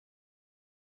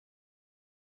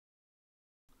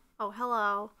Oh,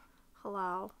 hello.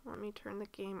 Hello. Let me turn the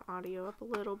game audio up a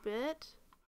little bit.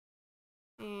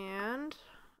 And,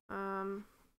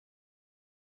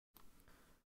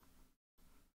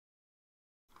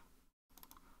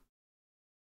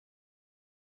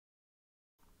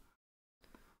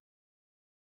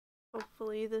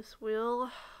 hopefully this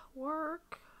will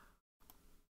work.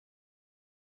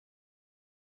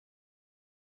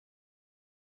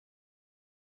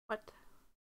 What?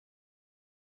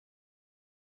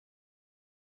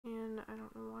 And I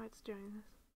don't know why it's doing this.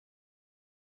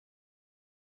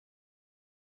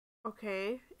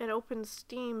 Okay, it opens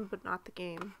Steam, but not the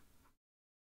game.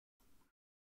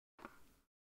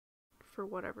 For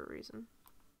whatever reason.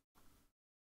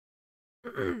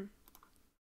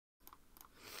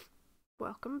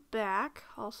 Welcome back,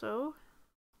 also.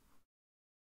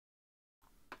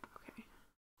 Okay.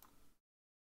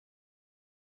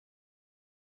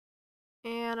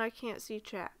 And I can't see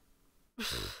chat.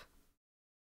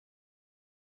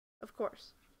 Of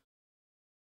course.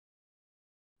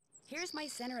 Here's my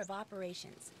center of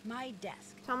operations, my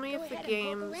desk. Tell me Go if the ahead and poke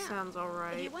game around. sounds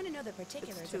alright. If you want to know the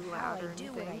particulars too of how loud I or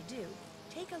do what I anything. do,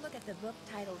 take a look at the book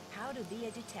titled How to Be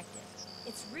a Detective.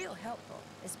 It's real helpful,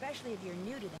 especially if you're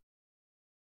new to the...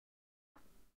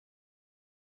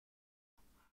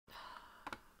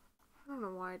 I don't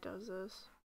know why it does this.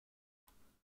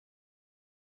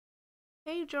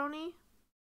 Hey, Joni.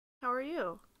 How are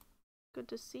you? Good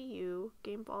to see you.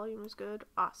 Game volume is good.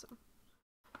 Awesome.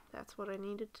 That's what I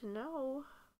needed to know.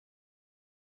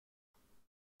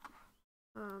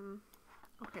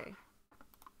 Okay.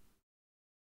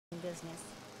 business.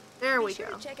 There we Be sure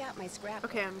go. to check out my scrapbook.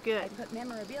 Okay, I'm good. I put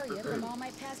memorabilia from all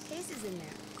my past cases in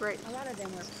there. Great. A lot of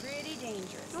them were pretty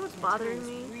dangerous. You know what's and at bothering times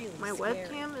me? really My scary.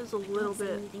 webcam is a But little don't say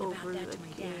bit anything about over that the to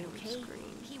my game dad, okay?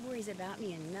 screen. He worries about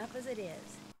me enough as it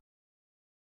is.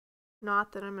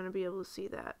 Not that I'm gonna be able to see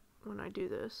that when I do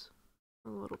this. A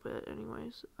little bit,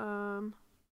 anyways.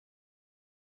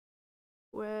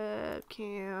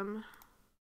 Webcam.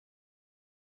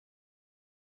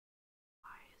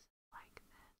 Why is it like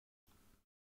this?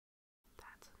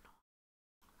 That's annoying.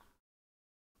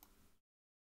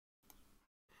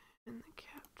 In the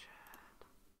cap chat.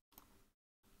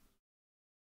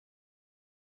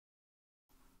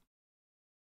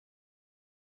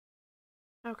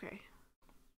 Okay.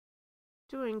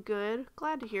 Doing good.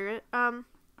 Glad to hear it.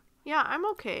 Yeah, I'm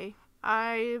okay.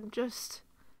 I'm just...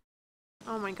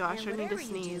 Oh my gosh, I need to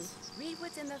sneeze. Read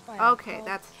what's in the file. Okay,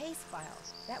 that's... Case file.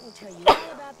 That will tell you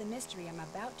all about the mystery I'm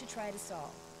about to try to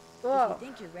solve. Whoa. If you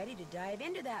think you're ready to dive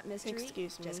into that mystery,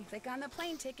 Excuse me. just click on the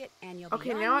plane ticket and you'll be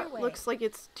Okay, on now your it way. looks like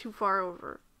it's too far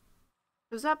over.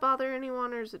 Does that bother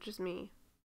anyone, or is it just me?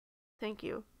 Thank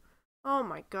you. Oh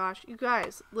my gosh, you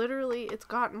guys, literally, it's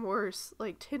gotten worse,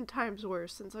 like 10 times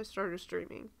worse since I started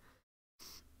streaming.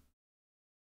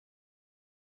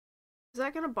 Is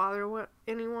that gonna bother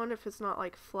anyone if it's not,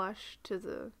 like, flush to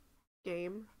the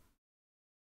game?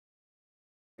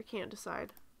 I can't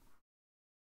decide.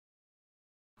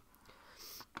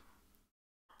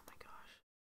 Oh my gosh.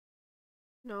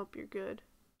 Nope, you're good.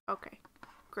 Okay,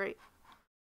 great.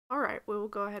 Alright, we will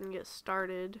go ahead and get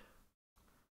started.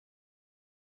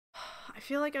 I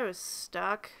feel like I was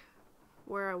stuck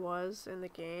where I was in the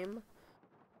game.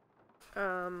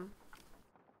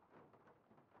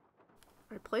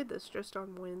 I played this just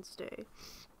on Wednesday.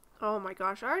 Oh my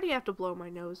gosh, I already have to blow my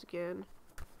nose again.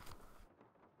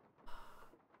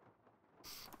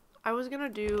 I was gonna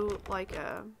do, like,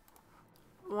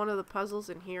 one of the puzzles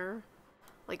in here.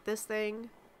 Like this thing.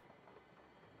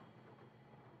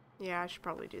 Yeah, I should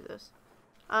probably do this.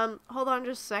 Hold on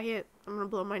just a second. I'm gonna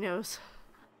blow my nose.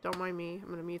 Don't mind me. I'm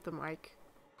gonna mute the mic.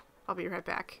 I'll be right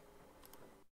back.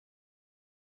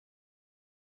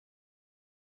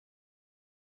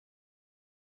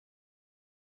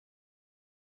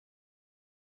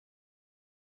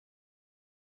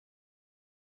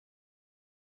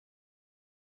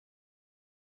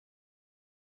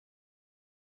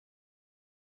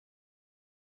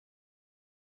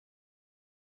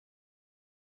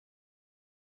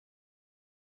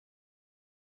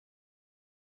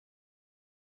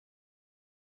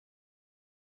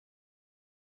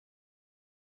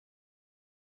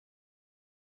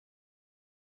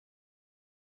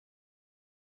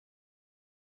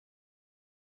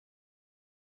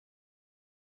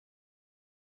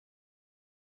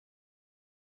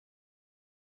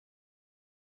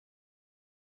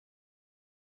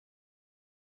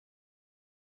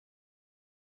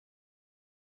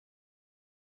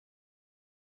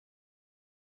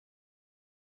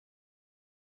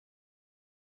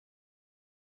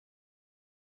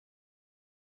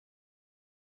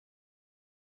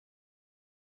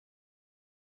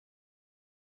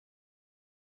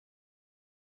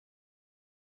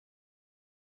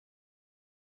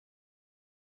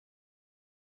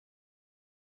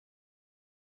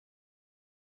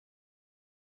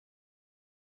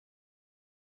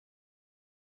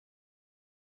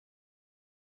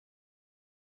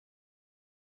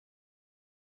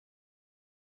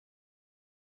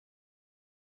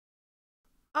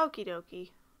 Okie dokie.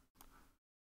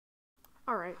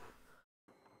 Alright.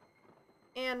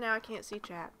 And now I can't see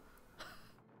chat.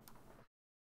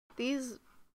 These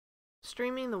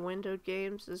streaming the windowed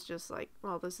games is just like,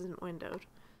 well, this isn't windowed,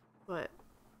 but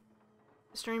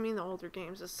streaming the older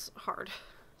games is hard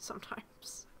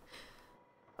sometimes.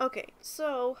 Okay,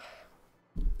 so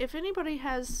if anybody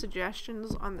has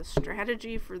suggestions on the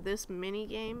strategy for this mini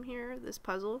game here, this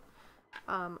puzzle,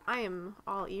 I am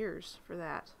all ears for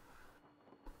that.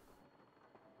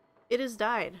 It has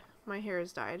dyed. My hair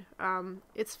has dyed.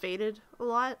 It's faded a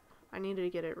lot. I needed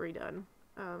to get it redone.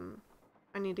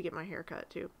 I need to get my hair cut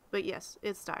too. But yes,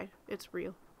 it's dyed. It's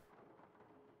real.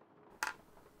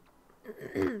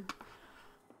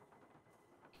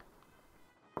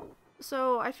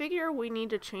 So I figure we need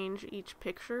to change each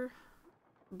picture,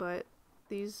 but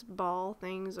these ball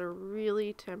things are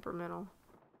really temperamental.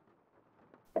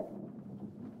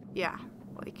 Yeah,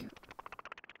 like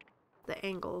the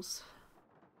angles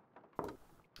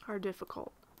are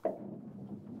difficult.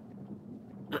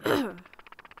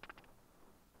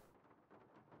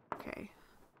 Okay.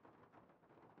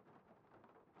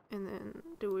 And then,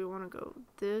 do we want to go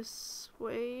this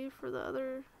way for the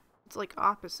other? It's like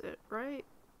opposite, right?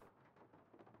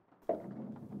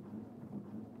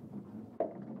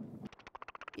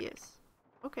 Yes.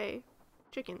 Okay.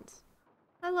 Chickens.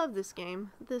 I love this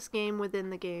game. This game within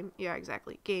the game. Yeah,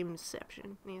 exactly.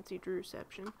 Gameception. Nancy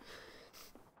Drewception.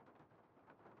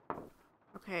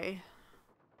 Okay.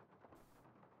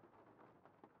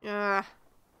 It's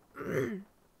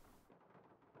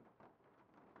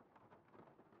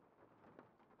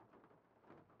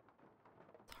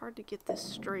hard to get this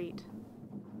straight.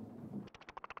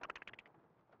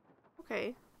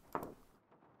 Okay.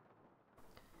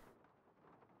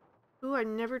 Ooh, I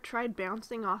never tried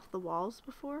bouncing off the walls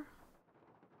before.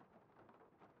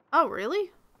 Oh, really?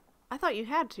 I thought you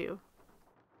had to.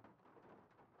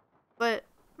 But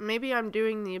maybe I'm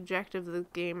doing the objective of the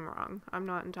game wrong. I'm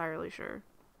not entirely sure.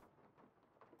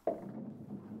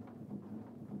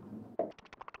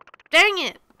 Dang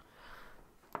it!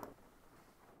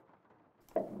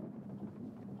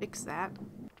 Fix that.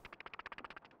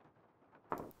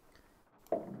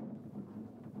 At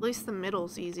least the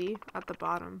middle's easy at the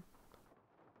bottom.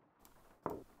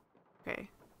 Okay.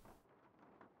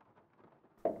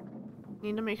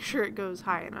 Need to make sure it goes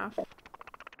high enough.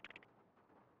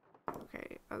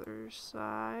 Okay, other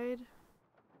side.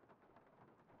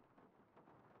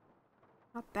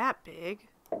 Not that big.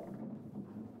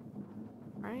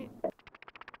 Right?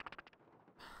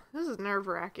 This is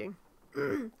nerve-wracking.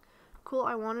 Cool,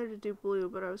 I wanted to do blue,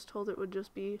 but I was told it would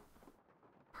just be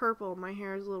purple. My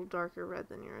hair is a little darker red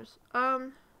than yours.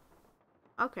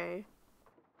 Okay.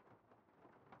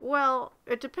 Well,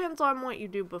 it depends on what you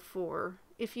do before.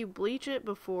 If you bleach it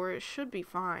before, it should be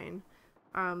fine.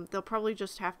 They'll probably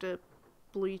just have to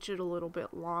bleach it a little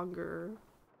bit longer,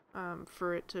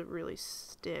 for it to really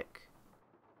stick.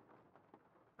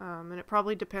 And it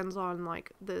probably depends on,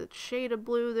 like, the shade of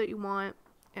blue that you want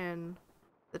and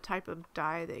the type of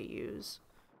dye they use.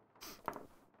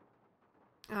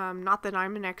 Not that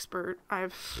I'm an expert. I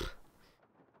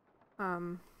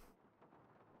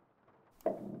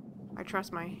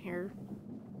trust my hair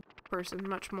person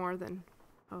much more than...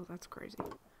 Oh, that's crazy.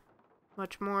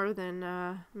 Much more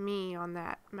than, me on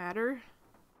that matter.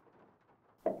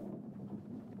 Is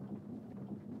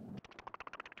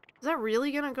that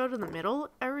really gonna go to the middle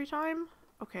every time?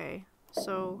 Okay,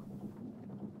 so...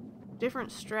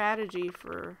 different strategy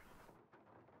for...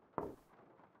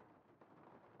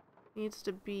 needs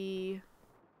to be...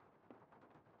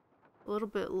 a little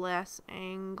bit less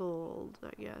angled,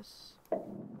 I guess.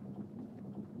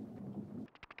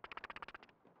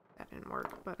 That didn't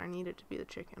work, but I need it to be the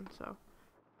chicken, so...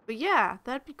 But yeah,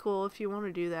 that'd be cool if you want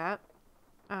to do that.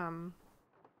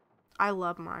 I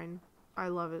love mine. I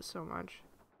love it so much.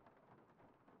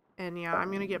 And yeah,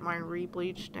 I'm gonna get mine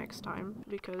re-bleached next time,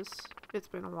 because it's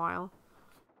been a while.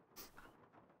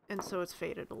 And so it's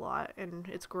faded a lot, and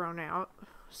it's grown out,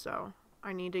 so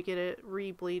I need to get it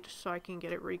re-bleached so I can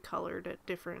get it recolored at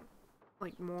different,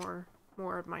 like, more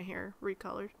of my hair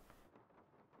recolored.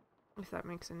 If that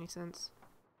makes any sense.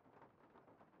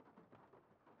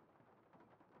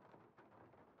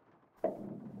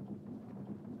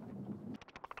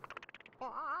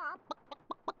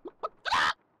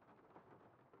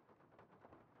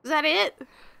 Is that it?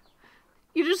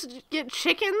 You just get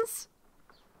chickens?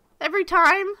 Every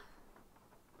time?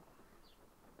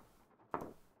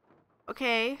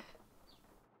 Okay.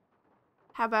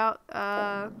 How about,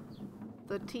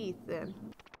 the teeth, then?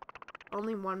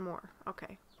 Only one more.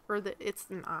 Okay. Or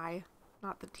it's an eye,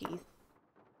 not the teeth.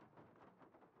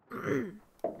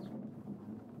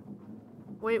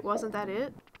 Wait, wasn't that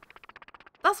it?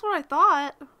 That's what I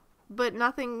thought. But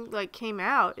nothing, like, came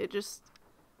out. It just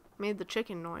made the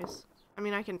chicken noise. I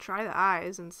mean, I can try the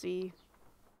eyes and see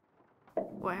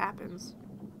what happens.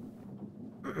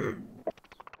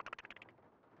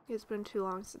 It's been too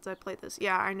long since I played this.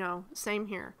 Yeah, I know. Same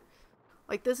here.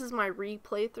 Like, this is my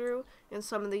re-playthrough, and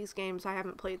some of these games I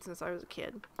haven't played since I was a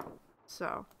kid.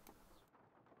 So,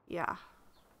 yeah.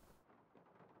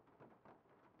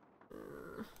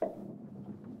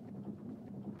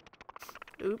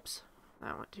 Oops.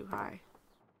 That went too high.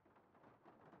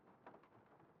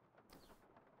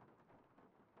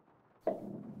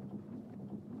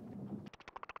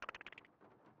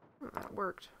 Oh, that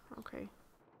worked. Okay.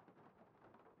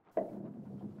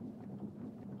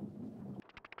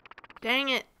 Dang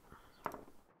it!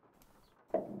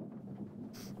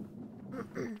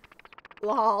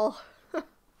 Lol.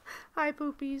 Hi,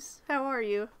 poopies. How are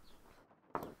you?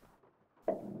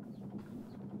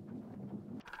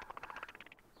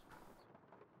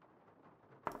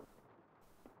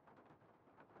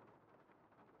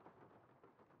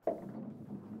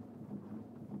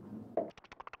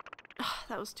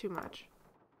 That was too much.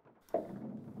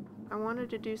 I wanted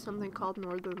to do something called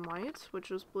Northern Lights, which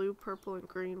was blue, purple, and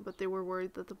green, but they were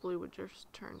worried that the blue would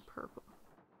just turn purple.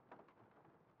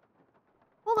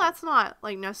 Well, that's not,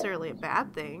 like, necessarily a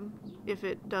bad thing. If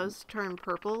it does turn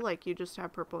purple, like, you just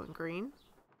have purple and green.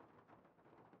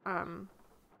 But,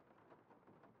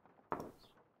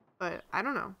 I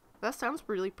don't know. That sounds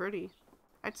really pretty.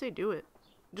 I'd say do it.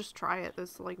 Just try it.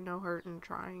 There's, like, no hurt in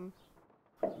trying.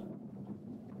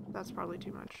 That's probably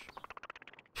too much.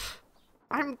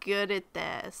 I'm good at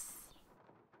this.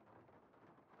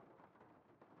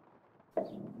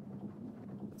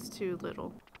 It's too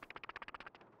little.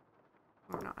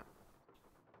 Or not.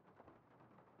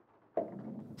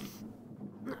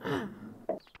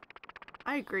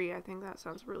 I agree. I think that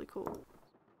sounds really cool.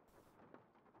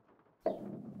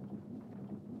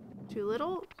 Too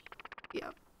little?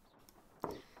 Yep.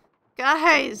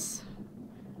 Guys!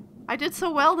 I did so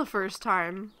well the first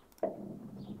time.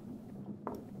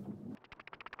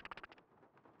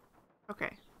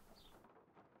 Okay.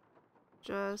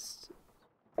 Just...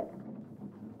 Why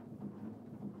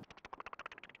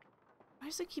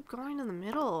does it keep going in the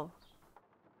middle?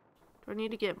 Do I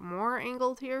need to get more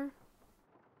angled here?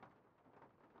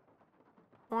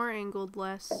 More angled,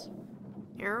 less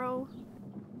arrow?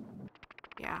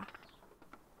 Yeah.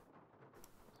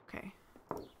 Okay.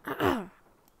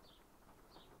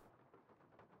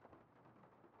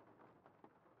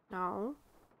 No.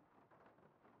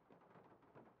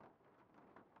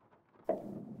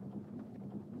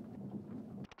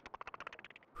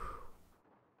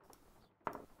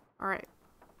 Alright.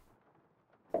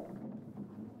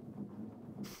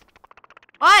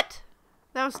 What?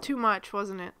 That was too much,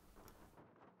 wasn't it?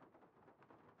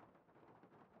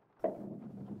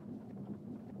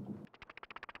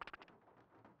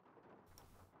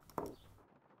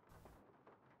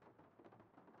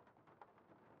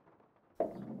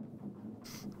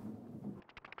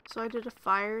 So I did a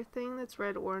fire thing that's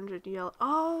red, orange, and yellow.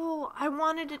 Oh, I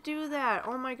wanted to do that.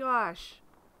 Oh my gosh.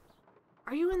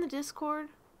 Are you in the Discord?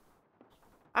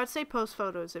 I would say post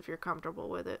photos if you're comfortable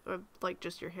with it, or like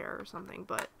just your hair or something,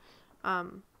 but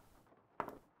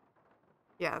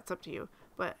yeah, it's up to you.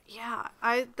 But yeah,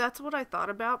 that's what I thought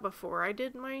about before I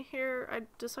did my hair. I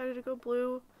decided to go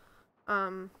blue.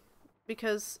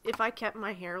 Because if I kept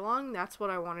my hair long, that's what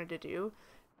I wanted to do.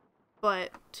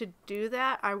 But to do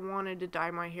that, I wanted to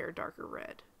dye my hair darker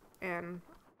red.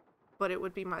 But it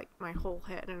would be my whole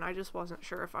head, and I just wasn't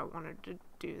sure if I wanted to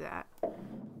do that.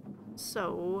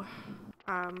 So,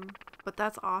 but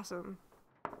that's awesome.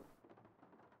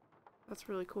 That's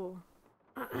really cool.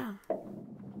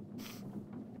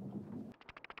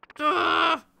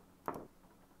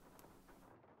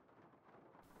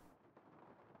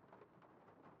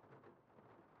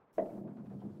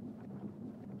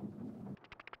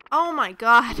 Oh my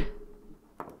god.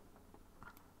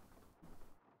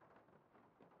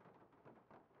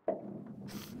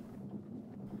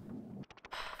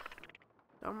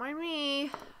 Don't mind me.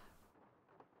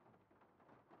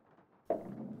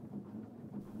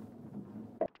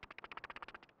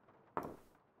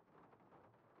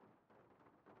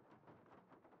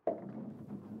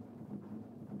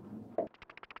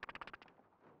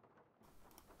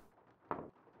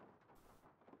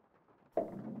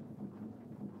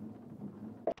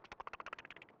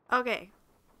 Okay.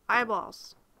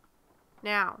 Eyeballs.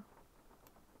 Now.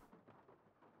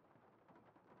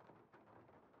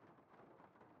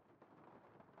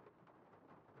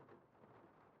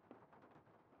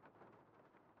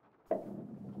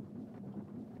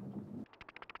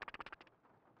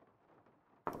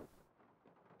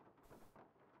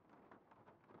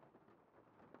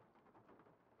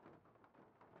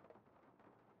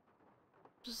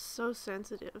 so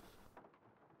sensitive.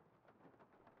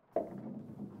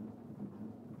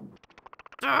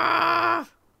 Ah!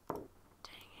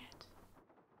 Dang it.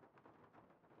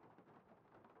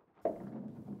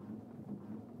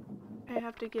 I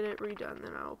have to get it redone,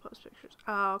 then I will post pictures.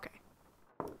 Oh, okay.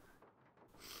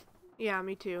 Yeah,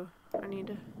 me too. I need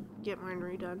to get mine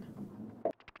redone.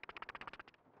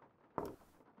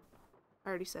 I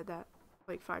already said that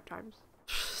like 5 times.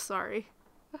 Sorry.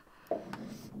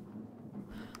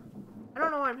 I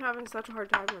don't know why I'm having such a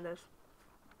hard time with this.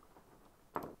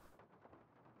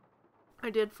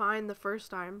 I did fine the first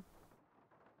time.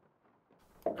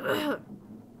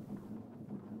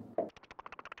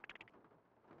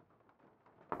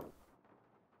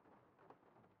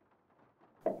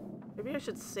 Maybe I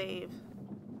should save.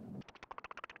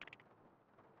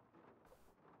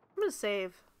 I'm gonna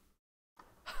save.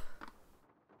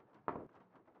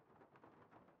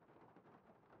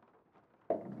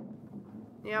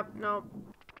 Yep, nope.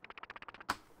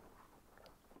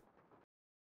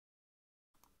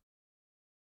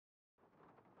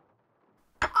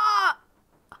 Ah!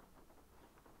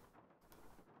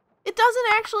 It doesn't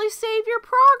actually save your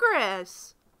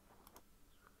progress!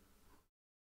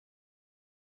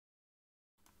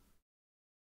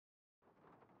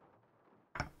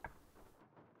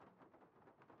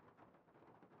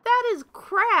 That is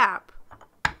crap.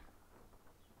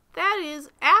 That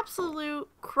is absolute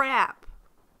crap.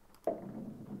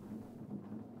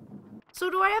 So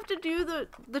do I have to do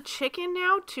the chicken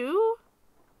now too?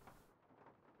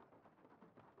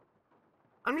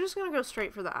 I'm just gonna go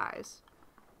straight for the eyes.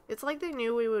 It's like they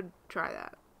knew we would try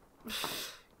that.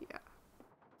 Yeah.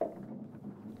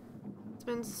 It's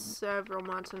been several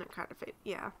months and it kind of faded.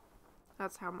 Yeah.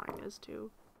 That's how mine is too.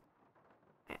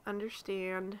 I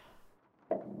understand.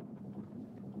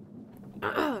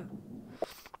 That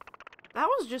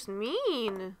was just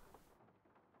mean.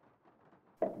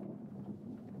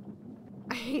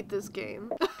 I hate this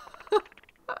game.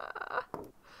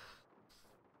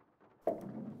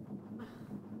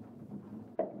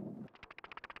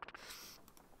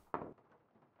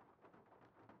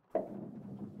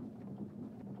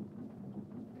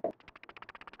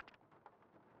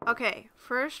 Okay,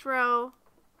 first row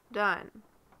done.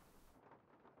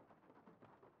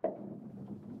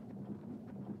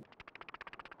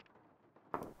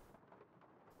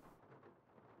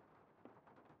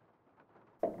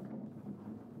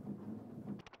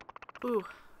 Ooh,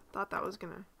 thought that was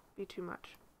gonna be too much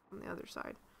on the other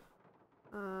side.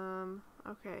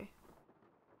 Okay.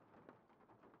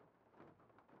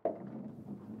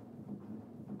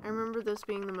 I remember this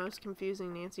being the most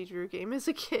confusing Nancy Drew game as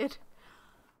a kid.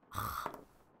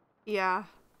 Yeah,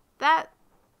 that...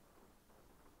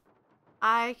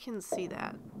 I can see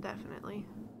that, definitely.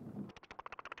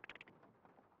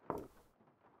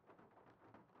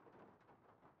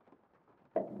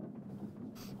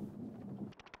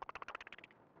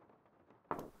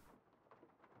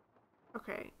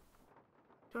 Okay.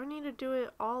 Do I need to do it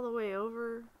all the way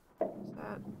over? Is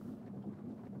that...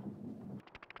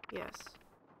 Yes.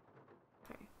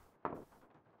 Okay.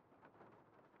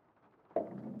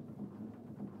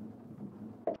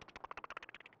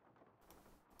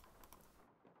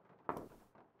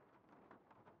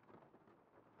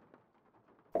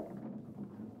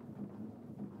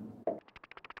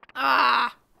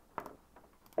 Ah!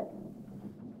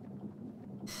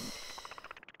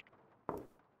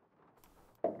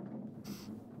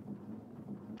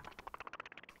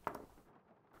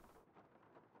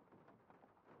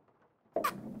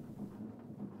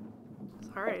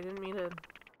 Sorry, I didn't mean to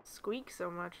squeak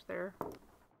so much there.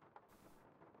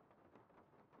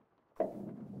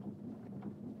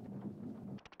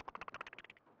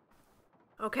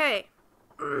 Okay.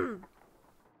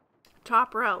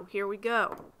 Top row, here we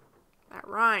go. That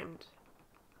rhymed.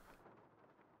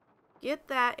 Get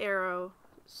that arrow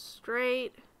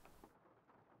straight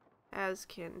as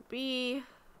can be,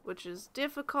 which is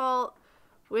difficult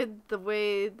with the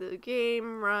way the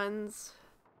game runs.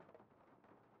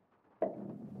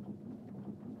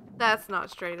 That's not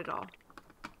straight at all.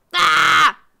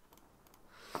 Ah!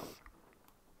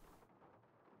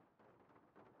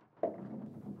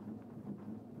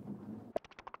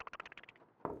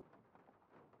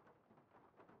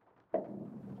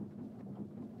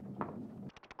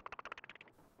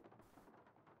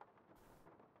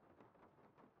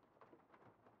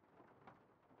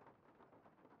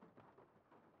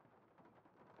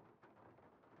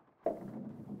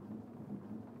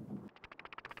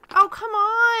 Oh, come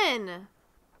on!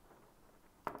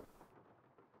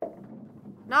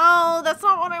 No, that's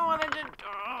not what I wanted to do.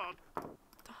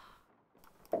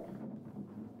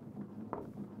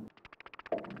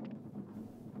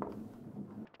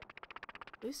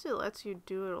 least it lets you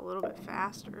do it a little bit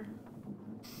faster.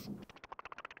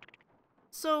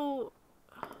 So,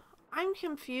 I'm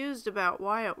confused about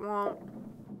why it won't.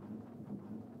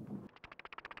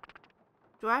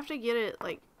 Do I have to get it,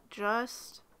 like,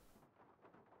 just...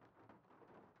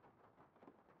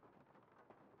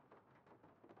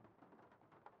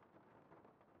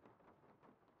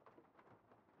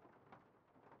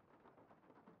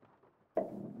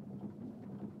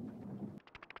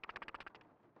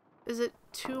 Is it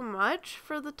too much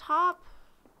for the top?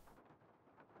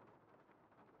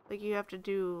 Like you have to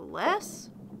do less?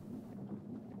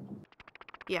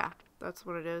 Yeah, that's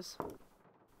what it is.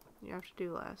 You have to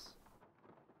do less.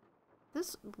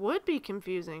 This would be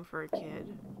confusing for a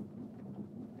kid.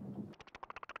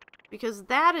 Because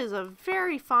that is a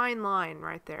very fine line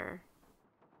right there.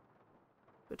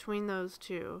 Between those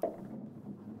two.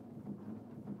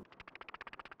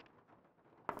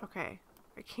 Okay.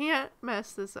 I can't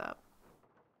mess this up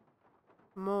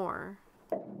more.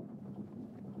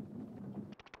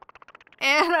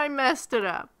 And I messed it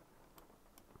up.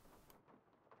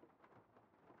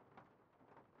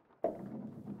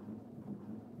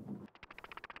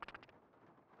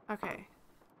 Okay.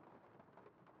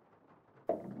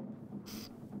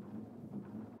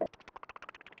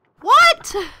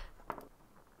 What?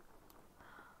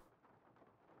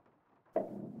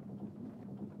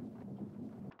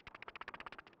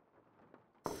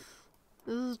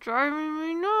 This is driving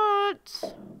me nuts.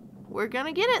 We're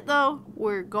gonna get it though.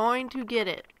 We're going to get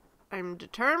it. I'm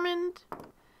determined.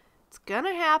 It's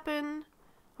gonna happen.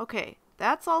 Okay,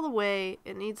 that's all the way.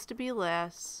 It needs to be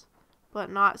less, but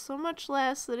not so much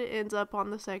less that it ends up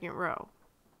on the second row.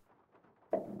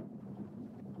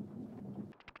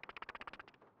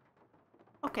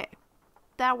 Okay,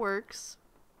 that works.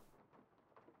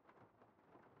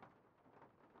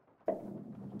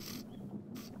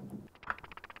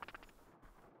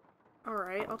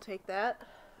 Alright, I'll take that.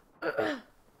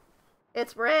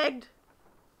 It's rigged!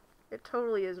 It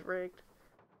totally is rigged.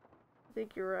 I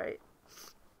think you're right.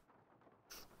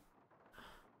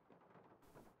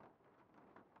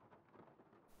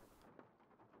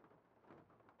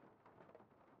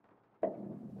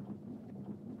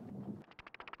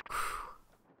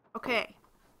 Okay.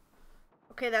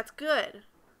 Okay, that's good.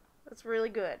 That's really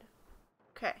good.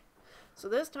 Okay. So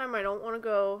this time I don't want to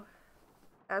go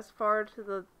as far to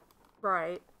the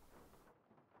right.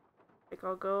 Like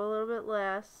I'll go a little bit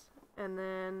less, and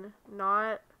then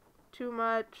not too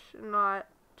much, not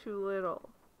too little.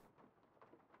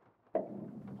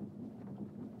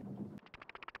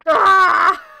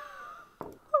 Ah!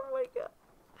 Oh my god.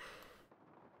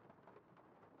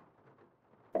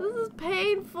 This is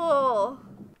painful.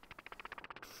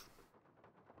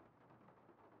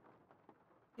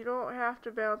 You don't have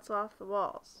to bounce off the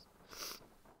walls.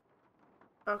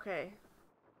 Okay.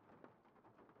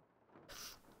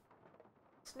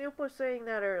 Snoop was saying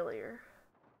that earlier.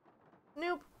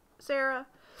 Snoop, Sarah.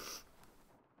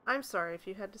 I'm sorry if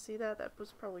you had to see that. That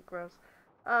was probably gross.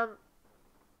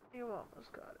 You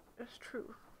almost got it. It's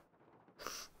true.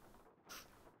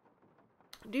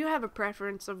 Do you have a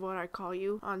preference of what I call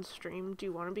you on stream? Do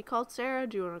you want to be called Sarah?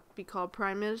 Do you want to be called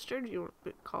Prime Minister? Do you want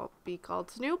to be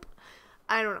called Snoop?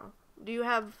 I don't know. Do you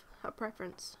have a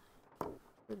preference for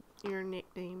your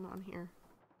nickname on here?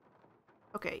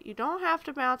 Okay, you don't have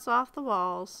to bounce off the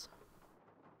walls.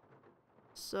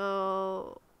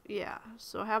 So, yeah.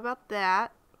 So how about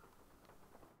that?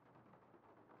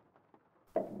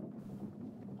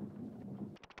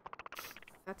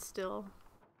 That's still...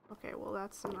 Okay, well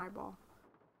that's an eyeball.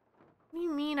 What do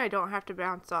you mean I don't have to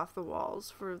bounce off the walls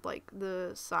for, like,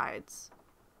 the sides?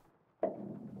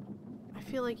 I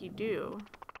feel like you do.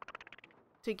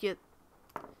 To get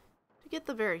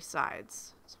the very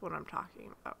sides. That's what I'm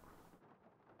talking about.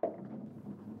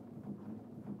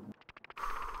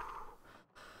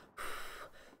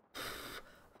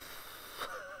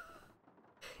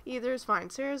 Either is fine.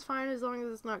 Sarah's fine as long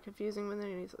as it's not confusing with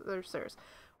any other Sarahs.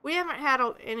 We haven't had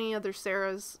any other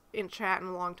Sarahs in chat in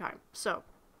a long time. So,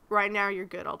 right now you're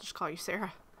good. I'll just call you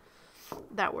Sarah.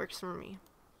 That works for me.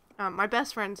 My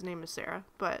best friend's name is Sarah,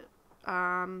 but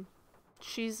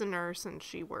she's a nurse and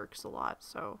she works a lot,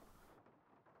 so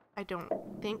I don't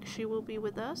think she will be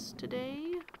with us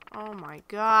today. Oh my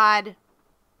god.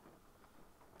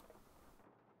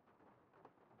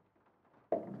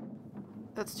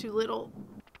 That's too little.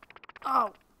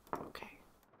 Oh, okay.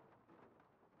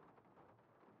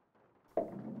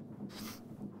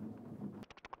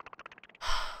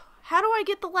 How do I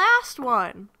get the last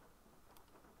one?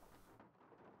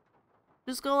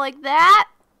 Just go like that?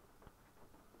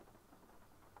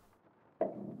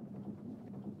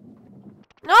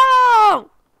 No!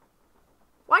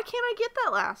 I get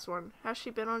that last one? Has she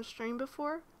been on stream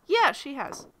before? Yeah, she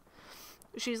has.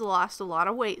 She's lost a lot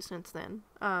of weight since then.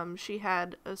 She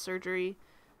had a surgery,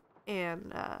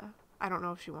 and I don't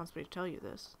know if she wants me to tell you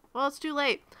this. Well, it's too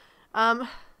late.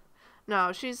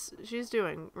 No, she's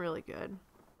doing really good.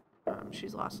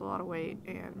 She's lost a lot of weight,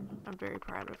 and I'm very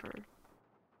proud of her.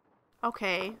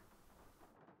 Okay.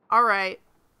 Alright.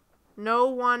 No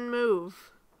one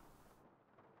move.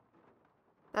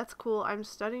 That's cool. I'm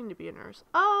studying to be a nurse.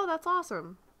 Oh, that's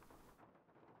awesome.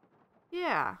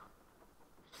 Yeah.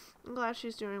 I'm glad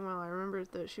she's doing well. I remember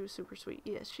that she was super sweet.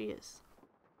 Yes, she is.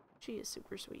 She is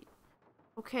super sweet.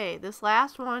 Okay, this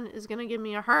last one is gonna give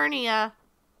me a hernia.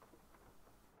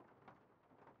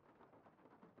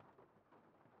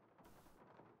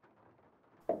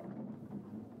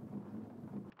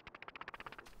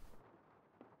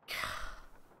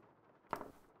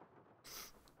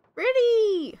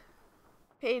 Pretty!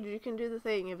 Paige, you can do the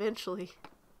thing eventually.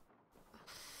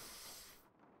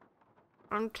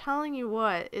 I'm telling you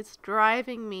what, it's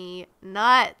driving me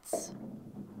nuts.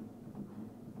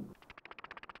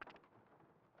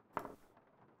 I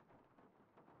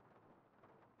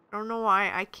don't know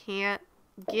why I can't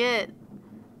get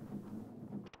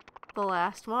the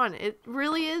last one. It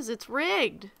really is. It's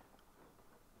rigged.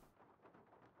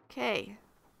 Okay.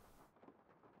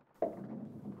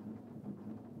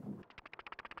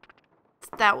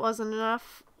 That wasn't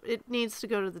enough. It needs to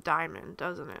go to the diamond,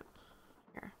 doesn't it?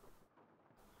 Here.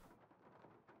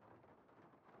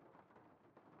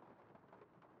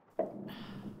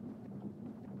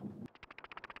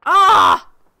 Ah!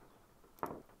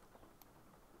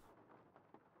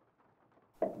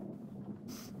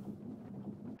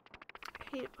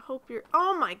 I hope you're...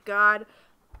 Oh my god.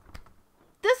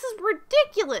 This is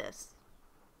ridiculous.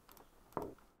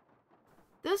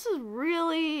 This is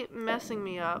really messing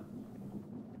me up.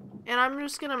 And I'm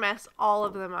just gonna mess all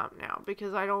of them up now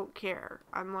because I don't care.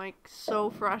 I'm like so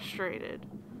frustrated.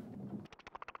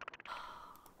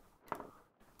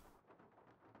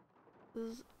 This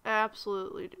is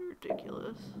absolutely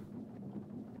ridiculous.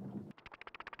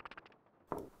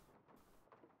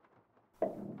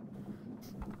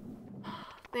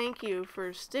 Thank you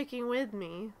for sticking with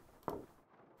me.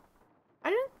 I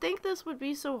didn't think this would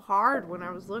be so hard when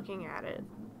I was looking at it.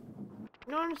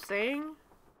 You know what I'm saying?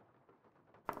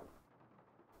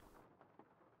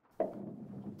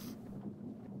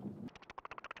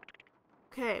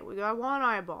 Okay, we got one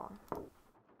eyeball.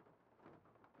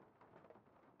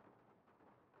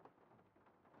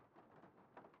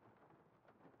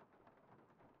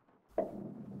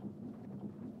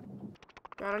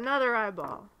 Got another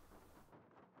eyeball.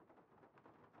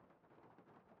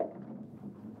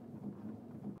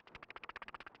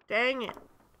 Dang it.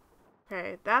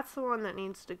 Okay, that's the one that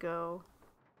needs to go,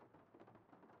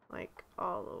 like,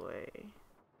 all the way.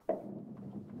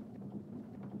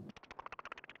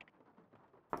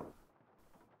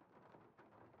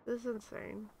 This is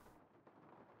insane.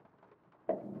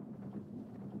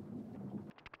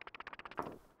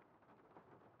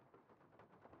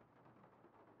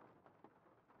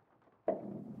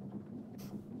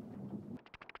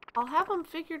 I'll have them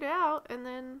figured out, and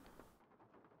then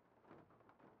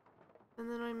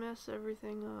I mess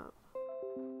everything up.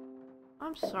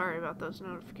 I'm sorry about those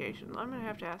notifications. I'm gonna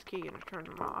have to ask Keegan to turn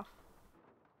them off.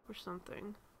 Or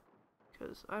something.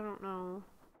 Because I don't know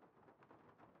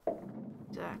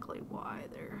exactly why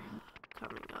they're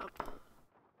coming up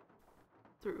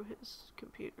through his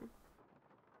computer.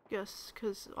 Guess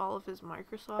because all of his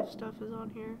Microsoft stuff is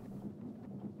on here.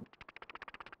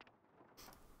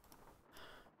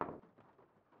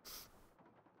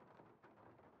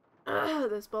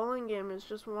 This bowling game is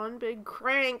just one big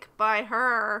crank by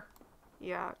her.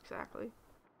 Yeah, exactly.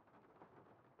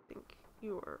 I think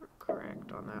you are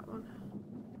correct on that one.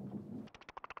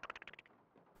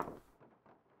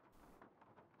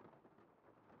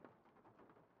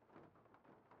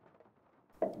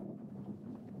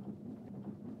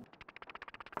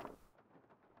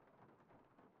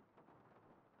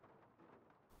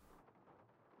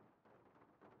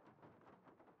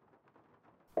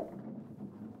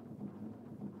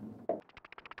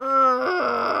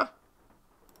 Ugh.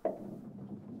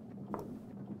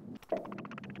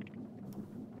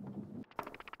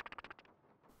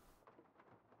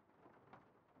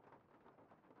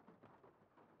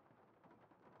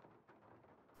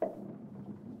 Oh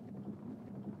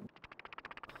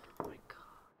my god.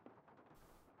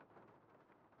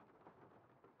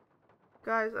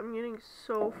 Guys, I'm getting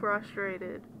so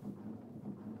frustrated.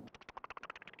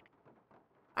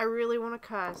 I really want to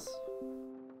cuss.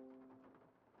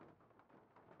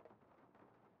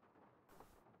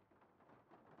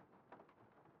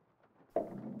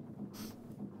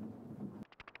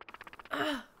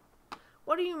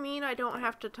 mean I don't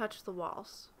have to touch the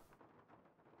walls?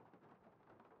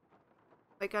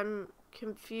 Like, I'm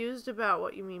confused about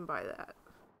what you mean by that.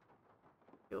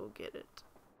 You'll get it.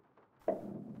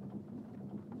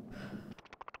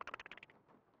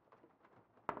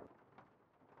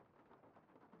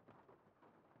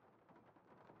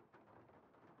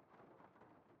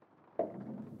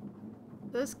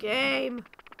 This game!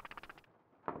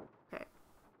 Okay.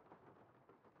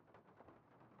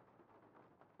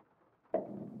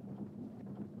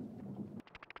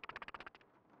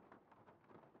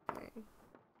 Okay.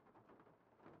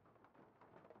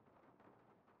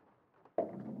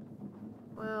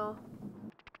 Well...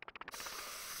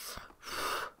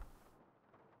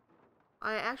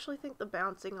 I actually think the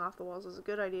bouncing off the walls is a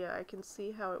good idea. I can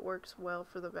see how it works well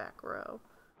for the back row.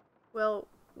 Well,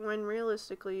 when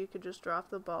realistically you could just drop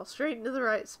the ball straight into the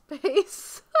right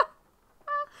space.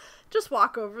 Just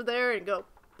walk over there and go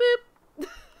boop.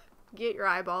 Get your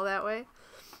eyeball that way.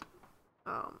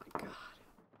 Oh my god.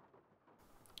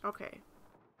 Okay.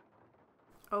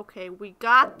 Okay, we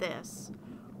got this.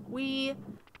 We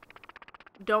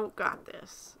don't got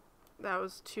this. That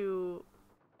was too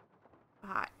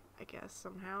high, I guess,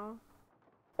 somehow.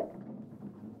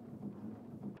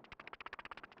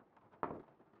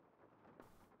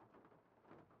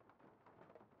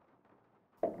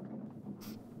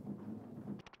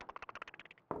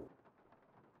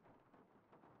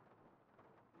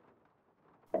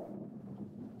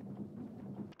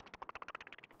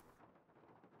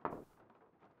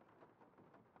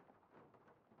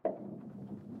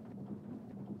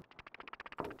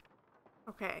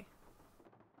 Okay.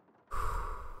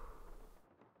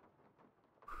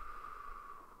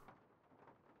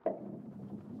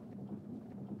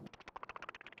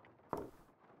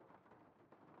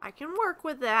 I can work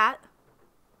with that.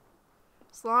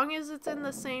 As long as it's in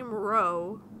the same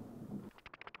row.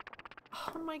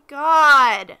 Oh my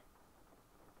god!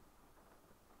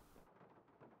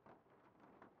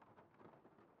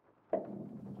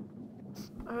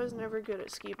 I was never good at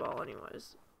skee ball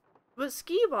anyways. But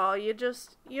skee ball, you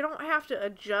don't have to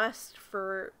adjust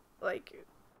for, like,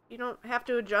 you don't have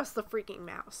to adjust the freaking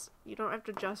mouse. You don't have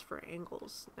to adjust for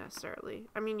angles, necessarily.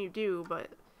 I mean, you do, but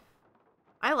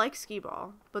I like skee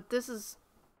ball, but this is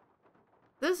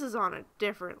on a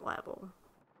different level.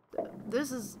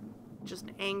 This is just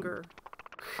anger.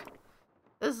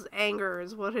 This is anger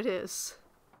is what it is.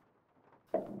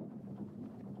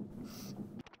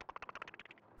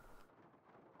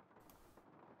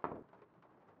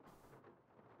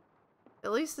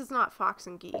 At least it's not Fox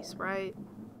and Geese, right?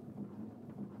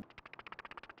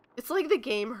 It's like the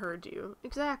game heard you.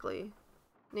 Exactly.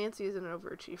 Nancy is an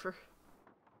overachiever.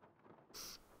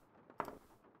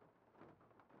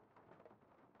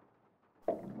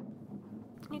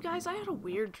 You guys, I had a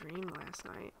weird dream last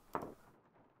night. It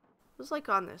was like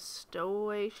on this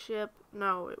stowaway ship.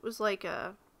 No, it was like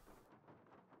a...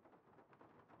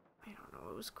 I don't know,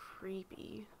 it was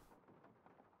creepy.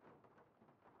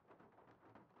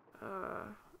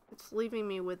 It's leaving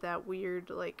me with that weird,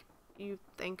 like, you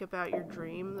think about your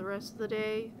dream the rest of the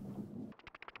day.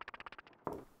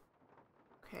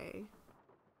 Okay.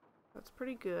 That's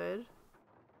pretty good.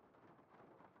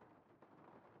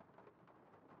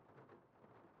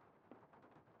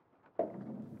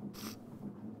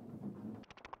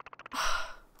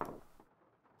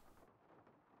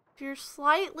 You're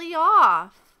slightly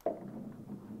off.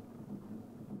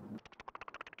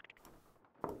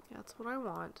 That's what I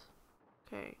want.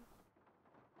 Okay.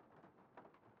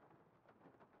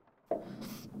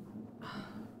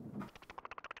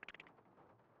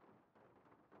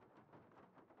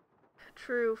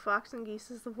 True, Fox and Geese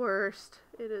is the worst.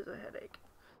 It is a headache.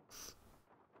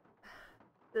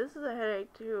 This is a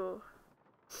headache too.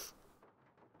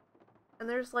 And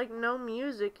there's like no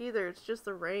music either, it's just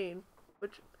the rain.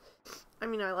 Which, I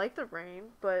mean, I like the rain,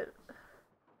 but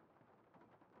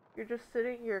you're just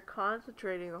sitting here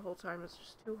concentrating the whole time. It's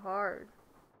just too hard.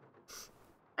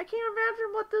 I can't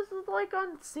imagine what this is like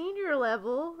on senior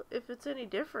level, if it's any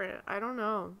different. I don't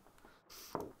know.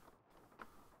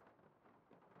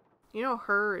 You know,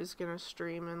 Her is gonna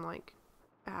stream in like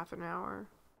half an hour.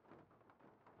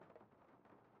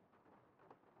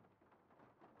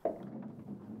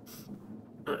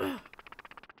 Okay.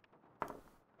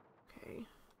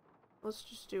 Let's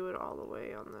just do it all the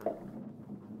way on the...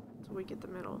 so we get the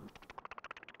middle.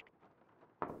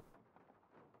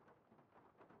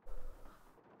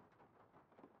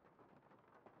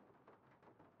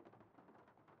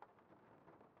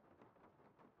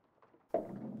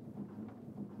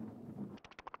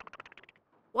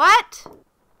 What?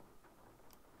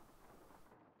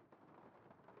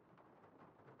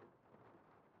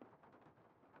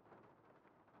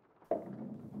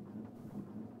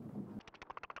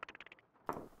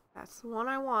 That's the one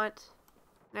I want.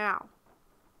 Now.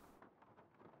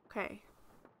 Okay.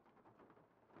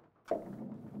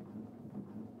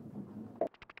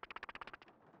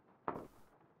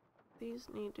 These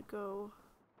need to go.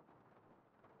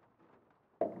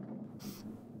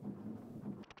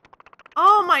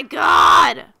 Oh my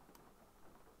god!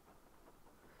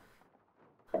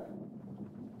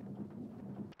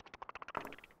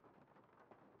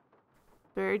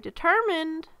 Very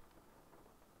determined.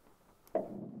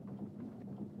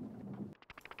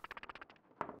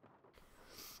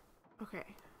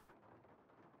 Okay.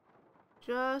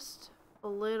 Just a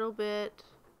little bit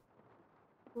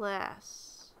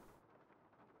less.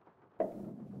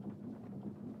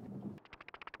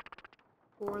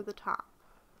 For the top.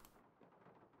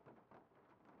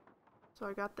 So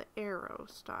I got the arrow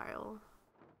style.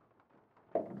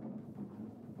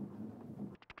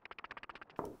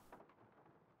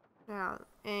 Now,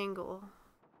 angle.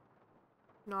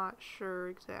 Not sure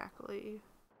exactly.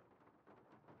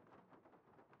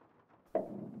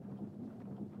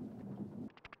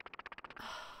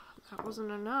 That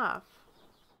wasn't enough.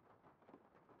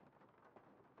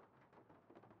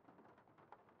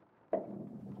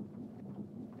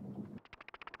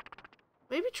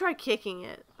 Maybe try kicking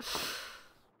it.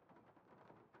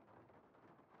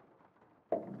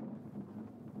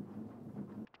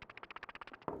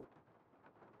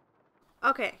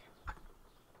 Okay.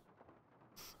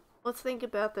 Let's think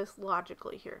about this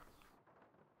logically here.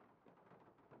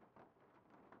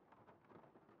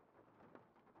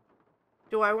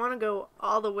 Do I want to go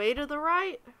all the way to the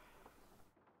right?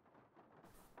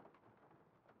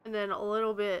 And then a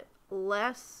little bit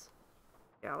less.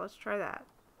 Yeah, let's try that.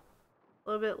 A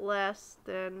little bit less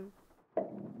than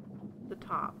the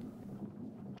top.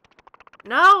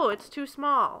 No, it's too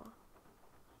small.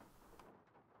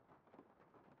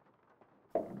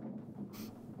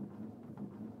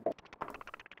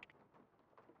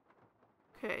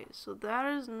 Okay, so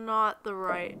that is not the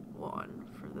right one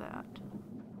for that.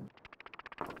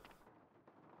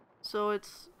 So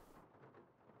it's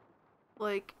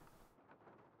like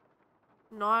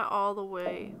not all the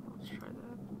way. Let's try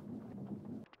that.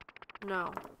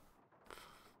 No.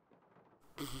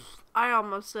 I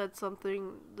almost said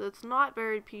something that's not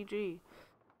very PG.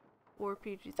 Or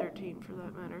PG-13 for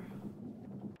that matter.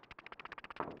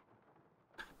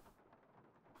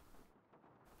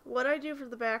 What I do for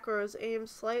the back row is aim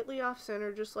slightly off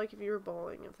center, just like if you were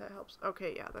bowling, if that helps.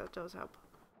 Okay, yeah, that does help.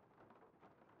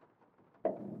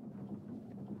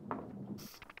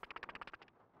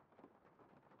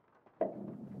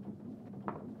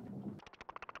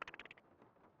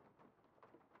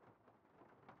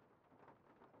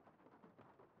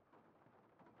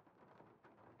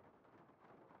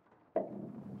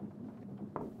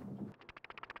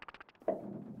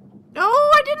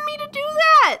 Oh, I didn't mean to do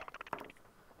that!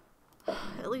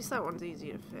 At least that one's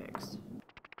easy to fix.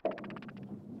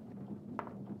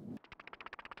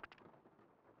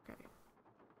 Okay.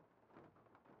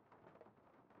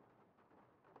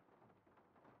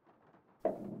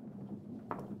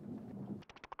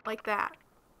 Like that.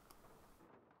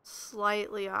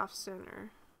 Slightly off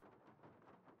center.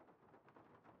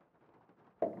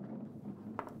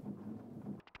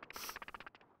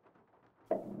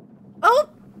 Oh!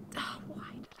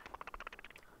 Why did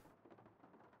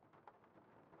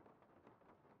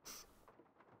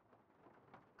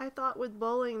I thought with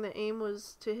bowling the aim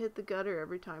was to hit the gutter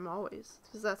every time, always.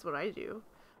 Because that's what I do.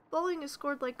 Bowling is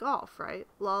scored like golf, right?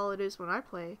 Lol, it is when I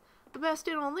play. The best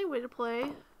and only way to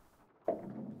play. That's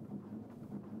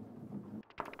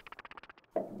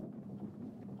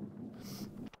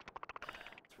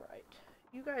right.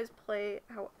 You guys play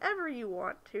however you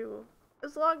want to.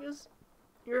 As long as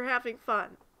you're having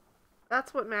fun.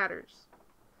 That's what matters.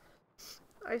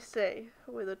 I say,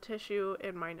 with a tissue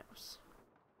in my nose.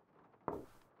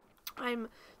 I'm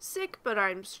sick, but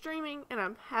I'm streaming, and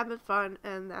I'm having fun,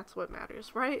 and that's what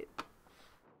matters, right?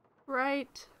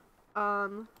 Right?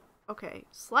 Okay.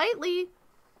 Slightly.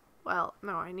 Well,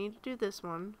 no, I need to do this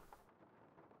one.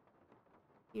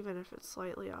 Even if it's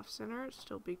slightly off center, it'd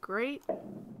still be great.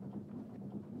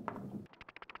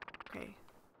 Okay.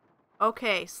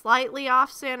 Okay, slightly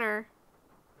off center.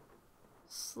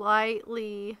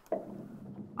 Slightly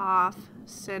off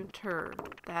center.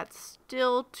 That's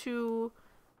still too...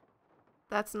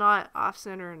 That's not off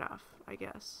center enough, I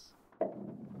guess.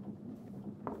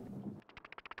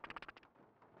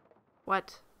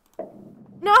 What?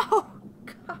 No!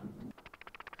 God.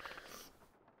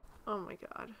 Oh my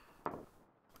god.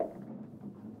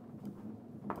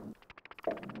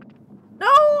 No,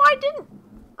 I didn't!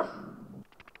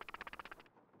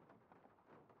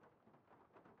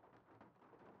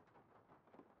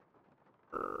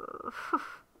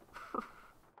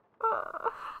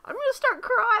 I'm gonna start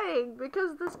crying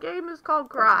because this game is called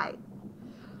Cry.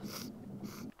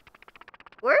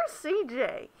 Where's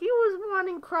CJ? He was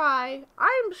wanting Cry.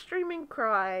 I'm streaming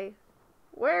Cry.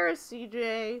 Where is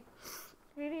CJ?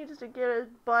 He needs to get his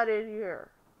butt in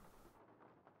here.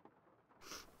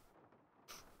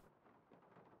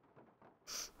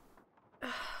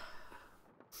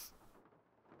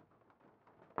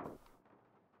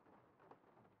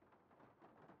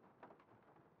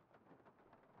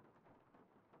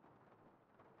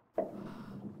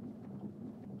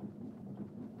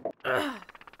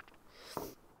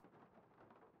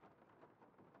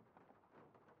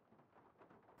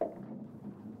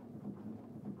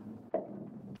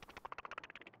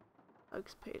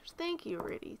 Hugs page. Thank you,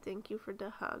 Riddy. Thank you for the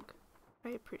hug. I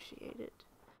appreciate it.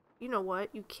 You know what?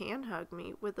 You can hug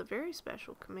me with a very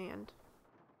special command.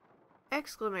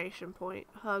 Exclamation point.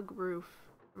 Hug roof.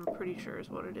 I'm pretty sure is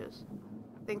what it is.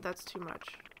 I think that's too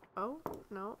much. Oh?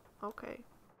 No? Okay.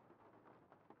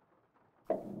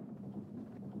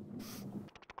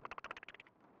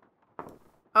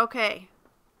 Okay.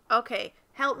 Okay.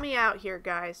 Help me out here,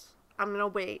 guys. I'm gonna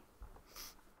wait.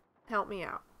 Help me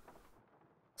out.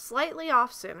 Slightly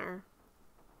off center.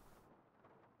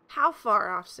 How far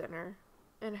off center?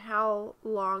 And how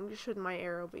long should my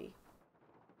arrow be?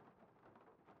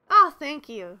 Oh, thank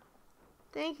you.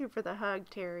 Thank you for the hug,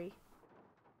 Terry.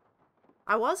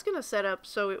 I was gonna set up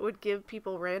so it would give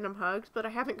people random hugs, but I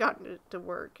haven't gotten it to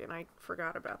work, and I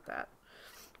forgot about that.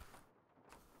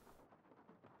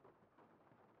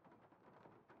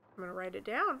 I'm gonna write it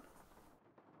down.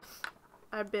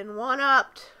 I've been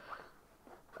one-upped.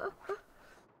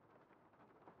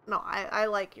 No, I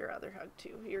like your other hug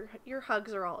too. Your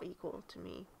hugs are all equal to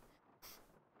me.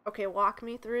 Okay, walk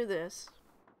me through this.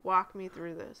 Walk me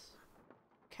through this.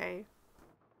 Okay?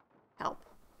 Help.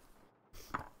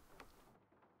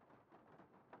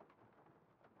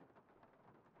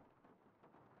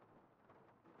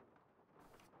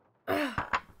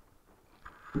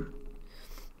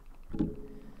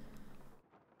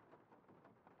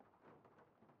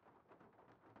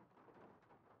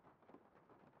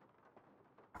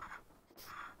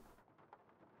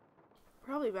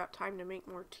 Probably about time to make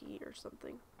more tea or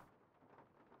something.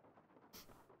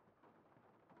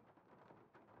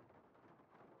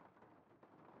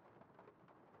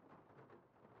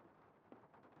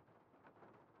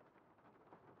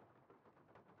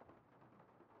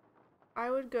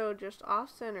 I would go just off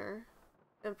center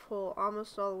and pull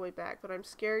almost all the way back, but I'm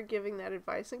scared giving that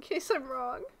advice in case I'm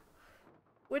wrong.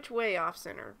 Which way off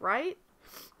center? Right?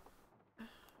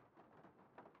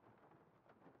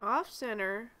 Off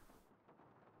center.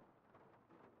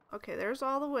 Okay, there's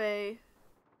all the way.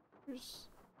 There's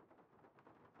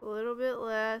a little bit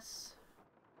less.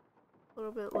 A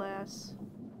little bit less.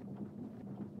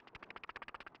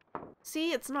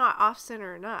 See, it's not off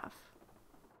center enough.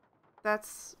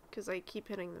 That's because I keep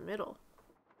hitting the middle.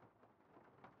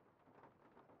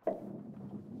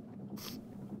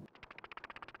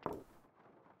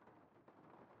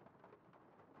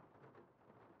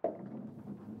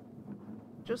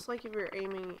 Just like if you're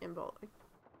aiming in bowling.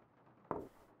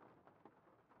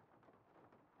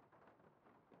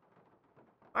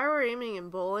 If I were aiming in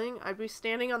bowling, I'd be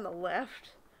standing on the left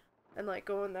and like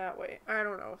going that way. I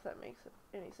don't know if that makes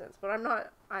any sense, but I'm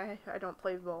not, I don't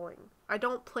play bowling. I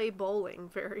don't play bowling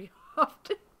very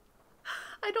often.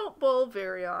 I don't bowl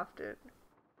very often.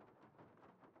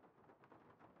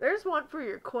 There's one for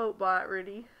your quote bot,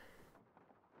 Riddy.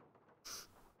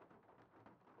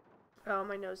 Oh,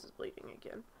 my nose is bleeding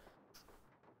again.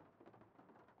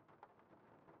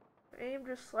 Aim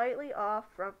just slightly off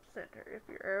from center. If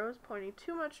your arrow is pointing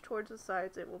too much towards the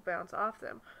sides, it will bounce off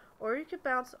them. Or you could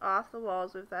bounce off the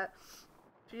walls if that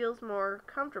feels more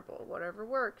comfortable. Whatever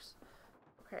works.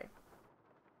 Okay.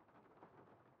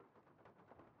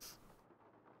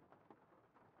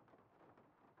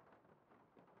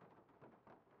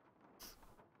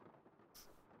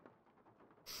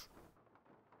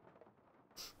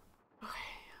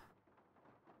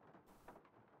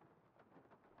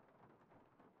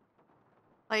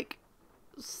 Like,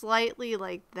 slightly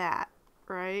like that,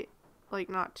 right? Like,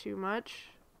 not too much.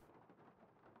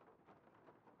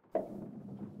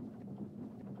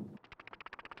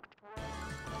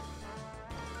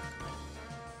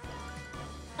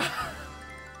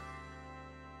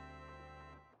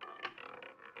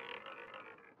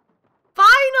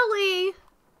 Finally!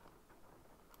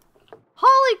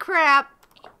 Holy crap!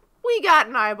 We got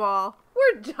an eyeball.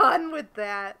 We're done with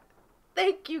that.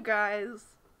 Thank you, guys.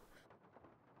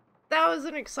 That was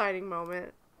an exciting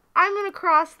moment. I'm gonna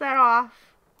cross that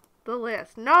off the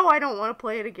list. No, I don't want to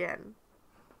play it again.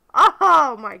 Oh!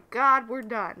 Oh my god, we're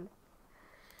done.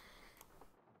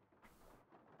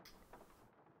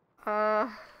 I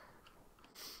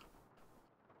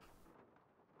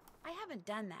haven't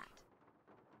done that.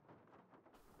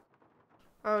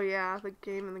 Oh yeah, the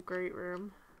game in the great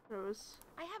room.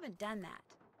 I haven't done that.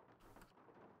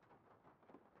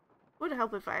 Would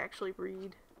help if I actually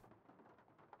read.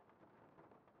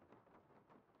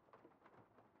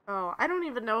 Oh, I don't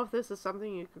even know if this is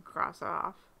something you could cross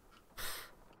off.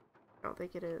 I don't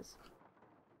think it is.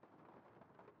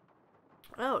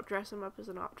 Oh, dress him up as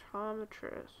an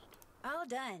optometrist. All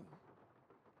done.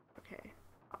 Okay,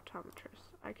 optometrist.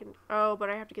 I can... Oh, but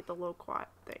I have to get the loquat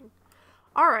thing.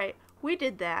 Alright, we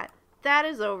did that. That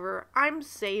is over. I'm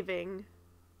saving.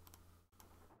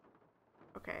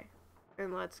 Okay,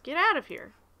 and let's get out of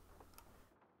here.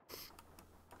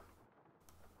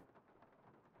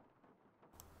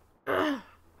 Ugh.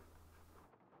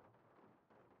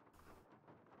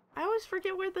 I always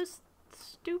forget where this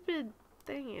stupid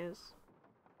thing is.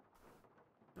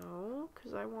 No,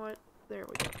 because I want... There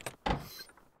we go.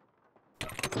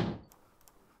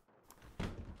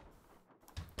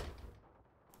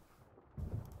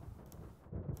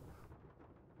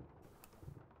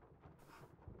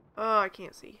 Oh, I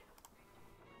can't see.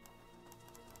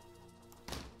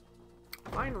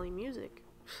 Finally, music.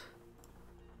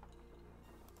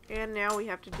 And now we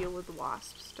have to deal with the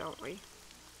wasps, don't we?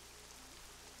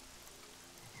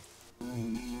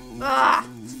 Ah!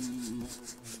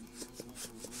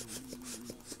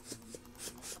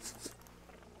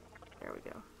 There we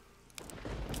go.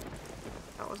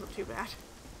 That wasn't too bad.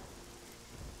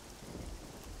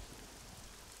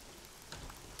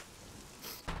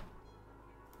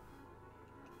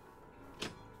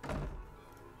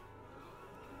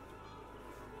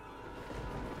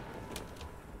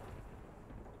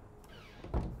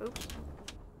 Oops.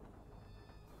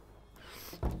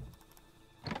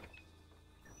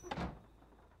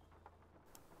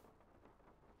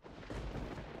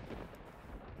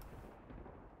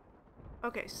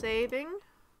 Okay, saving.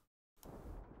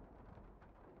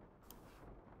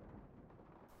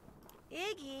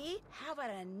 Iggy, how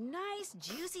about a nice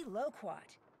juicy loquat?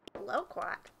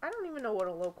 Loquat? I don't even know what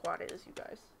a loquat is, you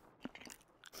guys.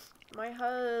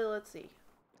 Let's see.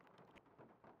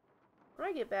 When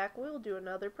I get back, we'll do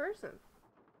another person.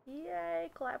 Yay,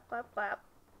 clap, clap, clap.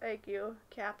 Thank you.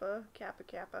 Kappa, Kappa,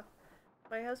 Kappa.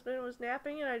 My husband was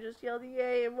napping and I just yelled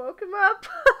yay and woke him up.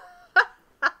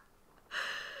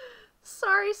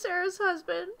 Sorry, Sarah's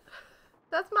husband.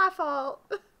 That's my fault.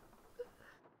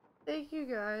 Thank you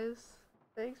guys.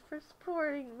 Thanks for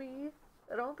supporting me.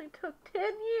 It only took 10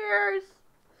 years.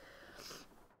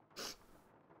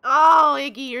 Oh,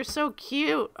 Iggy, you're so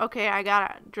cute. Okay, I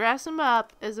gotta dress him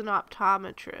up as an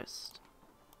optometrist.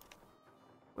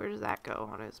 Where does that go?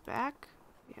 On his back?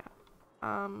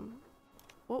 Yeah.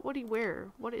 What would he wear?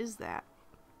 What is that?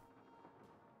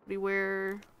 Would he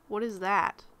wear... What is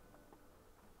that?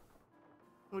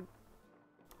 Would...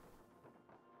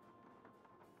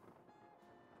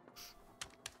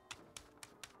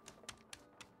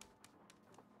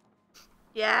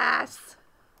 Yes!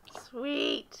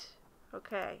 Sweet!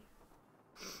 Okay.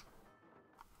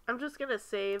 I'm just gonna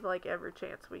save, like, every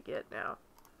chance we get now.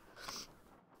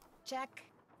 Check.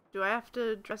 Do I have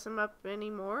to dress him up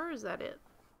anymore, or is that it?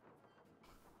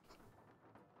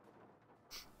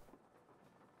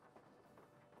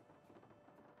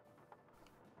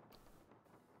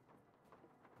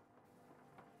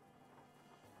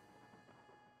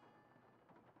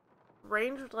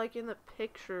 Arranged like in the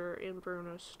picture in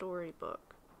Bruno's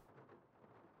storybook.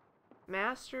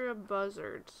 Master of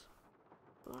Buzzards.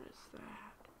 What is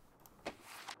that?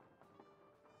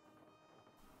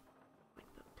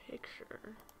 Like the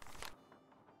picture.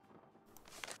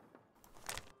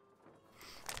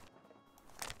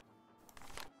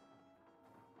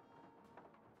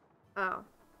 Oh.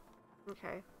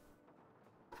 Okay.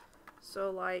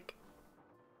 So like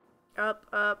up,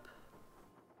 up.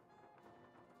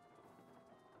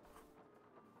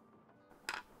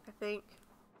 I think.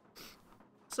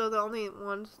 So the only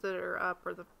ones that are up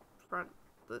are the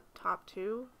top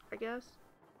two, I guess.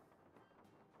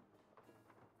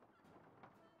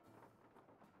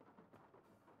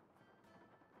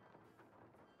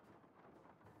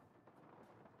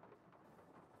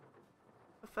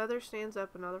 A feather stands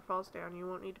up, another falls down. You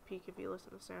won't need to peek if you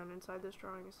listen to sound. Inside this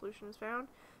drawing, a solution is found.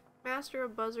 Master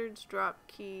of Buzzards drops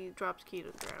key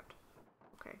to the ground.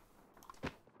 Okay.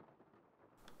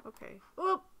 Okay.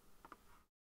 Whoop!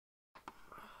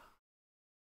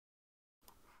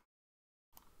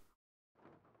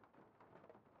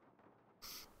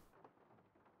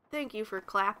 Thank you for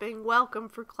clapping. Welcome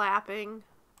for clapping.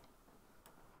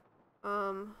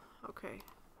 Okay.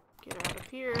 Get out of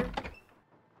here.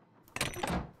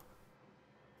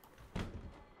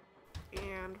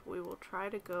 And we will try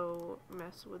to go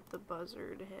mess with the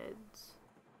buzzard heads.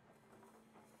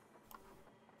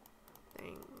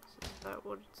 Things. Is that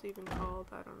what it's even called?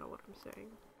 I don't know what I'm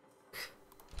saying.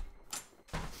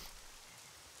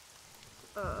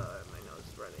 My nose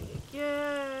is running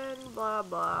again. Blah,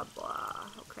 blah, blah.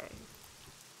 Okay.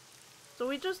 So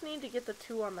we just need to get the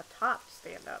two on the top to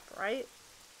stand up, right?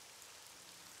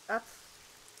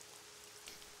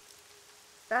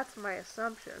 That's my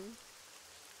assumption.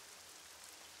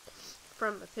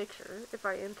 From the picture, if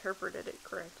I interpreted it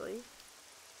correctly.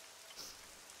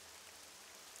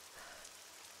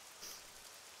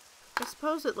 I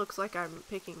suppose it looks like I'm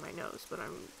picking my nose, but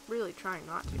I'm really trying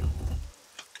not to.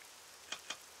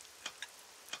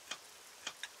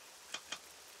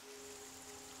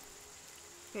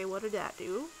 Okay, what did that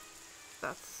do?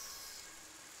 That's...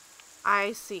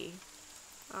 I see.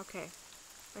 Okay.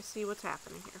 I see what's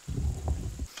happening here.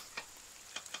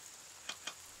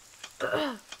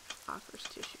 Phosphorus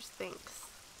tissues, thanks.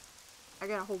 I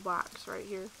got a whole box right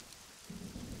here.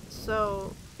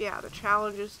 So, yeah, the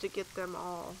challenge is to get them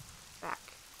all back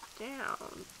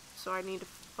down. So I need to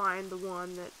find the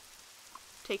one that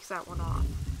takes that one off.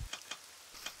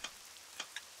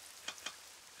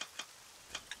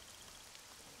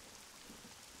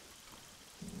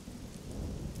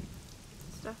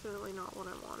 It's definitely not what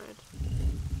I wanted.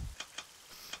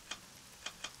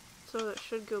 So that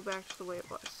should go back to the way it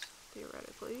was,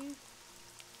 theoretically.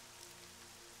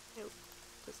 Nope,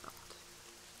 does not.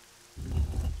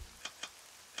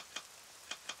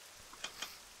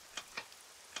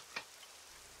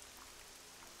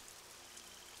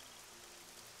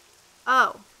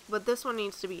 Oh, but this one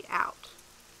needs to be out,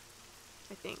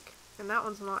 I think. And that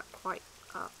one's not quite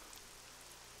up.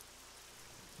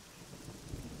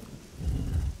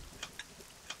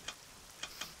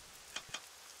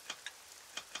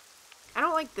 I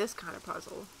don't like this kind of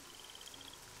puzzle.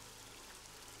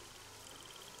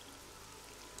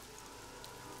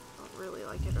 I don't really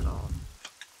like it at all.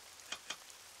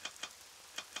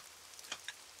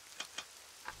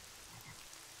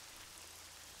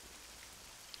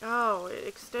 Oh, it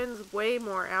extends way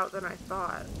more out than I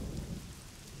thought.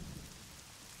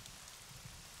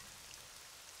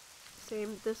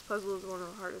 Same, this puzzle is one of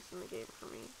the hardest in the game for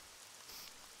me.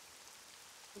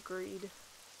 Agreed.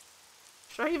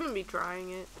 Should I even be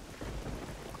trying it?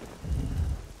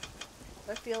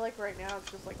 I feel like right now it's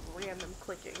just like random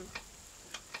clicking.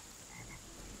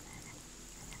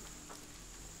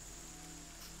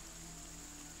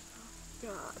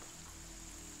 God.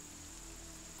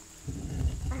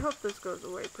 I hope this goes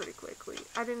away pretty quickly.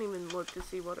 I didn't even look to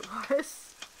see what it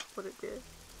was. What it did.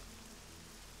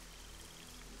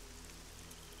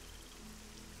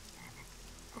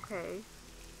 Okay.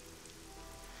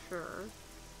 Sure.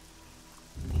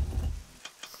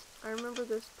 I remember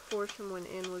this portion when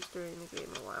N was during the game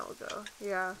a while ago.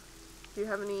 Yeah. Do you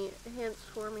have any hints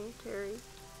for me, Terry?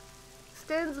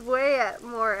 Extends way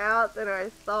more out than I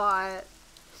thought.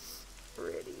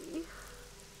 Pretty.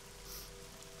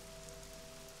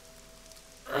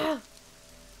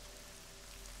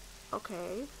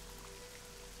 Okay.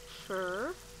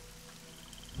 Sure.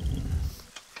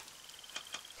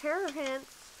 Terror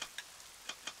hints.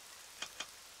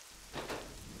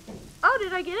 Oh,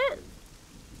 did I get it?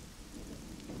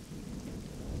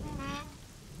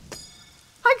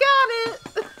 I got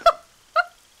it!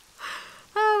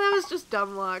 Oh, that was just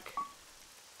dumb luck.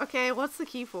 Okay, what's the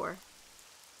key for?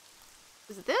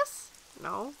 Is it this?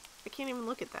 No. I can't even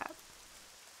look at that.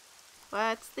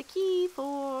 What's the key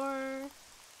for?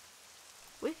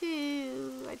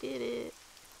 Woohoo! I did it.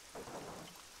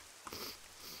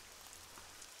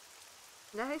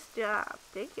 Nice job.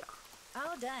 Thank you.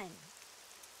 All done.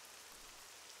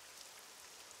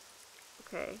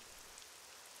 Okay.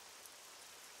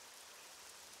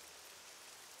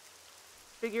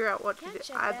 Figure out what to do. Can't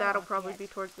shut that That'll off probably yet. be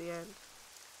towards the end.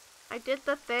 I did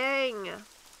the thing!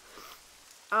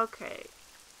 Okay.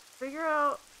 Figure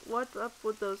out what's up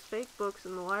with those fake books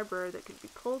in the library that could be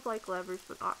pulled like levers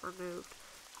but not removed.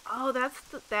 Oh,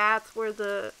 that's where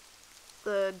the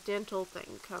dental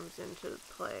thing comes into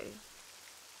play.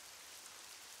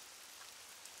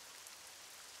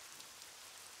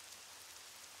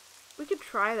 We could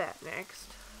try that next,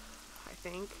 I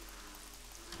think.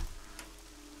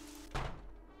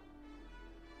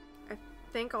 I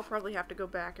think I'll probably have to go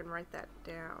back and write that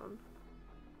down.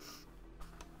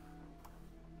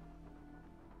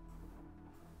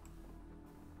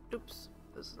 Oops,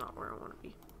 this is not where I want to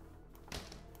be.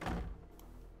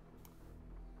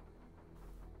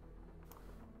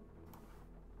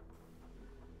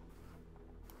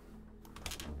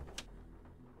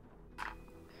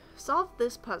 Solve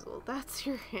this puzzle. That's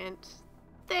your hint.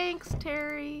 Thanks,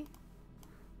 Terry.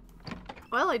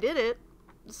 Well, I did it,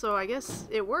 so I guess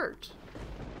it worked.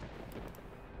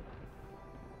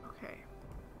 Okay.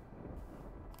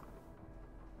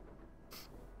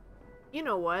 You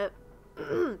know what?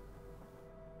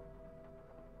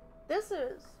 This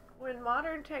is when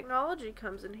modern technology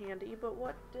comes in handy, but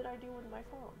what did I do with my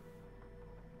phone?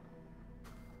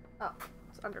 Oh,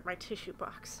 it's under my tissue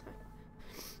box.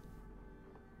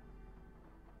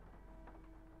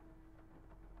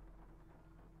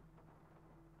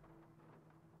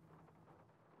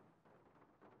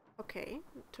 Okay,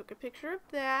 took a picture of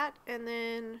that, and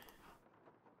then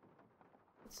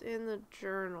it's in the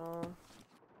journal.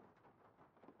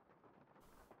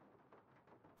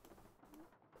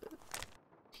 The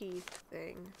teeth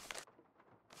thing.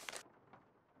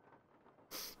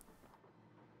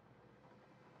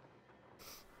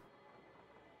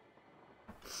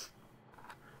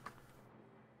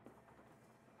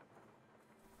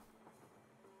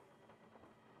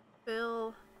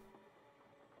 Fill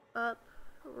up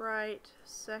right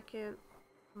second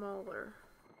molar.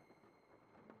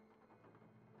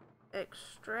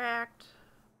 Extract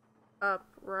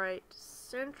upright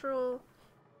central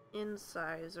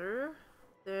incisor,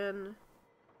 then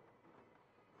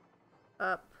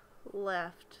up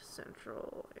left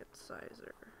central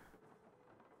incisor.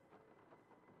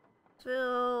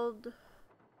 Filled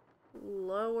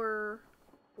lower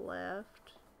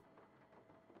left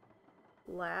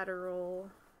lateral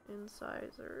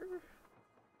incisor.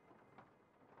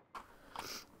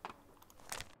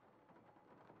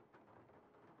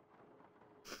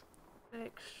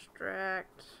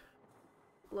 Extract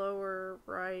lower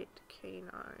right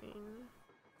canine.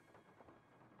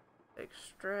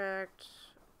 Extract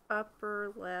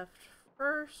upper left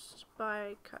first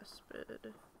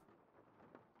bicuspid.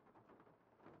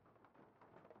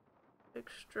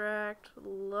 Extract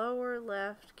lower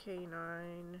left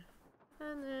canine.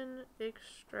 And then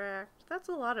extract, that's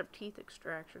a lot of teeth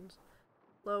extractions.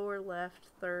 Lower left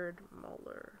third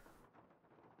molar.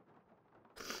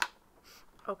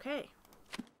 Okay.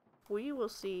 We will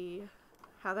see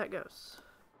how that goes.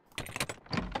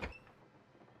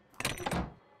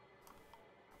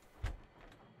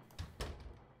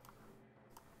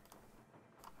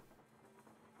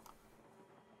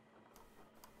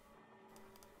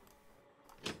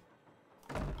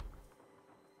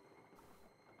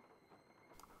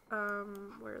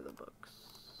 Where are the books?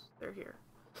 They're here.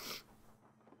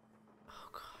 Oh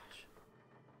gosh.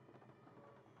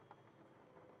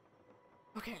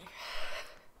 Okay.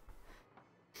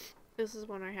 This is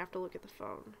when I have to look at the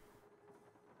phone.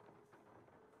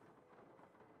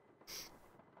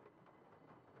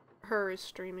 Her is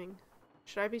streaming.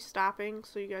 Should I be stopping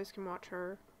so you guys can watch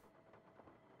her?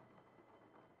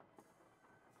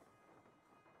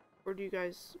 Or do you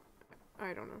guys...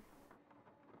 I don't know.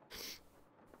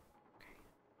 Okay.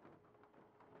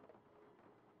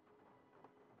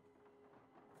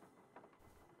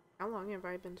 How long have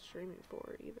I been streaming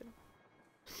for, even?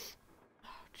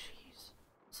 Oh, jeez.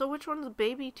 So which one's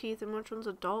baby teeth and which one's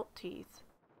adult teeth?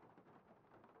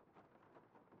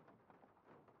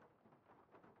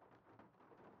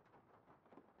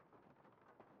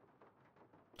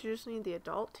 Do you just need the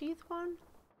adult teeth one?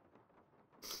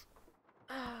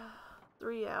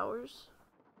 3 hours.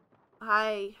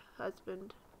 Hi,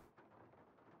 husband.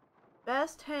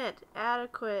 Best hint,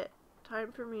 adequate.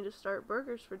 Time for me to start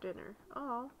burgers for dinner.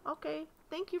 Oh, okay.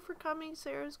 Thank you for coming,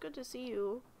 Sarah. It's good to see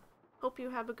you. Hope you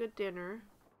have a good dinner.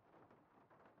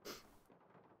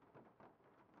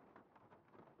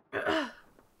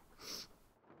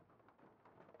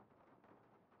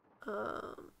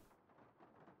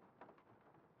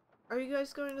 Are you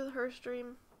guys going to the her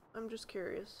stream? I'm just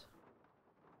curious.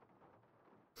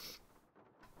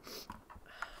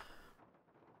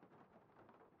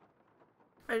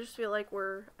 I just feel like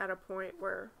we're at a point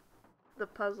where the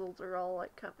puzzles are all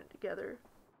like coming together.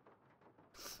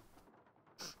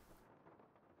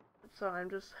 So I'm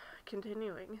just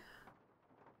continuing.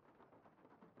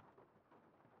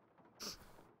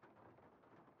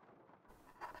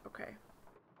 Okay.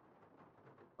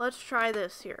 Let's try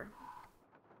this here.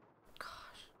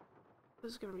 Gosh.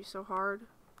 This is gonna be so hard.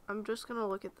 I'm just gonna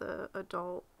look at the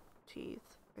adult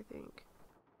teeth, I think.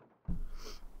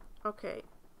 Okay.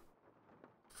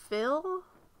 Fill?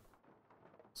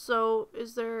 So,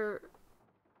 is there...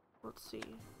 Let's see.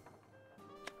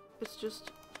 It's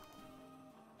just...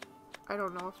 I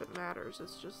don't know if it matters.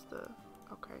 It's just the...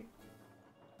 Okay.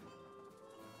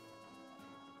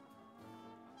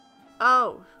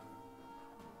 Oh!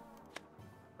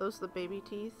 Those are the baby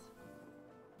teeth?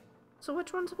 So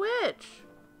which one's which?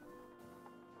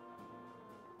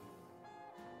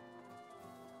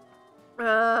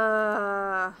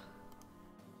 Uh...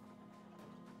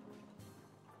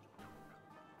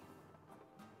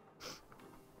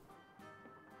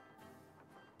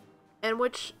 And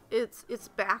which, it's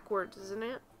backwards, isn't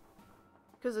it?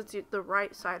 Because it's the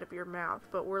right side of your mouth,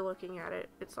 but we're looking at it,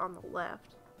 it's on the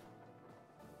left.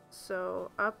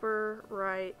 So, upper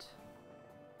right,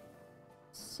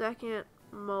 second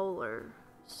molar.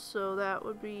 So that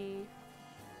would be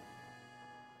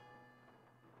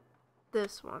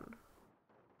this one.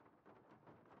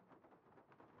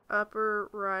 Upper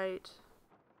right,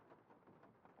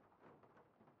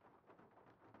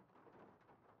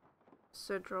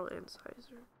 central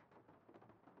incisor.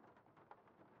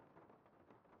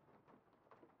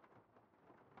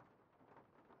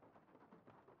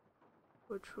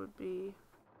 Which would be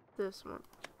this one.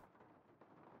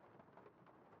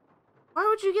 Why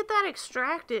would you get that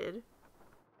extracted?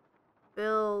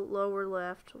 Fill lower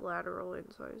left lateral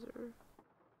incisor.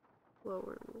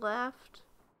 Lower left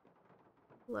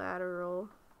lateral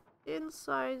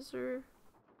incisor,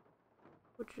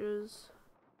 which is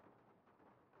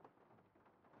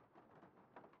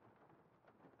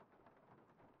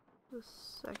the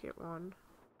second one.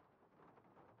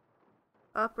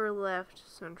 Upper left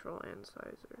central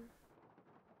incisor.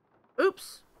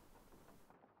 Oops!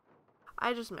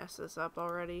 I just messed this up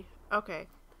already. Okay.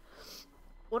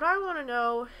 What I want to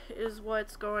know is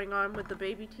what's going on with the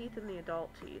baby teeth and the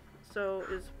adult teeth. So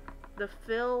is the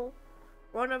fill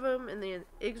one of them and the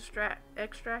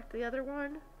extract the other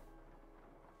one?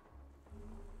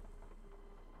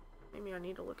 Maybe I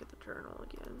need to look at the journal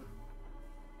again.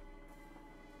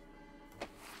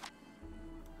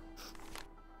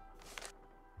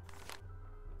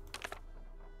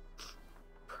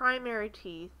 Primary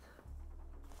teeth.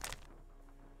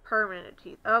 Permanent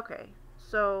teeth. Okay.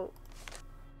 So,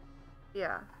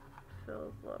 yeah.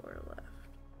 Fill lower left.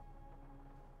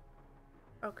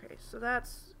 Okay, so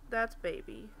that's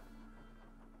baby.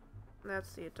 And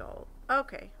that's the adult.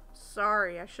 Okay.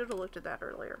 Sorry, I should have looked at that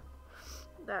earlier.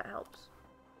 That helps.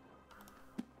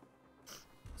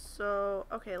 So,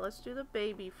 okay, let's do the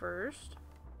baby first.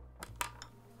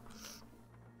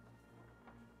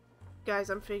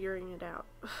 Guys, I'm figuring it out.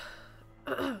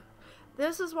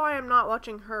 This is why I'm not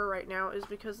watching her right now, is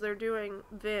because they're doing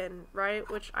Vin, right?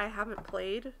 Which I haven't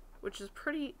played, which is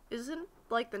isn't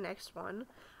like the next one.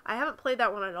 I haven't played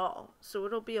that one at all, so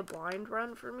it'll be a blind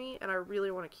run for me, and I really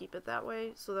want to keep it that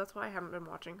way, so that's why I haven't been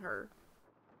watching her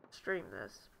stream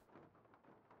this.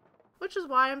 Which is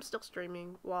why I'm still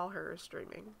streaming while her is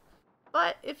streaming.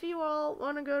 But if you all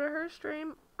want to go to her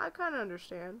stream, I kind of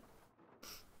understand.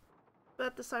 But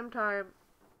at the same time,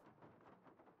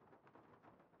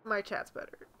 my chat's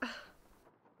better.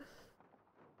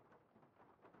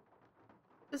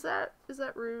 Is that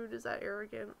rude? Is that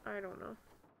arrogant? I don't know.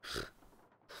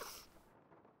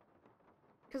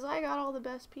 Because I got all the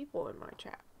best people in my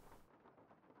chat.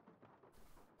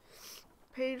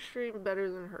 Paige stream better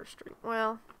than her stream.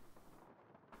 Well,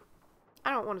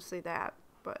 I don't want to say that,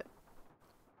 but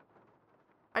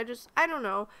I don't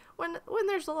know. When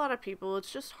there's a lot of people,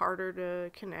 it's just harder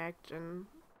to connect, and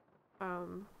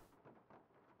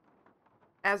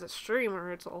as a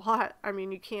streamer, it's a lot. I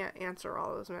mean, you can't answer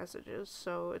all those messages,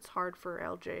 so it's hard for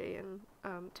LJ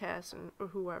and Tess and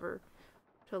whoever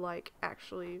to like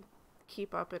actually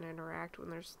keep up and interact when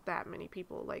there's that many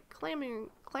people like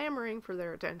clamoring for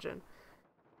their attention.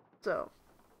 So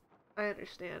I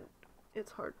understand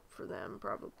it's hard for them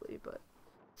probably, but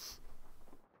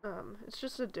it's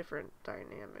just a different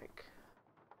dynamic.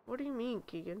 What do you mean,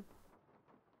 Keegan?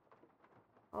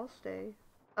 I'll stay.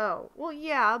 Oh, well,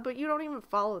 yeah, but you don't even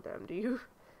follow them, do you?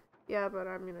 Yeah, but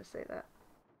I'm gonna say that.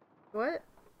 What?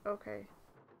 Okay.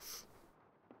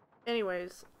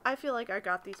 Anyways, I feel like I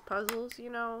got these puzzles, you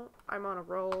know? I'm on a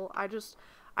roll. I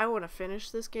want to finish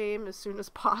this game as soon as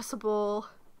possible.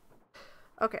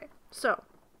 Okay, so.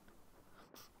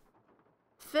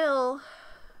 Fill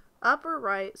upper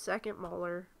right, second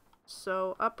molar.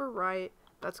 So, upper right,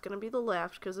 that's gonna be the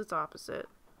left because it's opposite.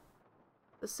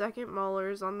 The second molar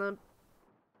is on the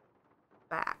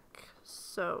back.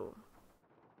 So,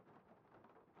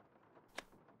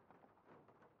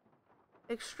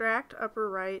 extract upper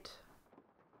right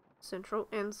central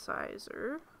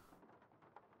incisor.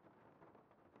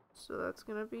 So that's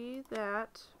gonna be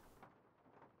that.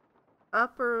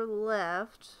 Upper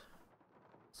left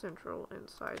central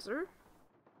incisor.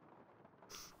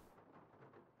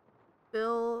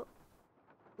 Fill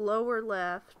lower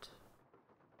left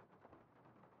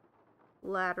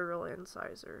lateral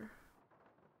incisor.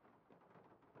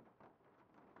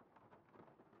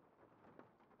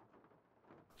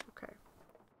 Okay.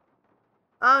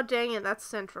 Oh, dang it, that's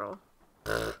central.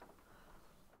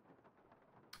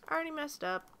 already messed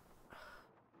up.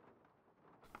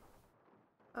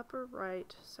 Upper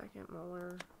right, second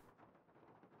molar.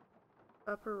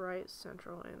 Upper right,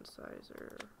 central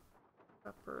incisor.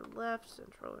 Upper left,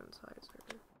 central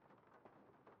incisor.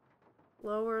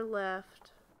 Lower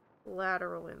left,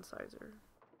 lateral incisor.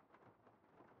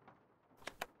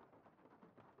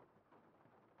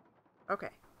 Okay.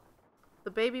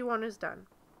 The baby one is done.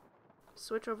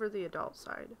 Switch over the adult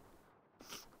side.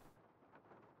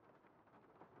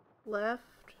 Left,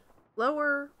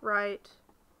 lower right,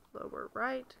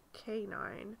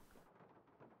 canine.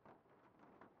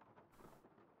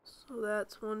 So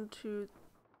that's 1, 2,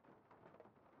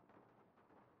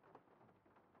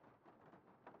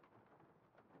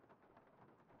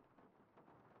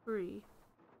 3.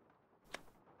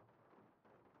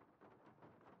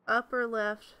 Upper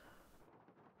left,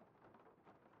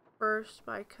 first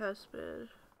bicuspid.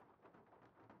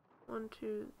 1,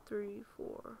 2, 3,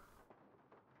 4.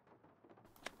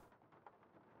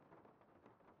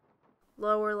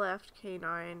 Lower left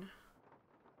canine.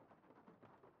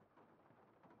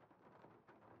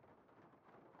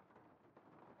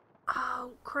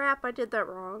 Oh crap, I did that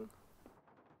wrong.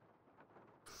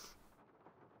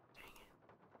 Dang it.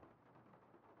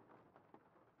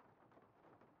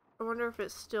 I wonder if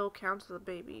it still counts the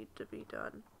baby to be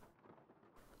done.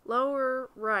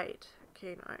 Lower right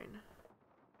canine.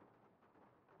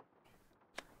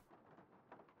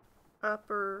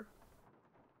 Upper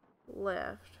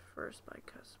left, first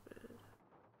bicuspid.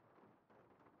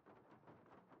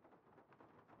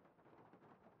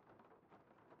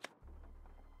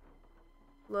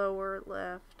 Lower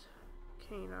left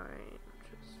canine,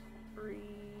 which is 3.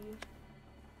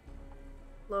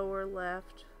 Lower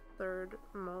left, third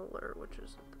molar, which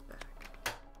is at the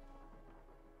back.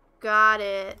 Got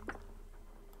it.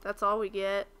 That's all we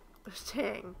get.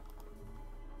 Dang.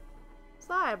 It's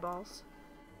the eyeballs.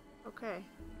 Okay.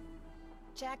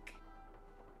 Check.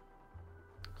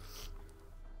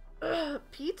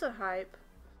 Pizza hype.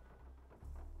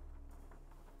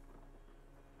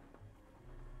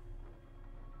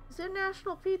 Is it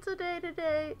National Pizza Day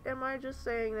today? Am I just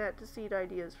saying that to seed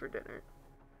ideas for dinner?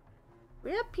 We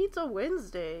had Pizza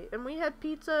Wednesday, and we had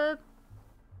pizza,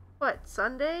 what,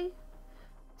 Sunday?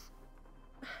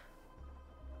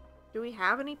 Do we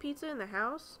have any pizza in the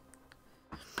house?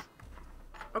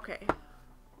 Okay.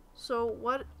 So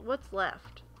what's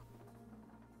left?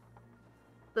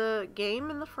 The game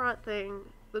in the front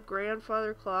thing, the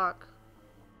grandfather clock.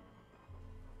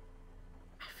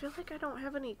 I feel like I don't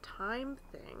have any time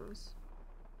things.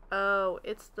 Oh,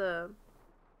 it's the...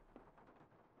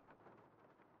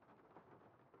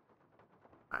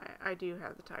 I do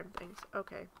have the time things.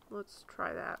 Okay, let's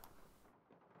try that.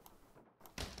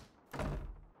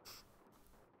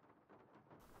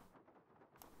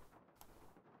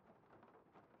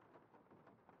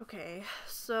 Okay,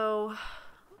 so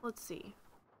let's see.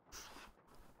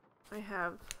 I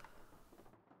have...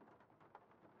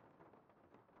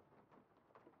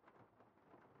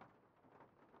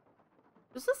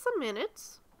 Is this the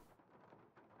minutes?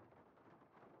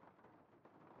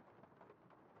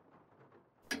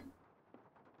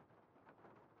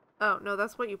 Oh, no,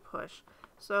 that's what you push.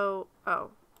 So,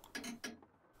 oh.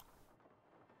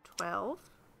 12.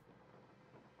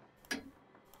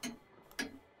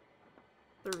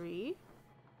 3.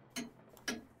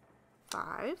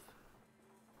 5.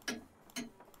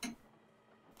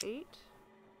 8.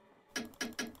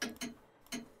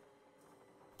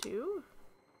 2.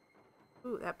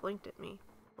 Ooh, that blinked at me.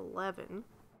 11.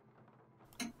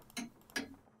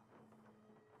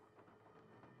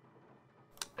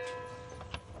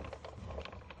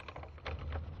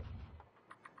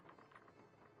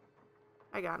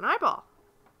 I got an eyeball.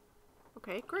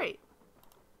 Okay, great.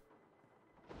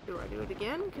 Do I do it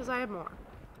again? Because I have more.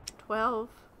 12.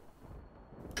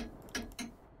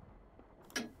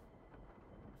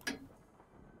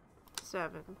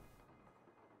 7.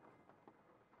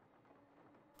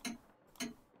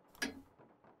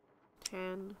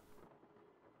 10.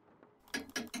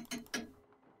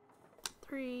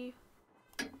 3.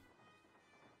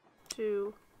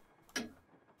 2.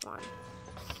 1.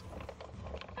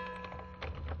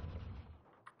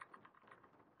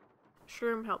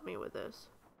 Shroom, help me with this.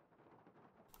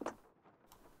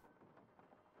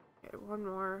 Okay, one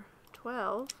more.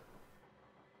 12.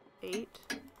 8.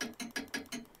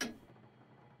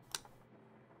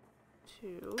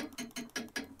 2.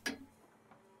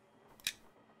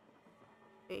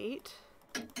 8.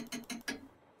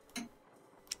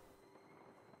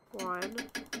 1.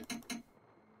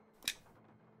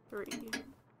 3.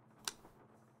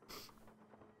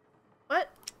 What?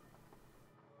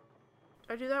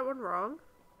 Did I do that one wrong?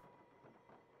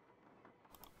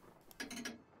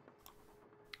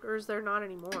 Or is there not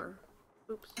anymore?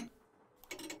 Oops.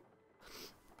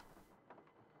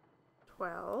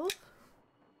 12.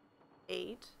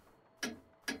 8.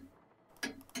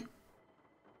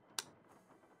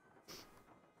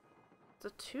 It's a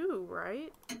 2,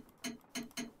 right?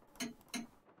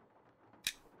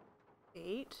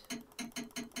 8.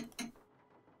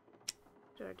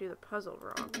 Did I do the puzzle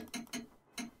wrong?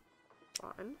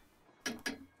 1.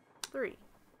 3.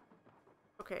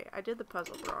 Okay, I did the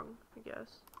puzzle wrong, I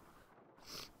guess.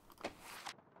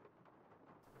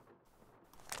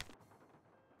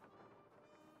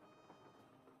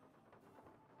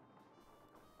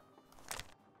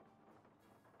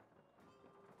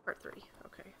 Part 3,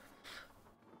 okay.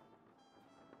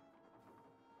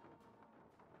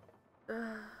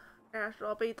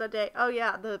 National Pizza Day. Oh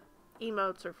yeah, the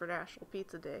emotes are for National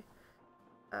Pizza Day.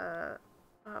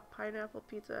 Pineapple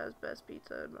pizza has best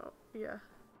pizza emote. Yeah.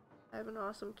 I have an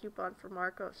awesome coupon for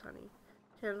Marcos, honey.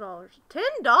 $10.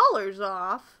 $10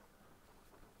 off?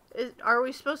 Are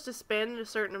we supposed to spend a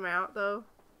certain amount, though?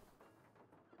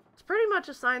 It's pretty much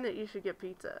a sign that you should get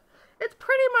pizza. It's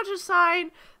pretty much a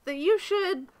sign that you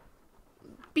should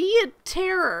be a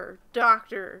terror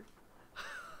doctor.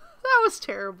 That was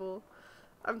terrible.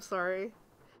 I'm sorry.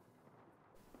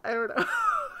 I don't know.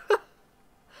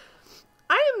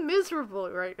 I am miserable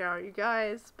right now, you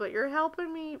guys, but you're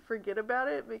helping me forget about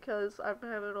it because I'm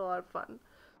having a lot of fun.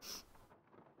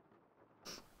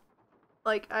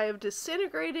 Like, I have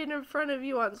disintegrated in front of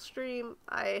you on stream.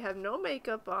 I have no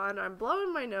makeup on. I'm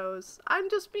blowing my nose. I'm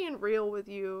just being real with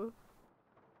you.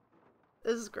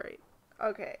 This is great.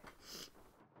 Okay.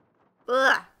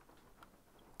 Ugh.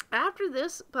 After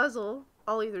this puzzle,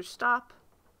 I'll either stop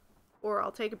or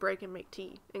I'll take a break and make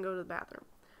tea and go to the bathroom.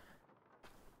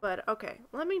 But, okay,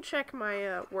 let me check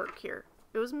my work here.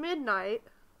 It was midnight,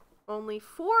 only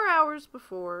 4 hours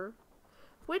before,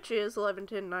 which is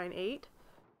 11/10/98.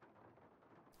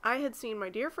 I had seen my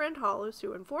dear friend Hollis,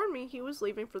 who informed me he was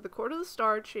leaving for the Court of the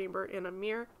Star Chamber in a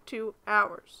mere 2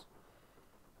 hours.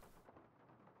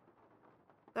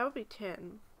 That would be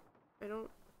 10.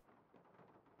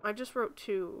 I just wrote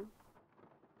 2.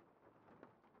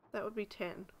 That would be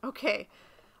 10. Okay.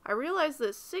 I realized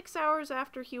that 6 hours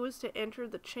after he was to enter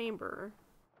the chamber.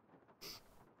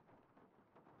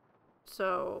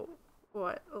 So,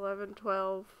 what? 11,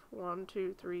 12, 1,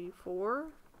 2, 3,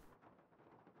 4?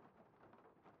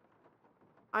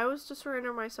 I was to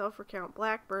surrender myself for Count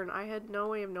Blackburn. I had no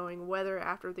way of knowing whether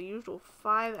after the usual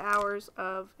 5 hours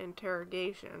of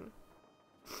interrogation,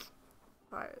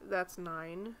 that's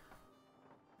 9,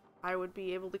 I would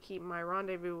be able to keep my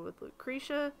rendezvous with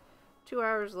Lucretia 2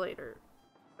 hours later.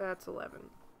 That's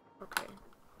 11. Okay.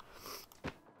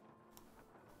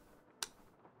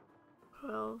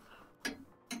 12.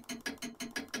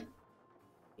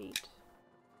 8.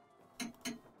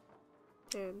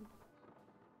 10.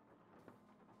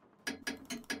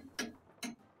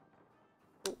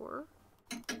 4.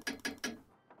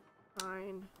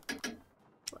 9.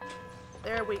 11.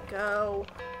 There we go.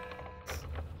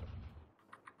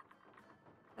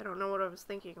 I don't know what I was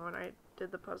thinking when I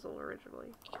did the puzzle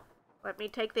originally. Let me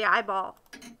take the eyeball.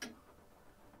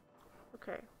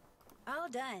 Okay. All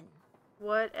done.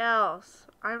 What else?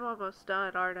 I'm almost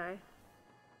done, aren't I?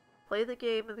 Play the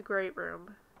game in the great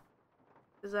room.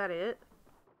 Is that it?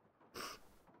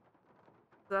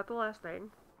 Is that the last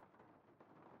thing?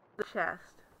 The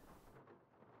chest.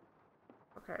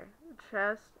 Okay. The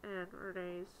chest and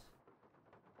Renee's.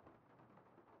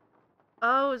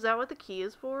 Oh, is that what the key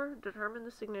is for? Determine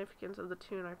the significance of the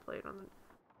tune I played on the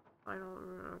final.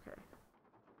 Okay.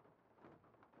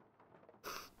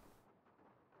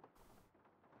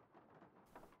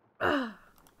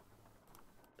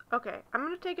 Okay, I'm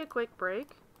gonna take a quick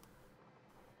break.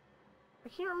 I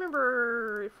can't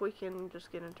remember if we can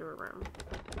just get into a room.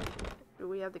 Do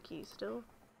we have the key still?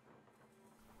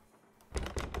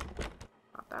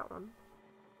 Not that one.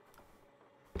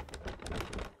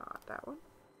 Not that one.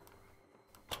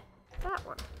 That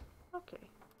one. Okay.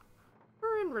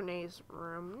 We're in Renee's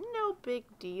room. No big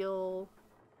deal.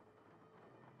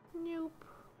 Nope.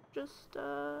 Just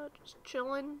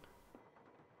chilling.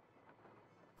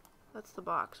 That's the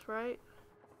box, right?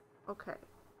 Okay.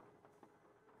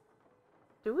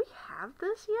 Do we have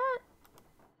this yet?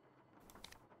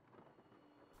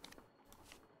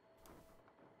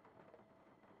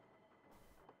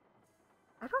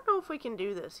 I don't know if we can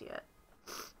do this yet.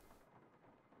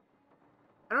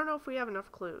 I don't know if we have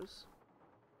enough clues.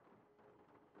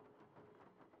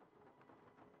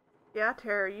 Yeah,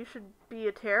 Terror, you should be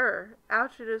a terror.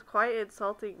 Ouch, it is quite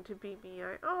insulting to be me.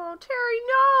 Oh, Terry,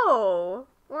 no!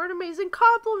 Or an amazing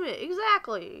compliment,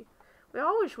 exactly. We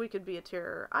all wish we could be a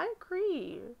terror. I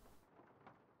agree.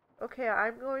 Okay,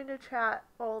 I'm going to chat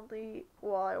only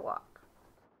while I walk.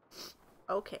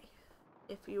 Okay,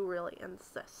 if you really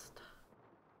insist.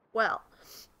 Well,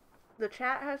 the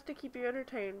chat has to keep you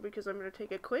entertained because I'm going to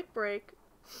take a quick break.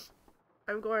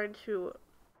 I'm going to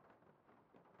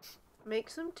make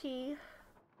some tea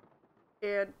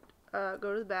and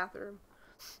go to the bathroom.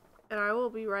 And I will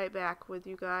be right back with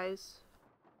you guys.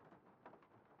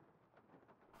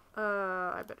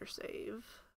 I better save.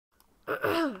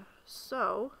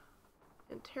 So,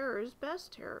 and terror is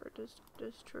best terror. This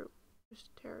true. This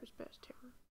terror is best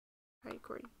terror. I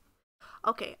agree.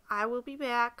 Okay, I will be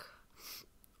back.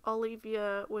 I'll leave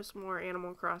you with some more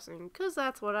Animal Crossing, because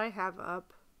that's what I have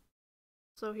up.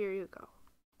 So here you go.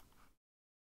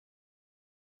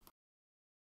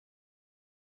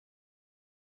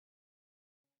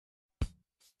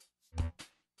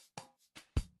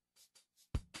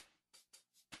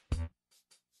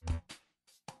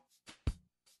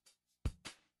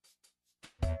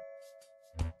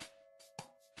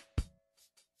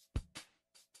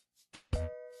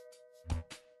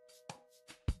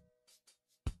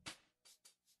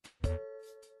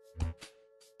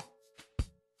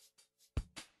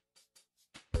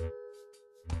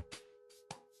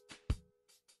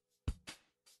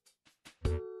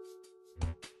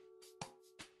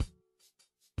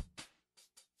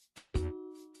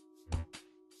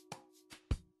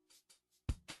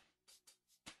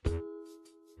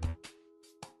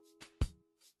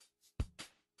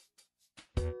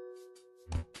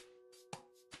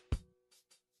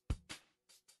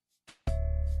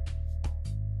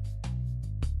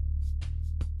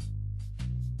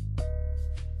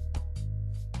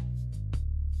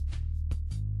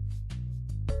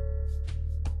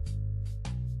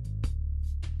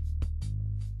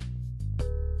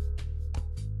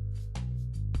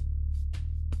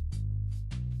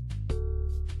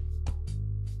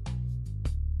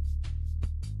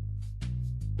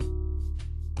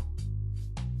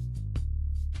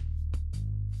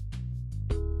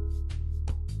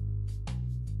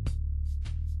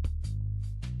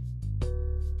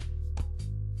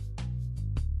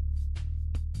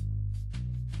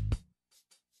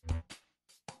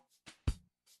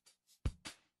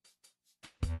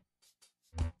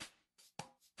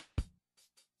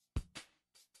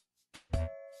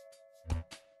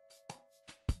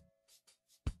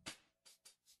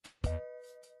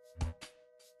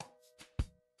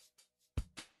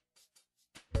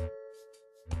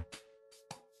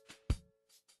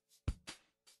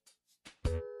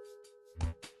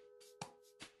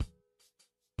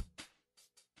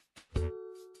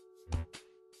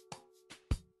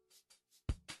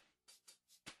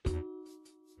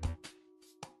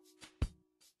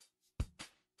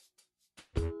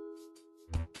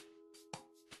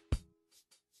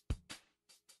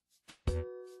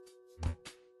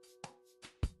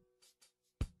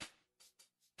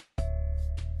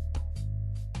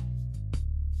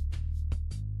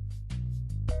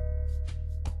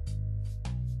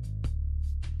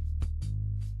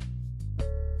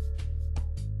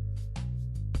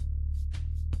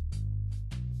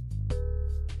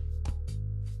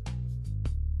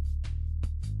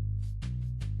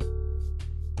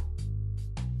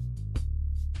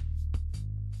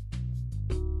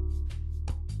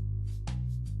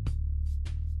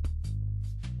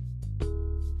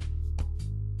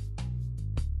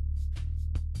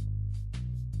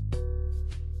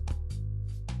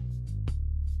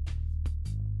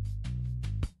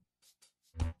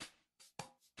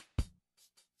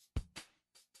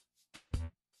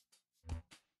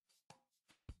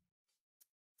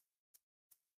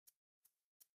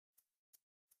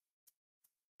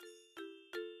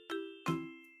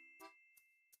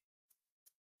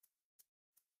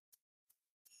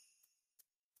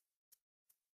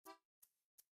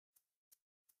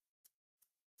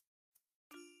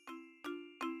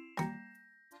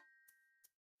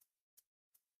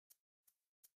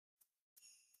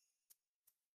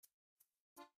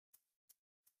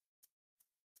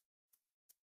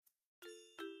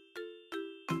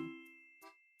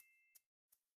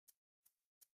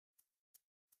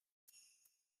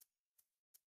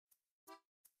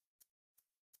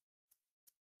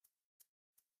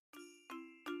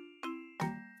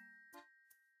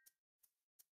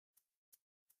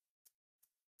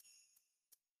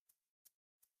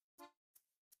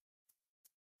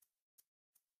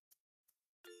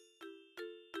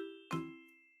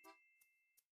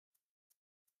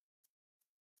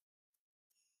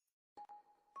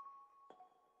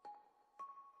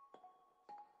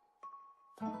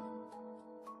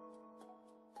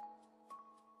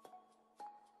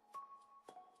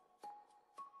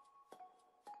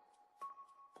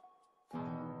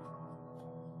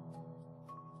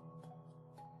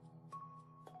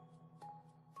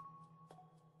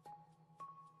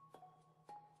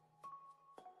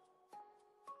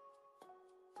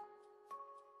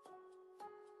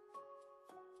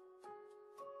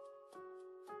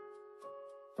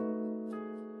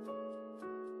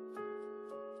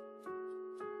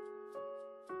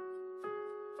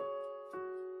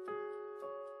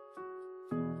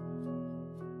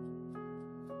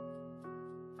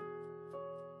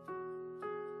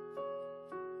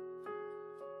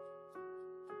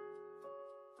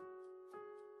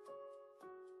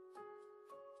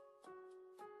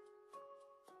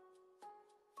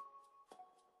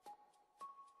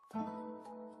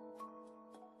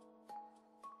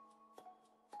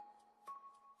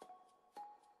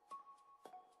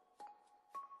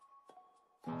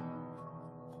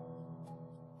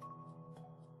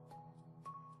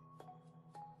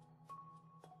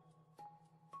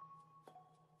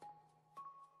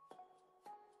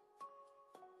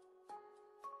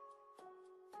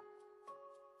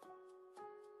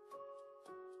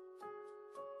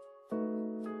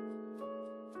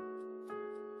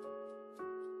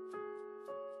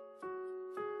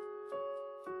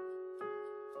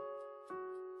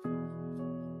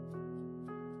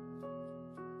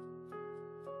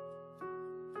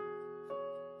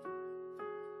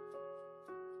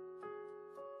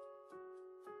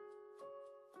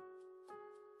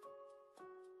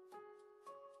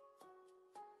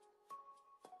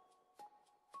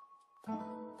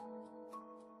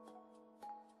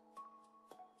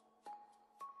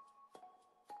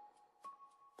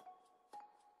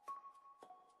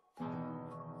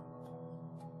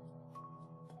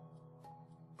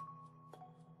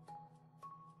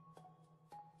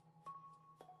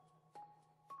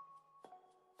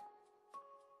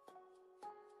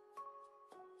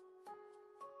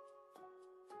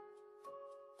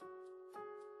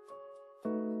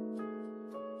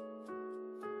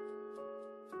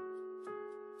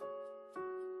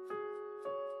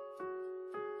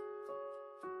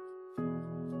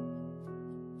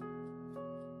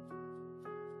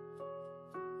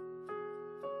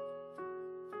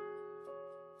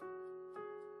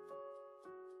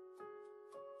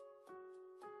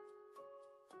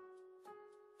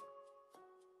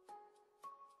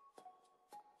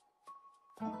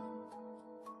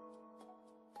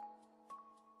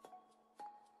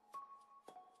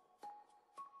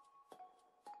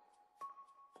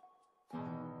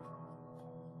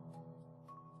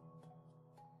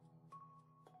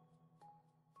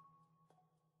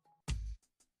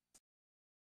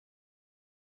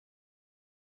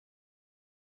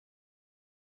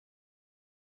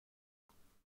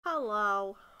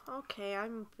 Hello. Okay,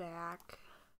 I'm back.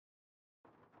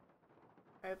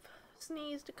 I've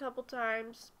sneezed a couple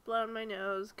times, blown my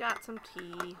nose, got some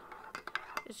tea.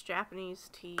 It's Japanese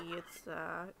tea.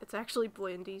 It's actually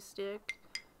blendy stick.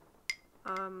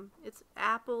 It's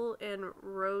apple and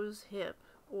rose hip,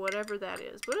 whatever that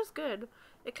is, but it's good.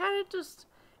 It's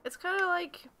kind of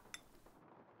like,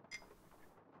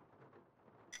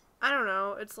 I don't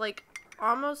know, it's like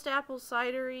almost apple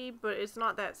cidery, but it's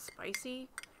not that spicy.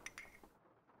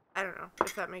 I don't know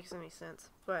if that makes any sense,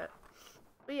 but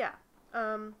yeah.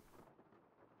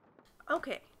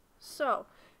 Okay, so,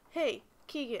 hey,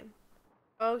 Keegan.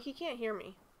 Oh, he can't hear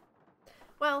me.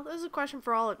 Well, this is a question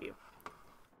for all of you.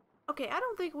 Okay, I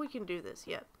don't think we can do this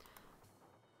yet,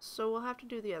 so we'll have to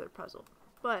do the other puzzle.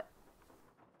 But,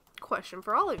 question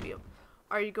for all of you.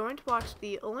 Are you going to watch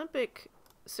the Olympic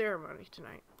ceremony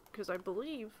tonight? Because I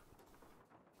believe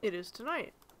it is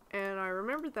tonight. And I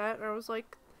remembered that, and I was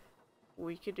like,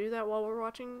 we could do that while we're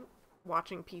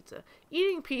watching pizza.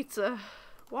 Eating pizza.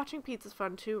 Watching pizza's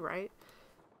fun too, right?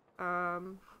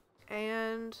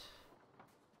 And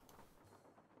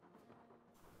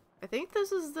I think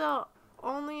this is the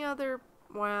only other,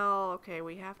 well, okay,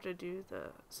 we have to do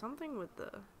something with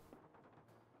the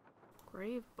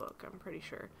grave book, I'm pretty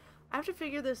sure. I have to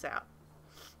figure this out.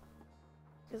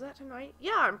 Is that tonight?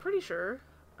 Yeah, I'm pretty sure.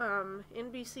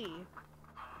 NBC.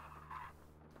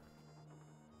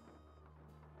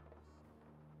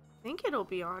 I think it'll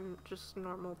be on just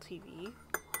normal TV.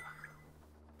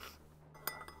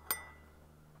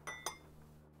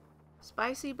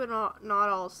 Spicy, but not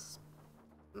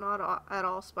at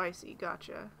all spicy.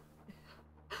 Gotcha.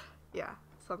 Yeah,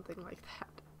 something like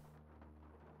that.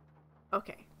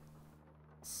 Okay.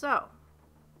 So,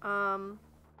 I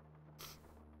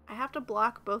have to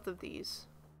block both of these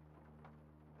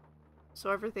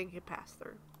so everything can pass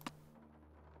through.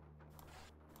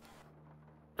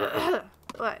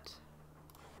 But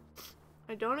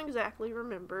I don't exactly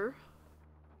remember.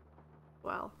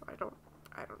 Well, I don't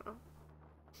know.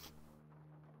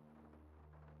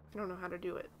 I don't know how to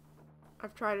do it.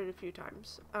 I've tried it a few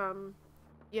times.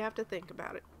 You have to think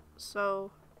about it.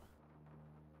 So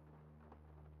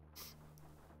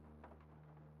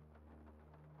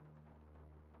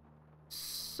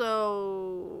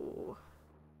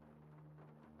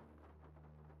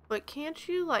but can't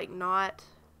you like not?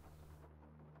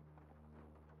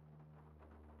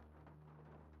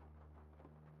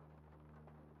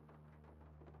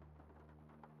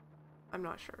 I'm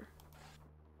not sure.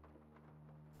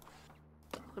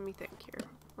 Let me think here.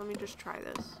 Let me just try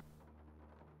this.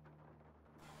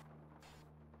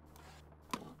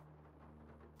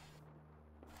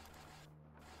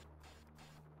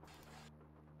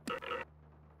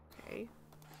 Okay.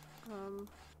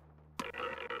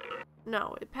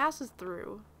 No, it passes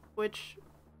through, which...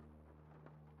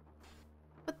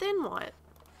 But then what?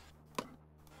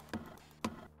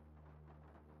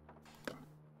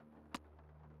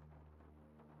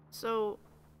 So...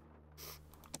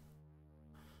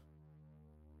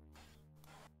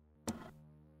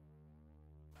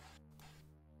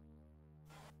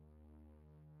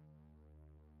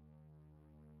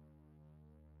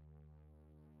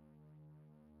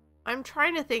 I'm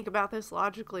trying to think about this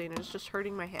logically and it's just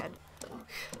hurting my head. I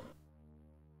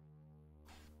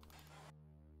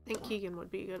think Keegan would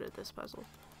be good at this puzzle.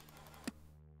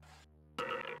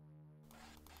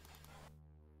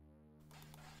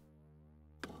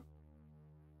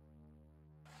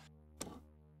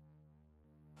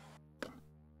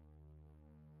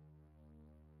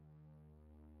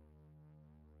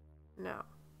 No.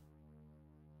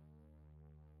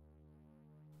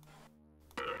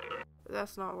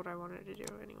 That's not what I wanted to do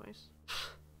anyways.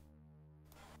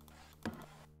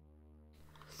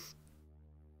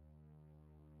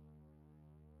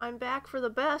 I'm back for the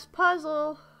best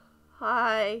puzzle.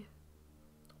 Hi.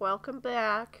 Welcome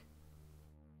back.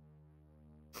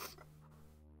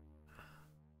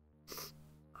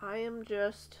 I am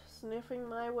just sniffing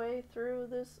my way through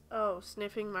this. Oh,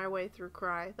 sniffing my way through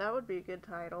Cry. That would be a good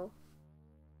title.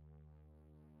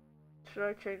 Should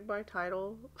I change my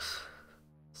title?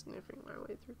 Sniffing my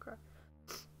way through Cry.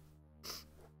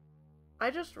 I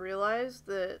just realized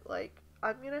that, like,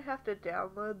 I'm gonna have to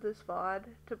download this VOD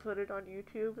to put it on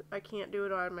YouTube. I can't do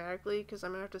it automatically because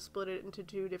I'm gonna have to split it into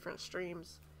 2 different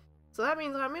streams. So that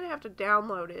means I'm gonna have to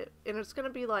download it, and it's gonna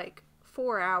be like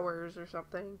 4 hours or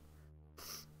something.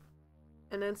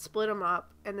 And then split them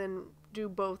up, and then do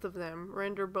both of them,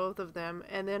 render both of them,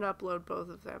 and then upload both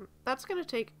of them. That's gonna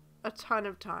take a ton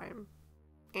of time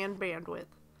and bandwidth.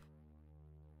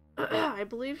 I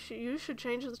believe you should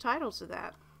change the title to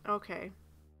that. Okay,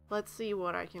 let's see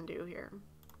what I can do here.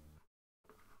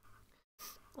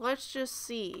 Let's just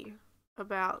see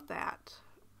about that.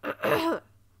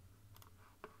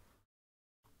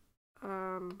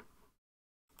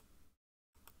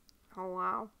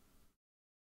 Hello.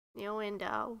 New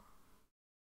window.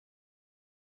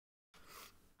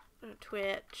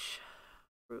 Twitch.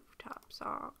 Rooftop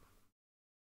song.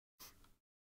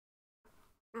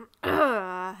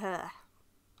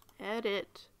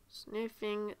 Edit.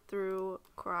 Sniffing through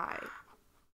cry.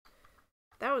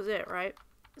 That was it, right?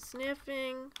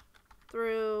 Sniffing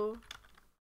through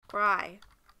cry.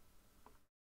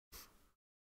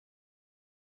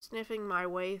 Sniffing my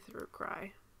way through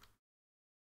cry.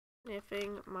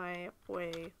 Sniffing my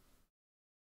way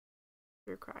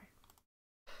through cry.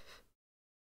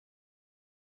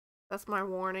 That's my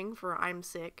warning for I'm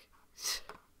sick.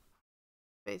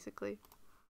 Basically.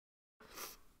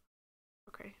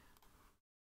 Okay.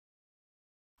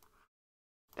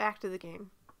 Back to the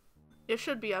game. It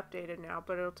should be updated now,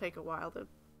 but it'll take a while to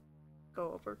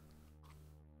go over.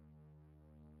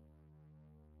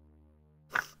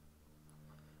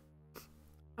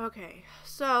 Okay,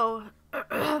 so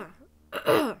I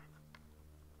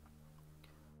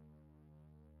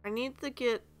need to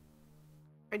get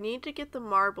the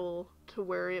marble to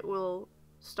where it will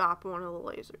stop one of the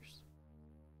lasers.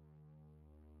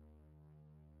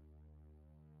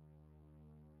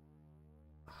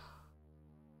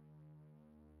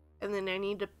 And then I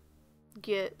need to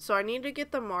get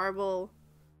the marble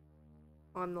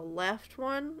on the left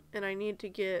one, and I need to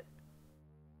get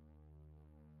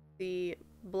the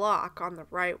block on the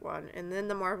right one, and then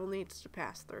the marble needs to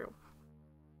pass through.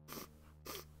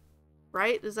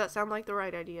 Right? Does that sound like the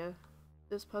right idea?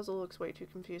 This puzzle looks way too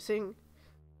confusing.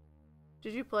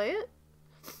 Did you play it?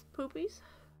 Poopies?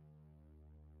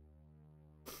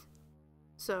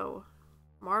 So,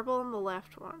 marble on the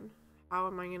left one. How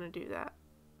am I gonna do that?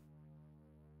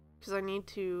 Because I need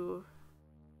to...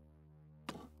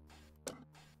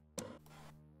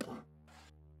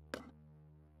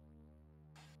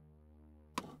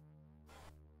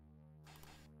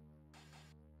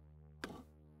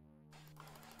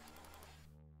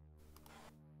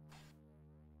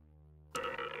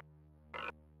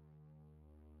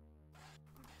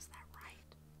 Is that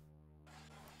right?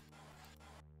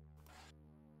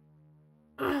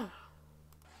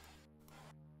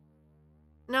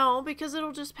 No, because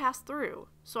it'll just pass through.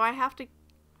 So I have to...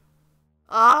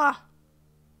 Ah!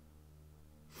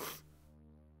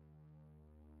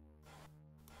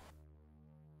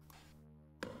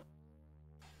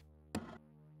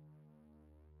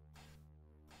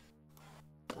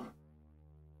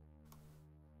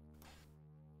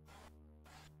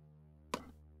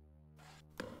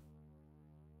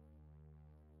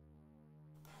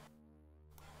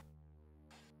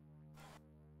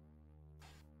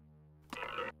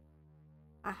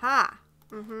 Aha.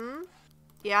 Mm-hmm.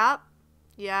 Yep.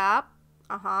 Yep.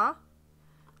 Uh-huh.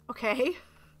 Okay.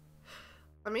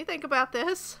 Let me think about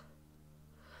this.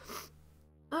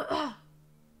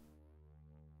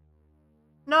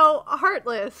 No,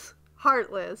 Heartless.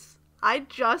 Heartless. I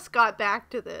just got back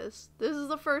to this. This is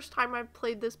the first time I've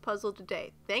played this puzzle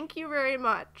today. Thank you very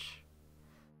much.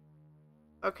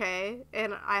 Okay,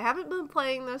 and I haven't been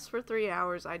playing this for 3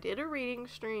 hours. I did a reading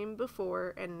stream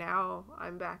before, and now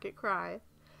I'm back at Cry.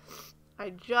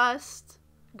 I just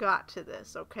got to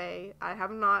this, okay? I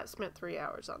have not spent 3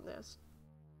 hours on this.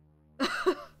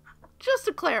 Just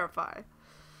to clarify.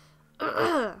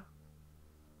 I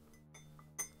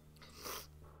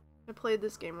played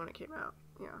this game when it came out,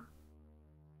 yeah.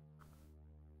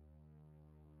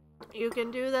 You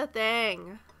can do the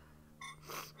thing.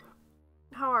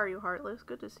 How are you, Heartless?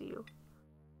 Good to see you.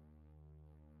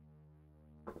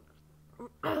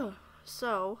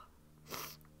 So,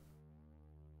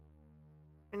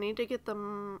 I need to get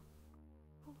them...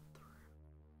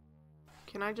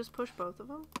 Can I just push both of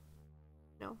them?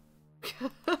 No.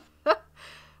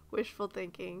 Wishful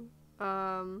thinking.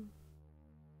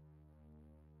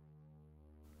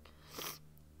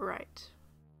 Right.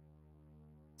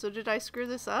 So did I screw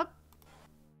this up?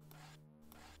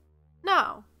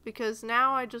 No, because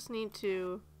now I just need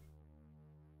to...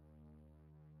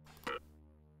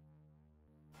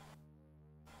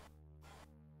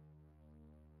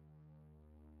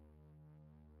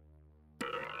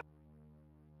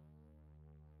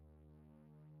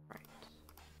 Right.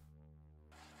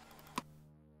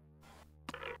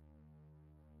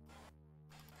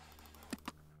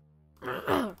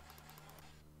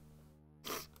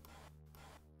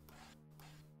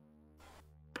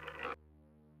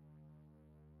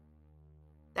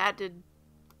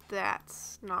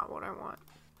 That's not what I want.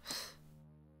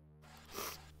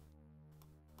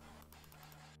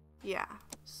 Yeah,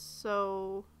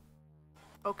 so,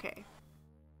 okay.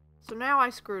 So now I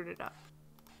screwed it up.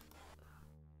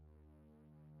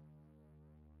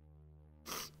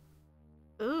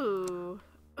 Ooh.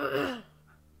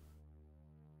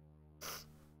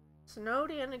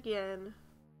 Snowed in again,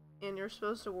 and you're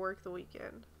supposed to work the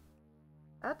weekend.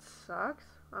 That sucks.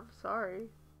 I'm sorry.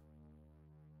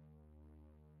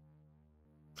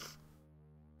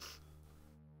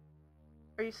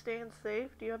 Are you staying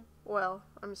safe? Do you have... Well,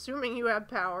 I'm assuming you have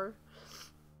power.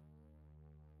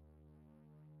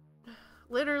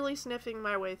 Literally sniffing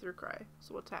my way through cry.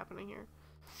 So what's happening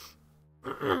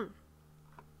here?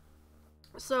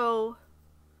 So...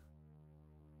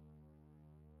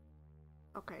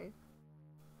 Okay.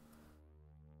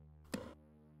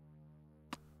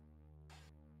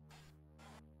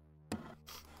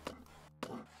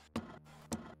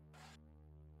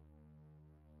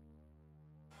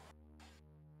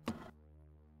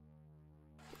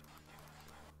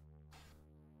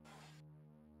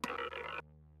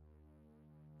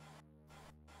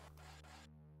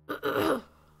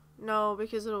 No,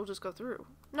 because it'll just go through.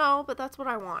 No, but that's what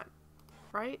I want.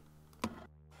 Right?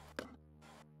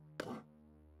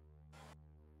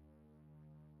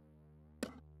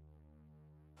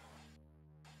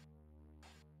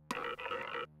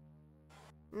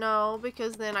 No,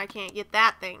 because then I can't get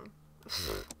that thing.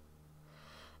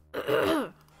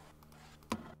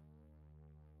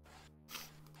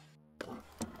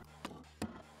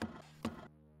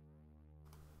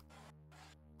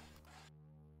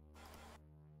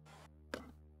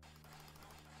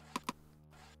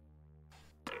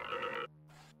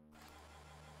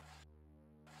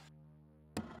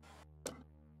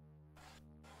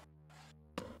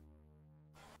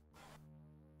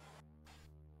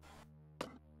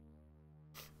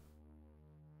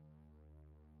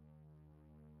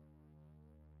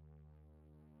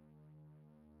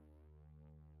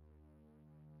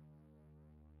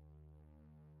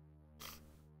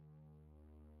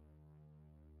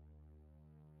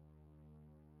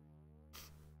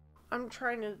 I'm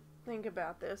trying to think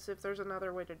about this, if there's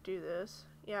another way to do this.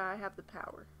 Yeah, I have the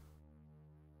power.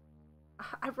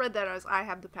 I've read that as I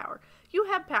have the power. You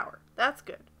have power. That's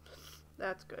good.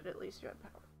 That's good. At least you have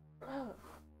power. Oh.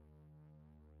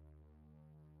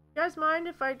 You guys mind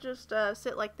if I just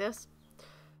sit like this?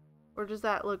 Or does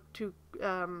that look too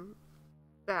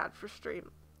bad for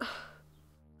stream?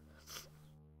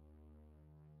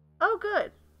 Oh,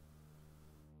 good.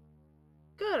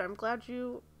 Good. I'm glad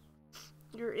you're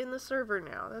in the server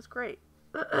now. That's great.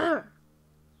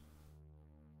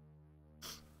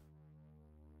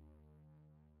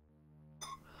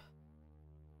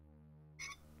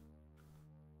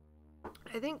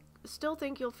 Still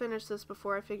think you'll finish this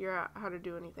before I figure out how to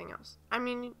do anything else. I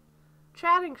mean,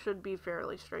 chatting should be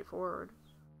fairly straightforward.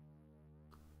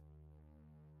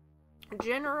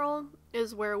 General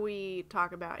is where we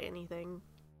talk about anything.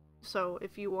 So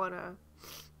if you wanna...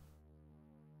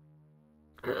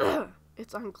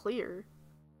 It's unclear.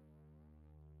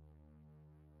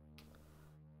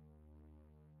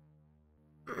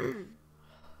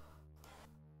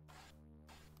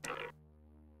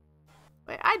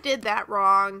 Wait, I did that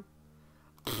wrong.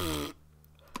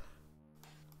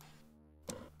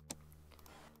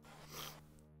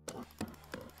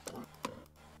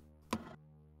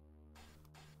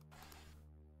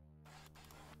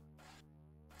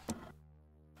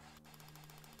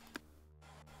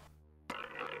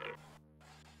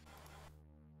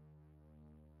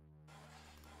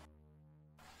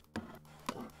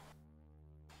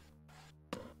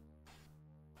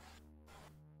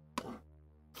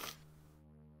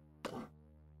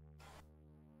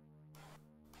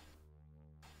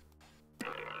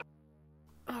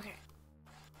 Okay.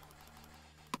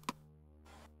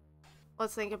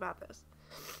 Let's think about this.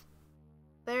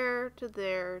 There to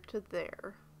there to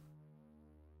there.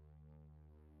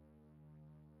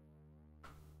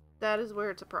 That is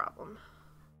where it's a problem.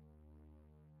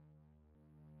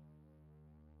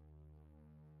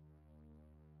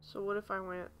 So what if I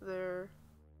went there?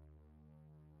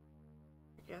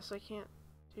 I guess I can't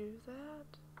do that.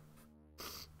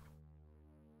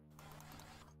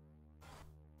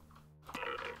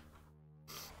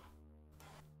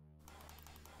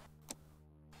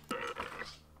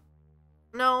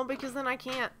 No, because then I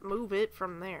can't move it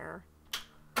from there.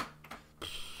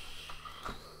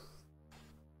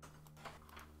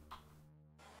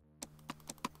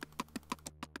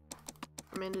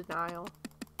 I'm in denial.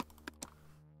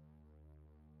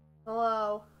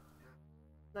 Hello.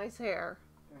 Nice hair.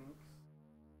 Thanks.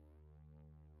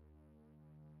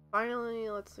 Finally,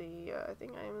 let's see. I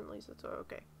think I am in Lisa, so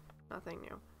okay. Nothing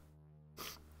new.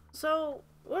 So,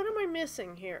 what am I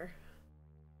missing here?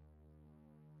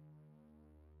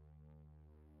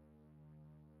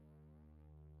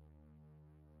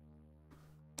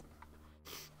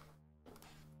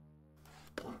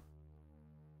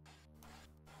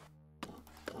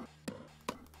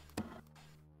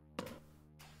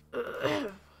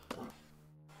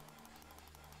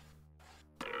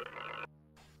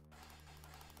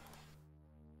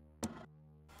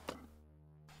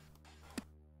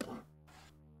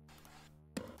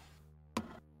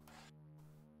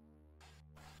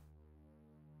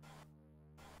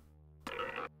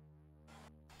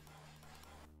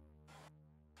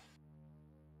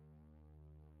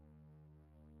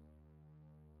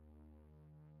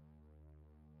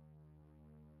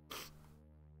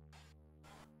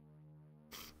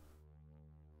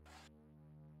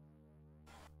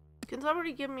 Can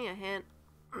somebody give me a hint?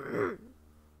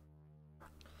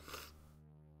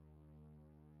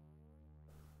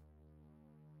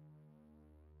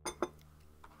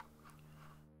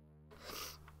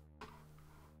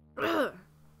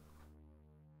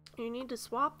 You need to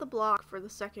swap the block for the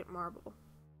second marble.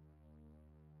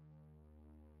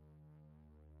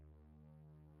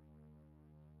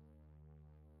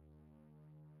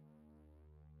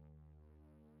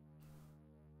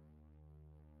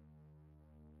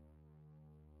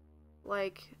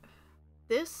 Like,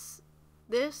 this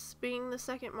being the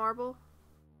second marble.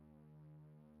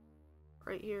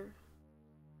 Right here.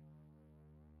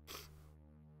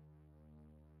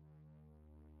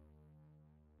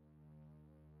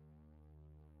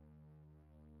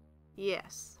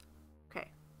 Yes. Okay.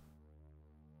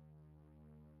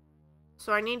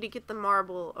 So I need to get the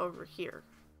marble over here.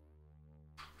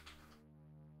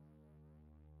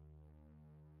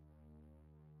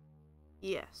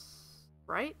 Yes.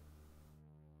 Right?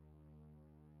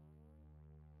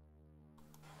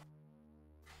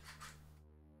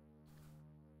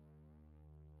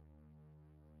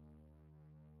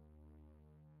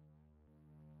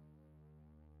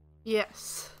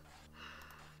 Yes.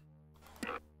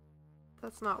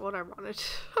 That's not what I wanted.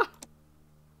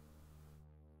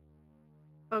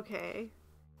 Okay.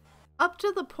 Up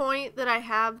to the point that I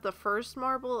have the first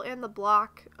marble and the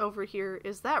block over here,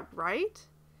 is that right?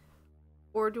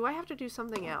 Or do I have to do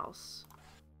something else?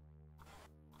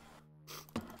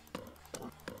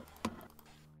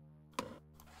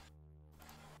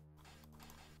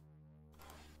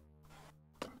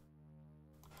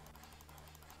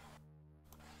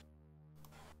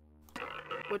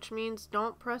 Which means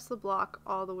don't press the block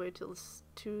all the way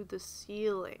to the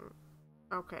ceiling.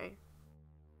 Okay.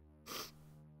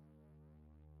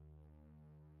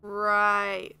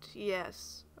 Right.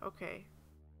 Yes. Okay.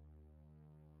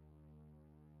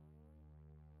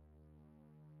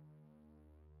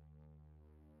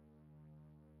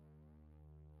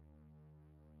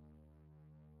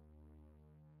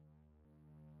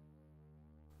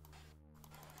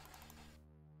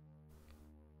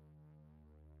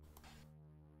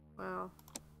 Well.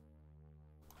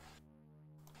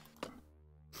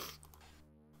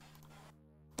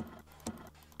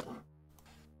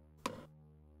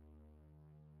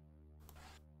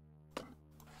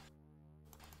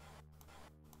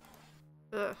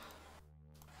 Ugh.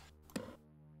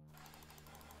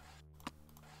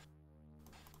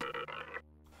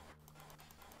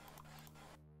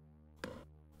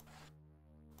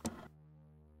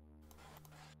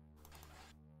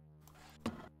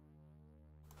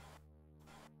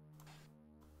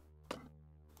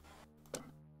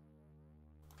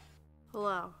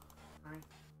 Hello. Hi.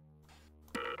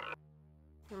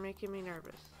 You're making me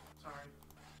nervous. Sorry.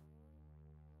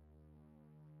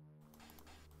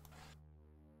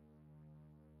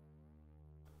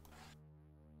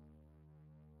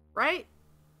 Right?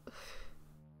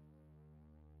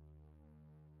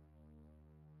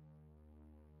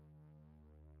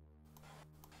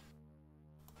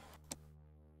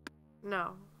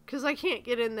 No. Because I can't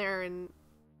get in there and...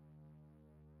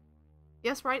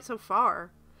 Yes, right so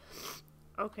far.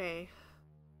 Okay.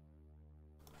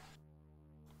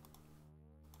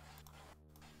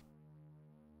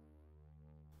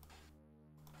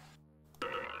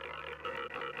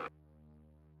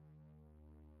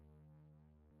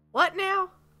 What now?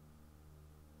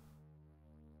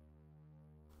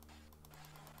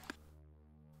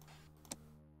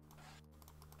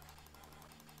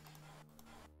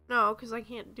 No, because I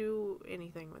can't do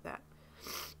anything with that.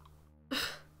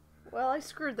 Well, I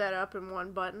screwed that up in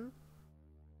one button.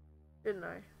 Didn't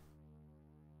I?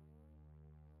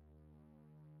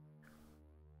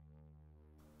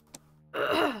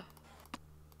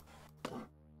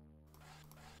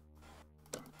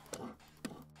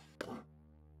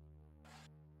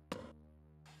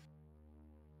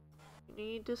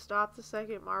 need to stop the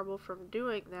second marble from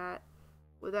doing that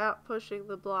without pushing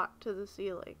the block to the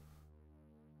ceiling.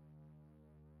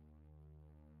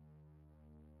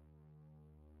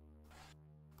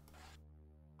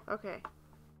 Okay.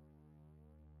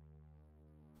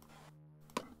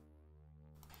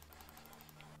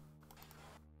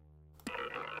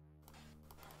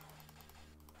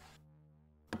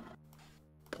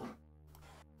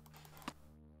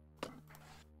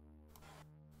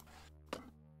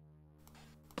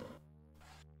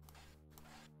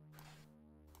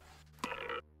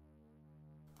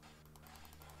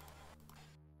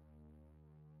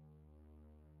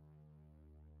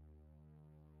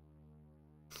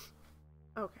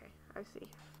 Okay, I see.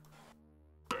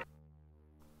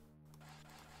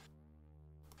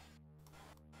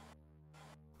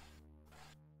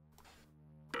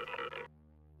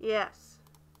 Yes.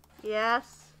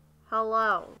 Yes.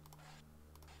 Hello.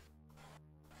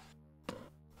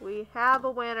 We have a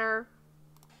winner.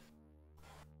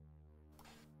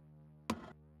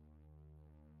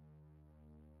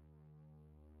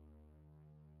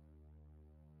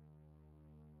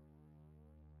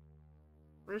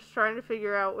 I'm just trying to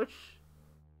figure out which...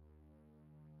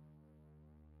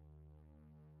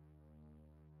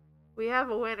 We have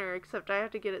a winner, except I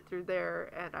have to get it through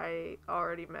there, and I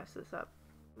already messed this up.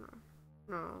 No.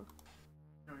 No.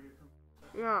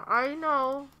 Yeah, I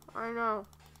know. I know.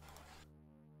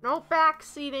 No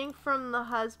backseating from the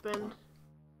husband.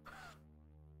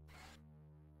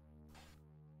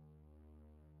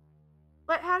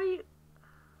 But how do you...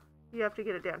 You have to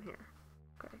get it down here.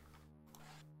 Okay.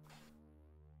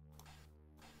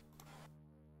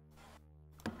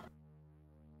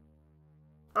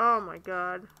 Oh my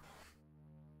god.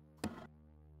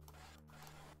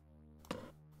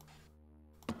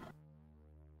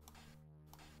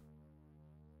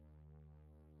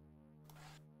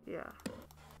 Yeah.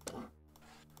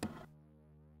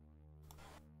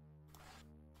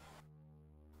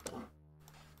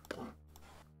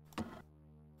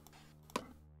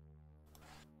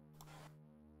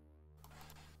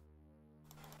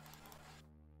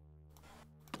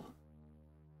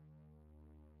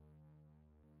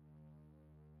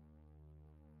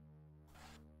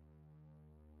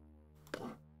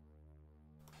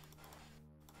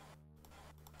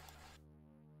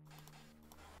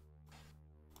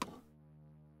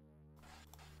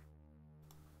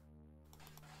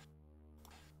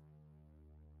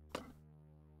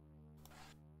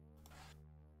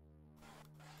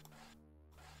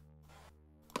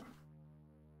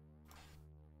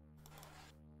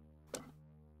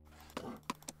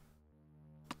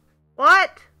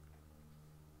 What?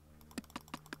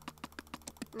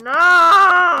 No!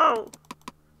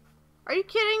 Are you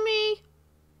kidding me?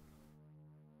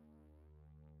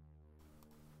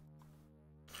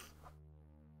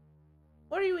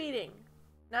 What are you eating?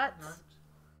 Nuts?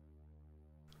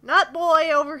 Nut boy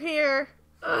over here.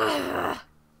 Ugh.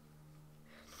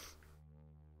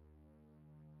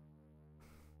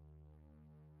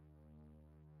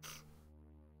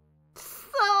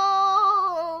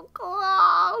 So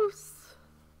close.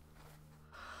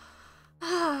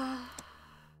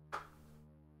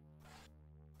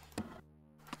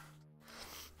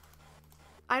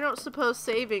 I don't suppose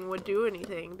saving would do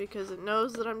anything because it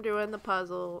knows that I'm doing the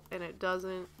puzzle and it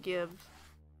doesn't give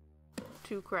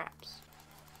two craps.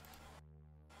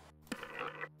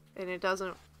 And it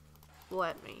doesn't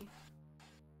let me.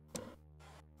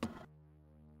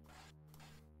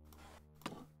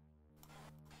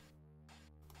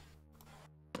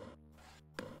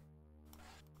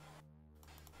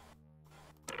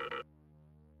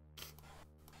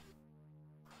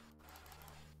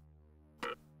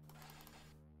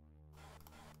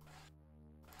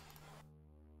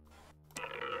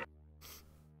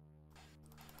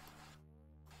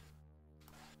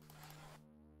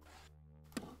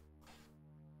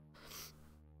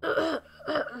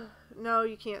 No,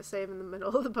 you can't save in the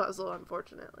middle of the puzzle,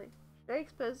 unfortunately.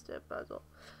 Shakespeare's puzzle.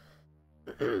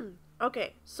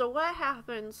 Okay, so what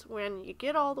happens when you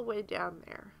get all the way down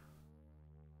there?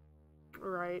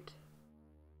 Right.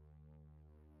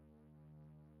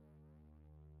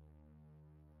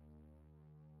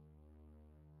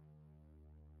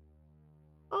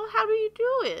 Well, how do you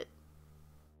do it?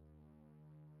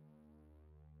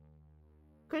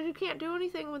 Because you can't do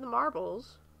anything with the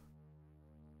marbles.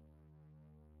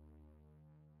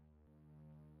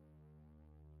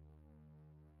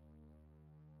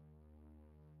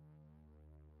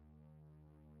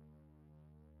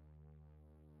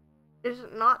 Is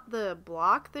it not the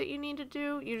block that you need to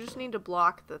do? You just need to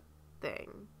block the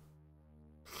thing.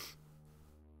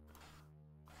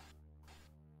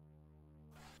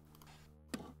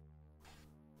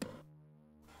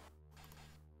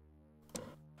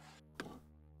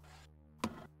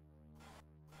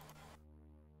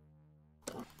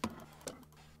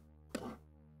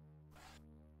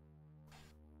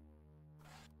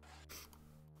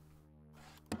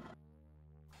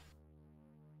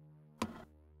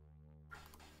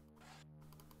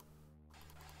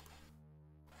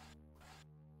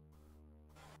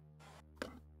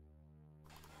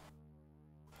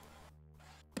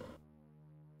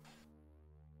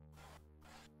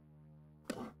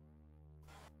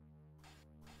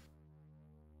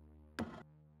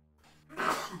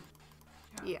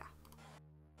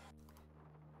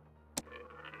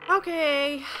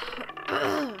 Okay.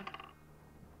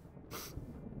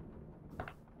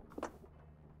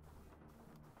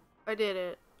 I did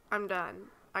it. I'm done.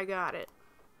 I got it.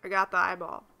 I got the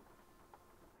eyeball.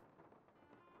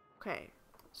 Okay.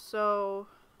 So...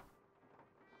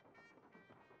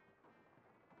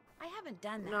 I haven't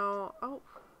done that. No. Oh.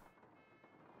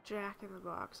 Jack in the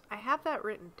Box. I have that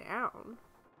written down.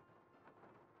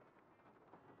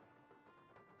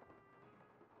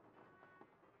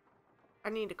 I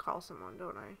need to call someone,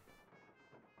 don't I?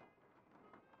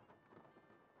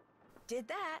 Did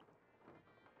that.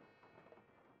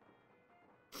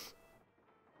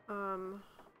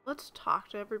 Let's talk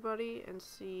to everybody and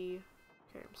see...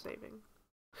 Okay, I'm saving.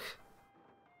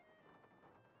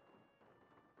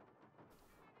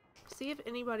 See if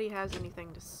anybody has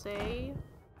anything to say.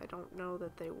 I don't know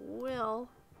that they will.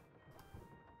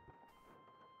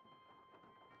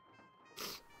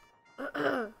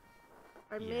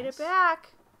 I made it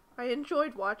back. I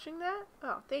enjoyed watching that.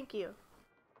 Oh, thank you.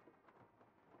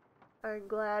 I'm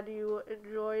glad you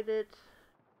enjoyed it.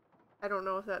 I don't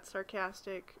know if that's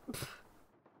sarcastic.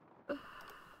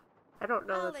 I don't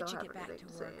know I'll that let they'll you have get back anything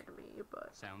to to say work. to me,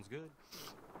 but... Sounds good.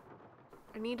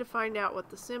 I need to find out what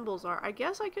the symbols are. I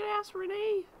guess I could ask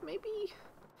Renee, maybe?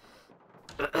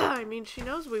 I mean, she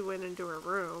knows we went into her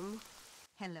room.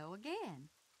 Hello again.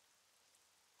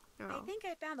 Oh. I think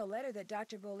I found the letter that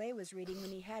Dr. Bolet was reading when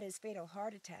he had his fatal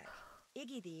heart attack.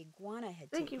 Iggy the iguana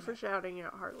had Thank you taken for it. shouting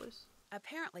out, Heartless.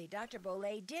 Apparently, Dr.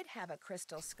 Bolet did have a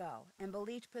crystal skull and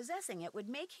believed possessing it would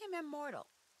make him immortal.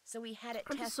 So he had it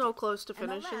I'm tested. so close to and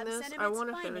the finishing lab this. sent him I its want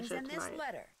to findings finish it in this tonight.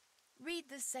 letter. Read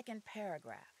the second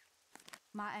paragraph.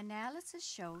 My analysis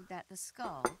showed that the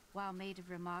skull, while made of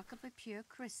remarkably pure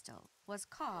crystal, was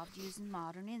carved using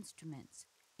modern instruments.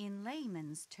 In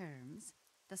layman's terms,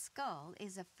 the skull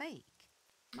is a fake.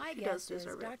 My She does guess is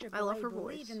deserve it. Dr. I love Bolet her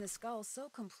believed voice. in the skull so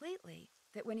completely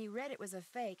that when he read it was a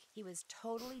fake, he was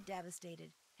totally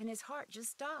devastated and his heart just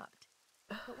stopped.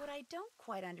 But what I don't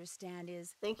quite understand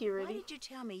is, Thank you, why Rudy. did you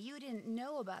tell me you didn't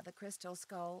know about the crystal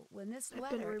skull when this I've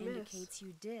been letter remiss. indicates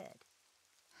you did?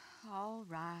 All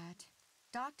right.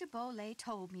 Dr. Bolet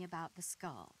told me about the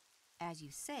skull. As you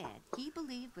said, he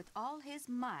believed with all his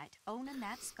might owning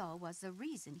that skull was the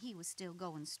reason he was still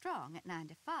going strong at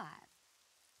 95.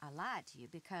 I lied to you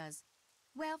because,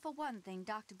 well, for one thing,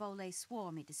 Dr. Bolet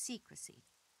swore me to secrecy.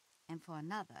 And for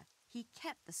another, he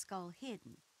kept the skull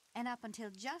hidden. And up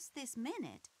until just this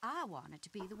minute, I wanted to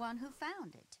be the one who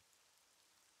found it.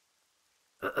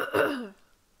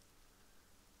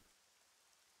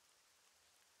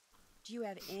 Do you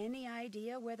have any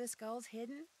idea where the skull's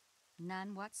hidden?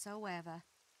 None whatsoever.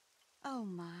 Oh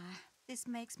my, this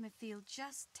makes me feel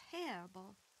just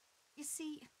terrible. You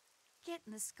see,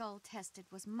 getting the skull tested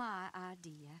was my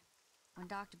idea. When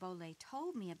Dr. Bolet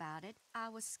told me about it, I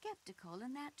was skeptical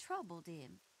and that troubled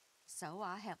him. So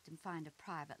I helped him find a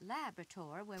private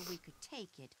laboratory where we could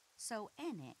take it so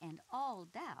any and all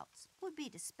doubts would be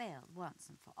dispelled once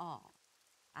and for all.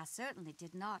 I certainly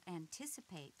did not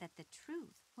anticipate that the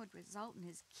truth would result in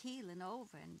his keeling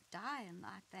over and dying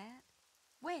like that.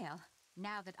 Well,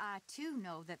 now that I too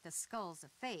know that the skull's a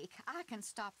fake, I can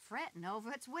stop fretting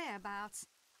over its whereabouts.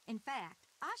 In fact,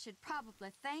 I should probably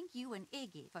thank you and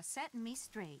Iggy for setting me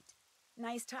straight.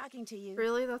 Nice talking to you.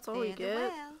 Really? That's all we Fare thee get?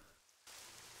 well.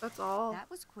 That's all? That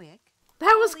was quick.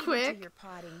 That was I'll leave you quick. to your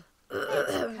potting.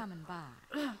 Thanks for coming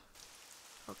by.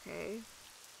 Okay.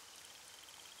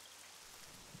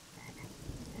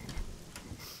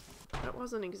 That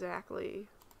wasn't exactly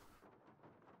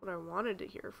what I wanted to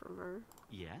hear from her.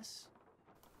 Yes?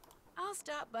 I'll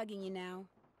stop bugging you now.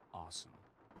 Awesome.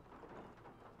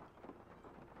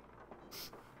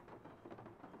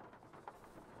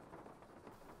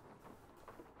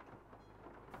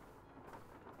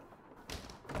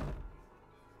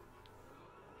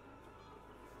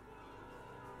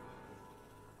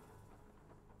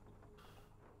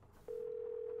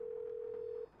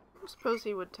 I suppose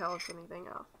he would tell us anything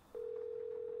else.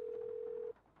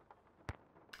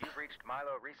 You've reached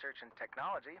Milo Research and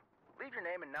Technology. Leave your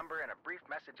name and number and a brief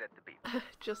message at the beep.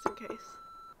 Just in case.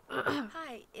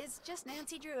 Hi, it's just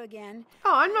Nancy Drew again.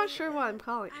 Oh, I'm not sure why I'm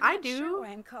calling. I'm I not do. sure why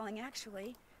I'm calling,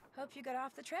 actually. Hope you got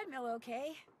off the treadmill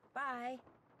okay. Bye.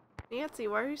 Nancy,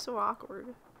 why are you so awkward?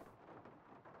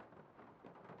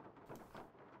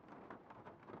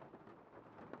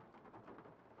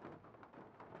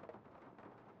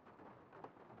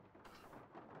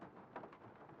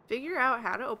 Figure out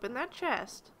how to open that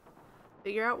chest.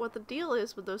 Figure out what the deal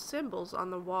is with those symbols on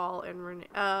the wall and Renee.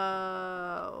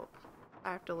 Oh.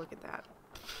 I have to look at that.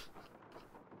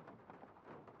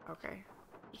 Okay.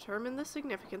 Determine the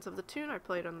significance of the tune I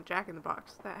played on the Jack in the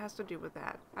Box. That has to do with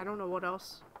that. I don't know what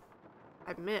else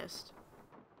I've missed.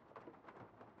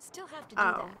 Still have to do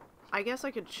Oh, that. I guess I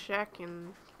could check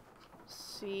and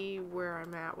see where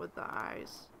I'm at with the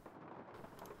eyes.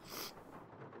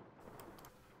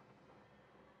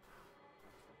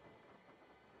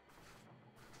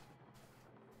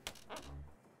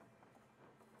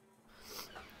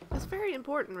 That's very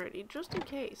important, Reddy, just in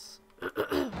case.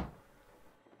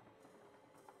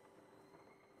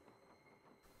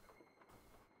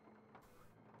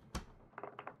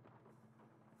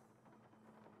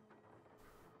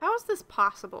 How is this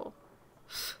possible?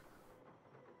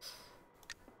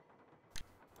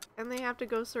 And they have to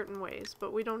go certain ways,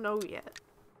 but we don't know yet.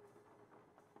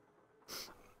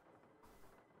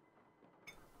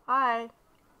 Hi.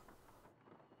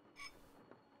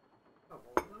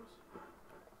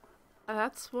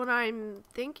 That's what I'm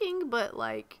thinking, but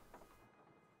like,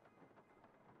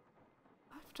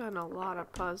 I've done a lot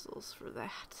of puzzles for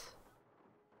that.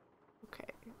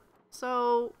 Okay.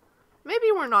 So,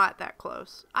 maybe we're not that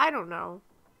close. I don't know.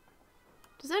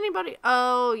 Does anybody...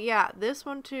 Oh, yeah, this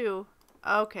one too.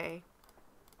 Okay.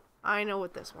 I know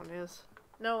what this one is.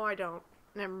 No, I don't.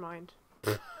 Never mind.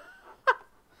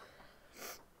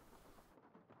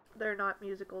 They're not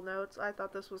musical notes. I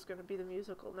thought this was going to be the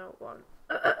musical note one.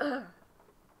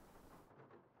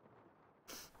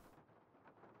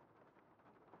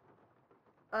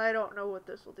 I don't know what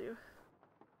this will do.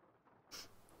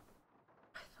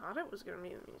 I thought it was going to be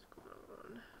the musical note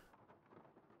one.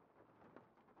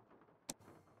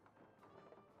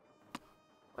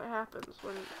 What happens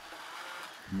when...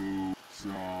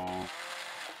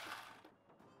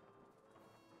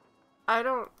 I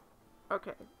don't...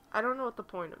 Okay. I don't know what the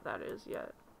point of that is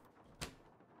yet.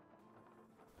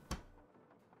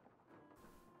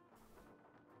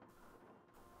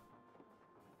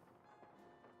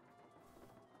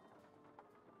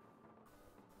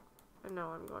 I know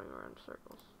I'm going around in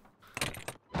circles.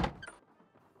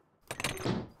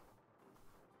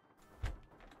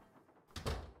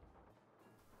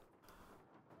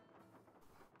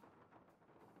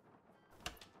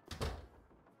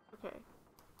 Okay.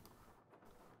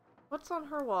 What's on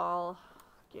her wall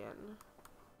again?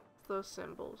 Those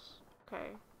symbols.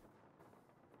 Okay.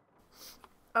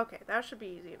 Okay, that should be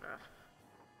easy enough.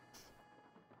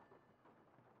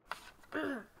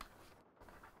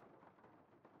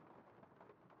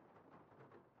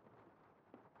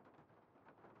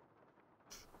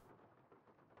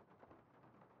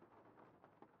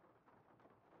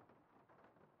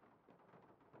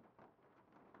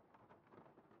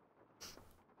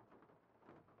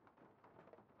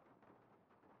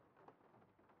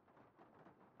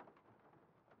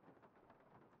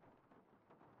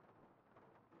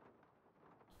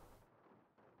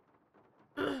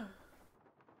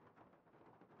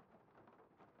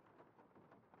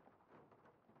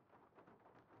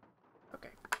 Okay.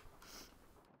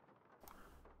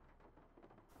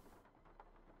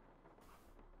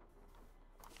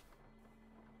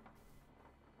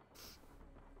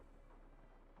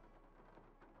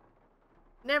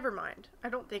 Never mind. I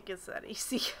don't think it's that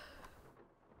easy.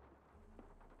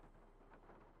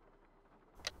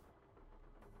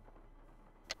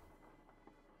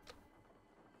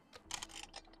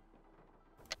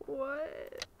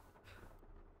 What?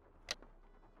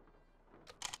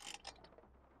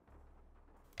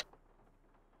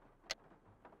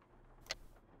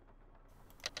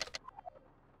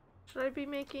 Should I be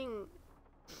making...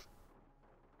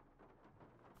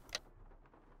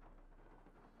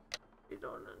 I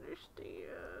don't understand.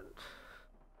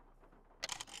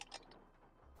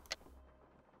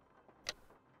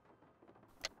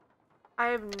 I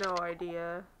have no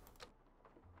idea.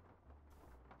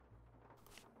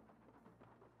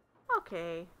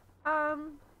 Okay.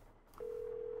 I'm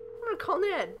gonna call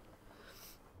Ned.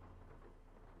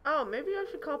 Oh, maybe I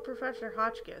should call Professor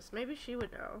Hotchkiss. Maybe she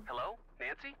would know. Hello,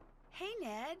 Nancy? Hey,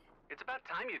 Ned. It's about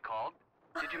time you called.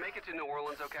 Did you make it to New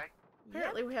Orleans okay?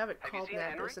 Apparently we haven't Have you called seen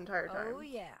Ned Henry? this entire time. Oh,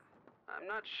 yeah. I'm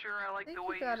not sure I I like think the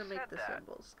way you gotta you make said the that.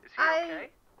 symbols. Is he okay?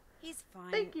 He's fine.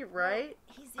 Think you're right.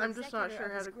 Well, he's the I'm just not executor sure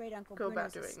of how his to great-uncle go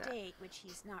about Bruno's doing that. estate, which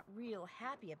he's not real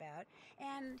happy about.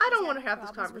 And I he's don't wanna having have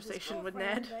this problems with his conversation with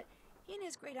girlfriend, Ned. But he and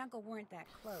his great-uncle weren't that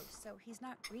close, so he's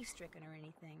not grief-stricken or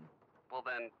anything. Well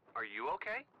then, are you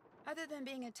okay? Other than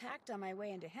being attacked on my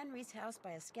way into Henry's house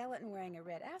by a skeleton wearing a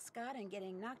red ascot and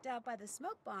getting knocked out by the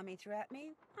smoke bomb he threw at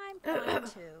me, I'm fine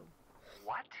too.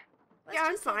 What? Let's Yeah,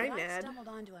 I'm just say fine, that I Ned. stumbled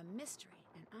onto a mystery,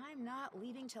 and I'm not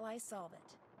leaving till I solve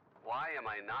it. Why am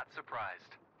I not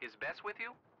surprised? Is Bess with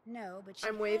you? No, but she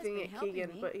I'm has waving been at helping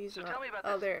Keegan, me. but he's So not. tell me about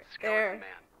Oh, this there. skeleton There.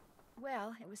 man.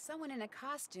 Well, it was someone in a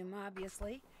costume,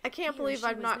 obviously. I can't He or believe she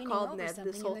I've was not leaning called over Ned something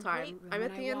this in whole the great time. room I'm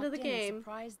when at I the end of the walked in and game.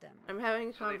 surprised them. I'm having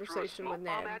a So they threw a conversation smoke with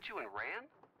bomb Ned at you and ran?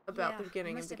 about Yeah, the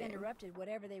beginning of must the have game. interrupted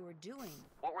whatever they were doing.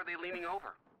 What were they leaning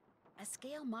over? A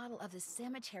scale model of the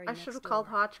cemetery I next should have door. called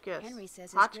Hotchkiss. Henry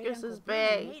says his Hotchkiss great-uncle is Bruno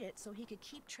bae. made it so he could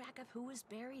keep track of who was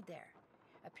buried there.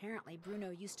 Apparently,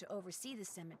 Bruno used to oversee the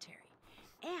cemetery.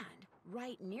 And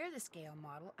right near the scale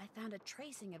model, I found a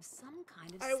tracing of some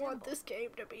kind of I symbol. want this game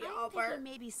to be I'm over. thinking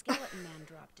maybe Skeleton Man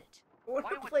dropped it. I want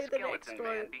Why to would play the next Skeleton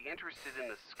one. Man be interested in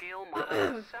the scale model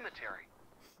of the cemetery?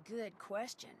 Good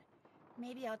question.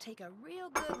 Maybe I'll take a real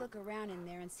good look around in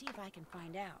there and see if I can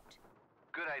find out.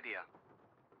 Good idea.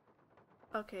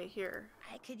 Okay, here.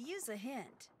 I could use a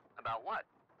hint. About what?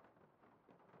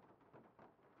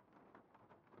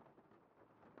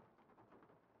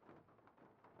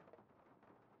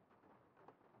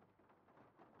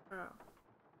 Oh.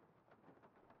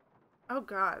 Oh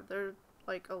god, there's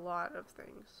like a lot of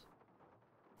things.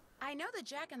 I know the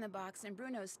Jack-in-the-Box in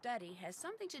Bruno's study has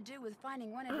something to do with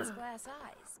finding one of his glass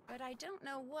eyes, but I don't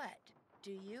know what.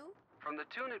 Do you? From the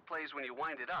tune it plays when you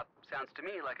wind it up, sounds to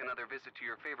me like another visit to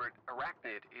your favorite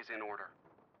arachnid is in order.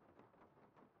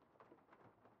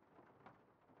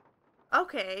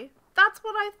 Okay, that's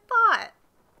what I thought.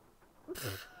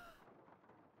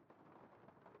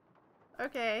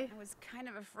 Okay. I was kind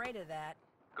of afraid of that.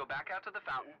 Go back out to the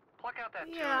fountain, pluck out that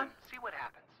Yeah. tune, and see what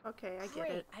happens. Okay, I get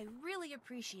Great. it. I really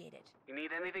appreciate it. You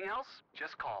need anything else?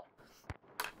 Just call.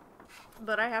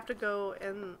 But I have to go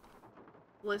and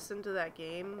listen to that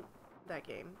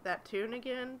tune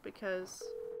again, because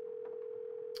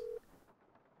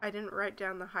I didn't write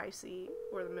down the high C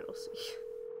or the middle C.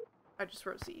 I just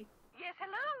wrote C. Yes,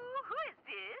 hello? Who is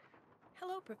this?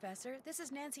 Hello, Professor. This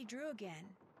is Nancy Drew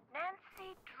again.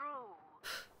 Nancy Drew.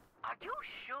 Are you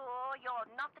sure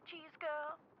you're not the cheese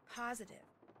girl? Positive.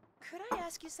 Could I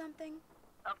ask you something?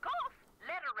 Of course.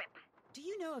 Let her rip. Do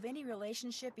you know of any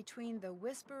relationship between the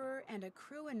Whisperer and a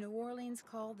crew in New Orleans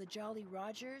called the Jolly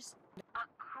Rogers? A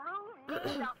crew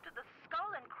named after the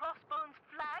skull and crossbones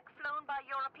flag flown by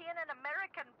European and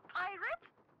American pirates?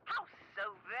 How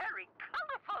so very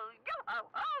colorful.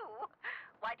 Yo-ho-ho.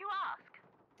 Why do you ask?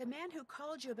 The man who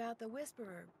called you about the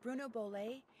Whisperer, Bruno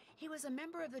Bollet, he was a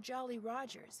member of the Jolly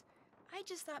Rogers. I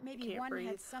just thought maybe Can't one breathe.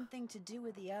 had something to do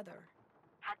with the other.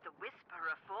 Had the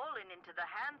Whisperer fallen into the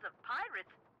hands of pirates,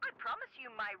 I promise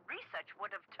you my research would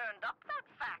have turned up that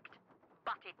fact.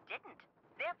 But it didn't.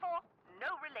 Therefore,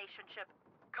 no relationship.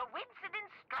 Coincidence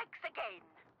strikes again.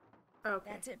 Okay.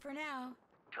 That's it for now.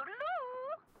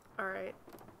 Toodaloo! Alright.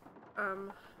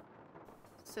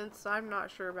 Since I'm not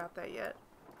sure about that yet,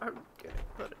 I'm gonna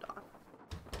put it off.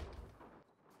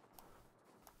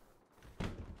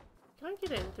 Can I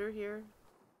get in through here?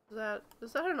 Is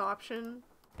that an option?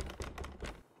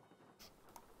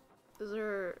 Is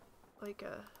there like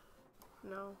a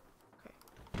no? Okay.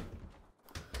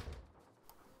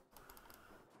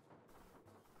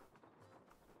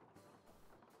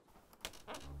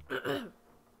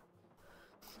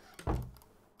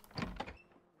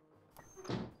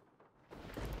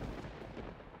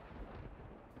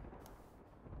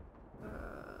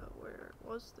 Where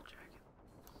was the jacket?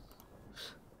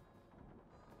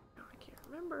 No, I can't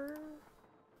remember.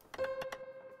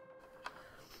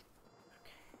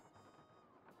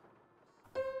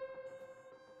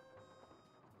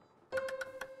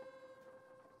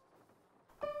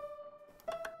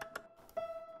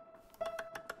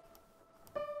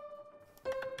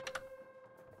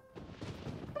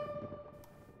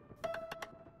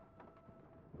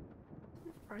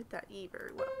 Write that E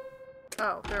very well.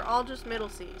 Oh, they're all just middle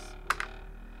C's.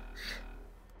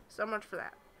 So much for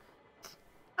that.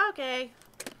 Okay.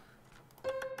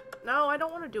 No, I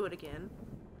don't want to do it again.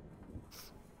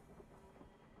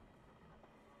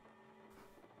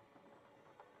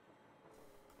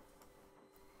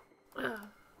 Ugh.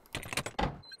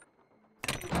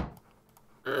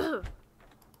 Ugh.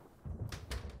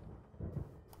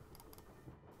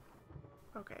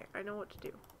 Okay, I know what to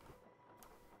do.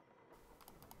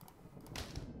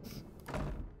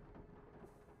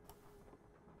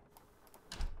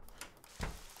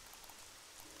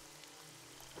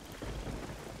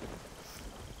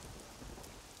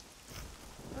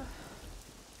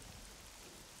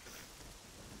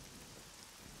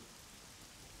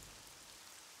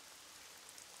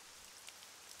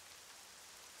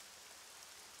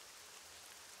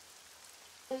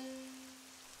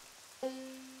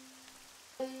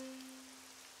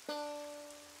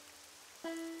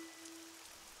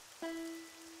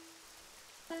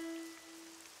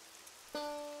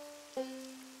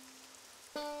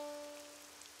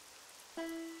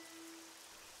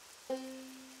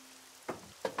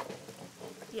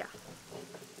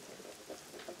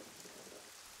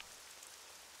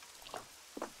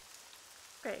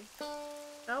 Okay.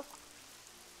 Nope.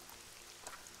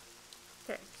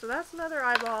 Okay, so that's another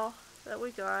eyeball that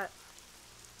we got.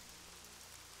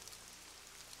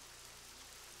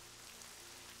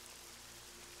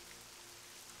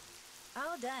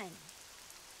 All done.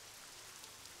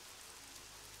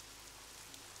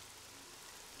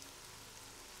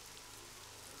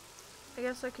 I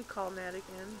guess I could call Ned again.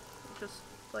 Just,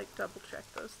 like, double check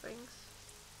those things.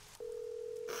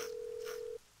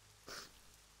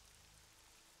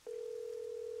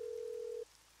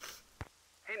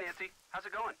 Hey, Nancy. How's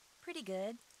it going? Pretty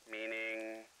good.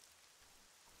 Meaning...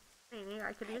 Maybe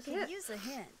I could I use a could hint. use a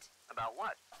hint. About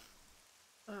what?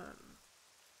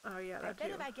 Oh yeah, I that bet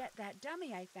too. if I get that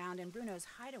dummy I found in Bruno's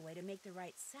hideaway to make the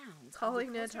right sounds, Calling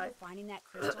I'll be Ned closer to hi- finding that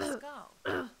crystal skull.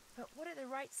 But what are the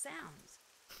right sounds?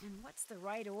 And what's the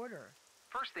right order?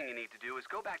 First thing you need to do is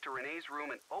go back to Renee's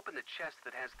room and open the chest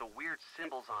that has the weird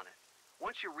symbols on it.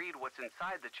 Once you read what's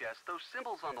inside the chest, those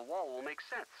symbols on the wall will make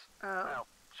sense. Oh. Well,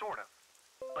 sort of.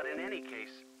 But in any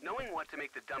case, knowing what to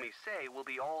make the dummy say will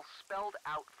be all spelled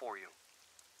out for you.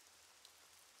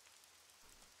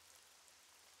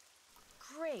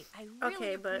 Great, I really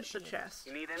Okay, but the appreciate it. chest.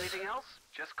 You need anything else?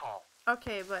 Just call.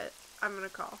 Okay, but I'm gonna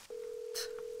call.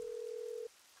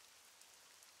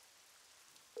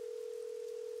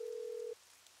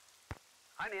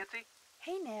 Hi, Nancy.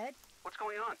 Hey, Ned. What's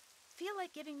going on? Feel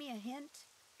like giving me a hint?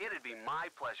 It'd be my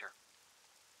pleasure.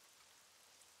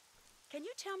 Can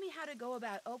you tell me how to go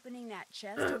about opening that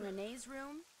chest in Renee's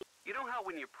room? You know how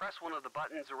when you press one of the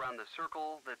buttons around the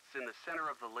circle that's in the center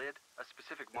of the lid, a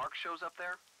specific mark shows up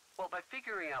there? Well, by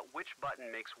figuring out which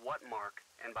button makes what mark,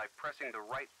 and by pressing the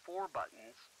right 4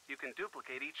 buttons, you can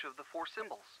duplicate each of the 4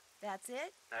 symbols. That's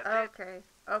it? That's it. Okay,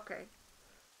 okay.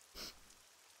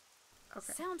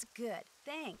 Okay. Sounds good.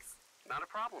 Thanks. Not a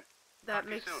problem. That Talk to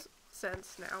you makes soon.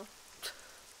 sense now.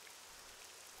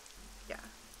 Yeah.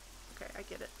 Okay, I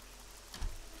get it.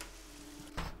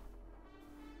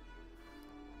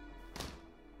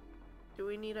 Do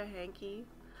we need a hanky?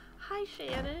 Hi,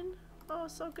 Shannon. Oh,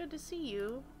 so good to see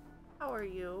you. How are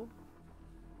you?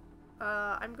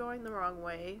 I'm going the wrong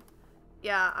way.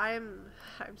 Yeah, I'm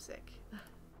sick.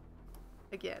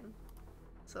 Again.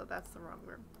 So that's the wrong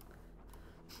room.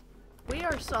 We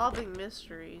are solving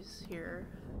mysteries here.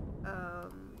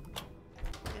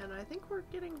 And I think we're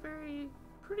getting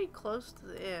pretty close to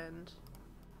the end.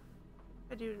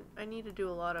 I need to do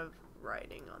a lot of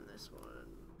writing on this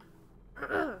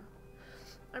one.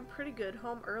 I'm pretty good.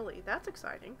 Home early. That's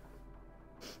exciting.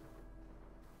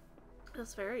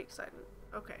 That's very exciting.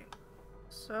 Okay.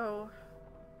 So...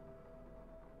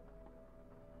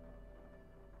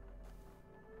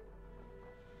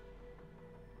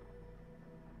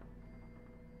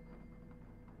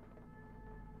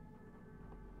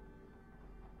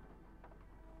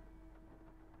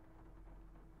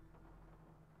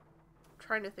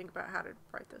 trying to think about how to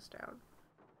write this down.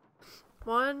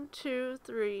 1, 2,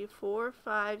 3, 4,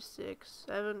 5, 6,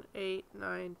 7, 8,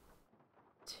 9,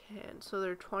 10. So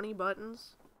there are 20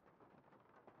 buttons?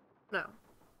 No.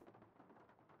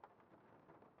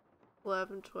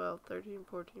 11, 12, 13,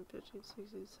 14, 15,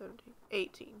 16, 17,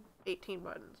 18. 18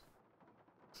 buttons.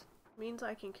 Means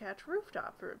I can catch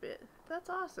Rooftop for a bit. That's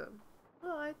awesome.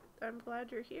 Well, I'm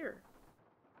glad you're here.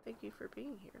 Thank you for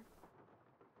being here.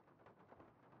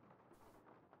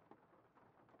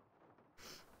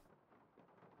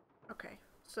 Okay,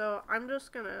 so I'm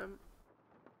just gonna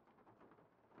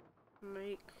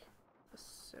make a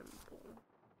symbol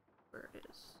where it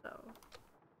is so.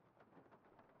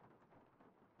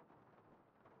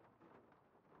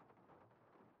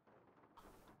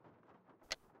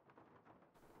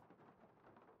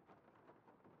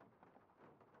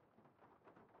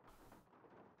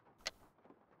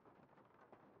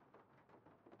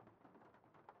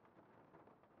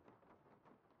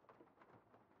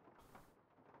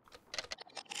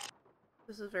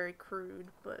 This is very crude,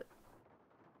 but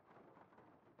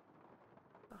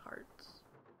the hearts.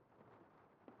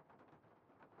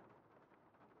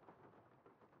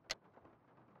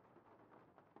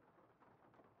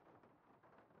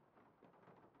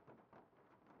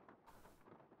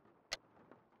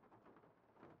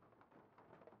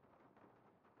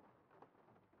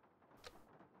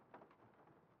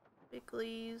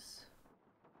 Bigglies.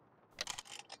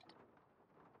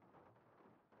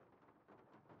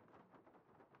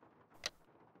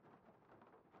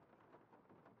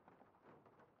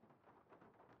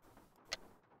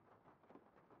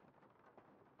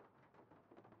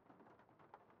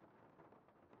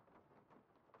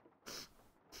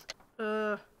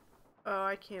 Oh,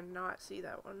 I cannot see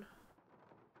that one.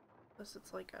 Unless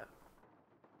it's like a...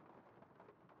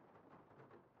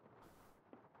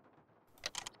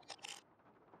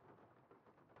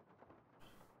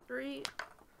 3.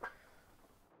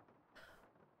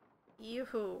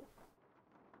 Yoo-hoo.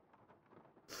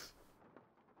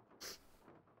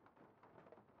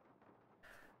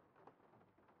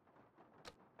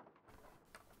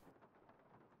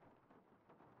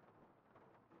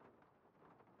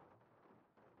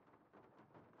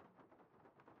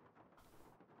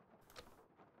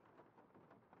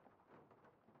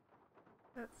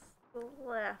 That's the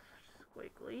left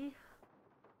squiggly.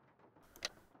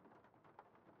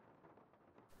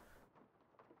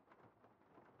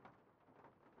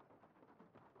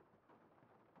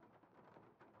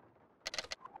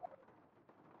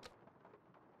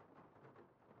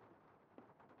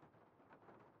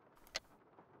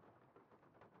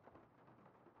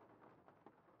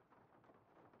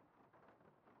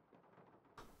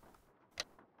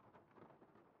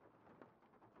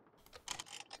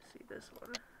 See this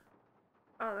one.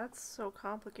 Oh, that's so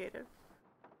complicated.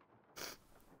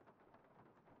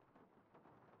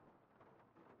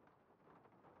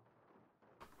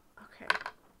 Okay.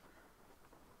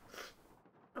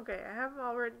 Okay, I have them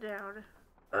all written down.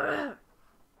 Ugh.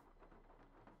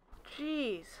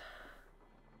 Jeez.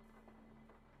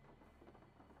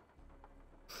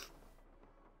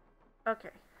 Okay,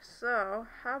 so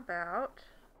how about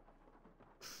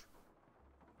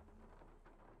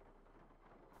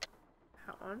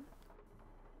that one?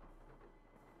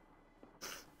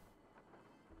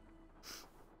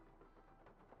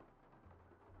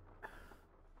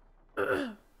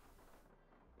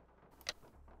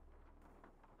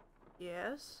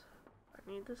 Yes, I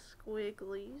need the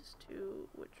squigglies too,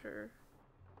 which are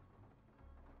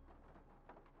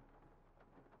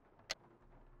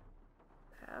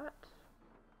that,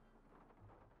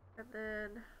 and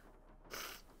then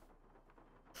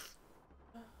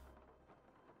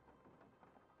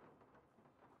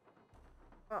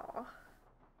oh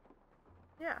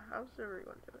yeah, how's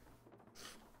everyone doing?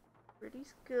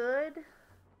 Pretty's good.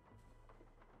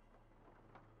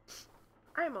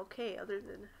 I'm okay other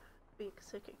than being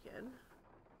sick again.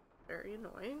 Very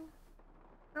annoying.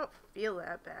 I don't feel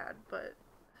that bad, but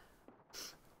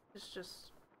it's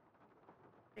just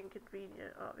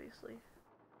inconvenient, obviously.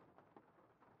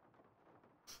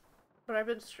 But I've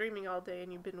been streaming all day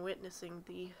and you've been witnessing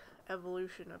the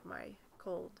evolution of my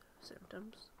cold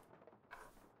symptoms.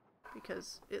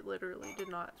 Because it literally did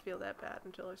not feel that bad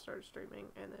until I started streaming,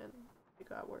 and then it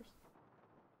got worse.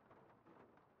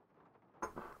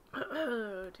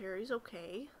 Terry's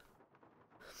okay.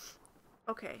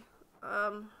 Okay,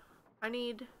 I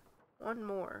need one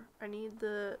more. I need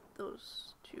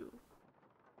those two.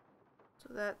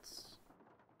 So that's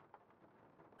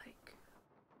like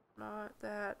not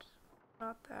that,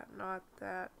 not that, not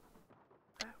that.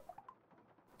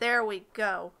 There we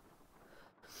go.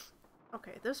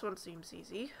 Okay, this one seems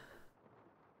easy.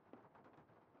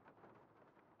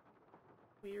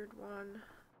 Weird one.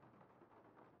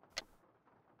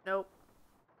 Nope.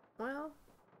 Well,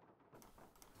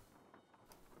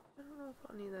 I don't know if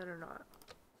I'll need that or not.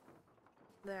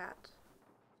 That.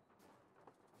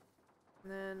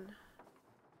 And then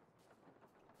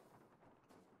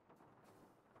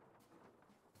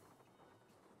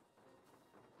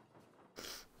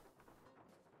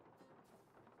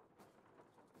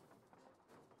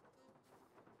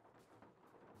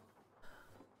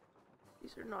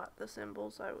these are not the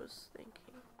symbols I was thinking.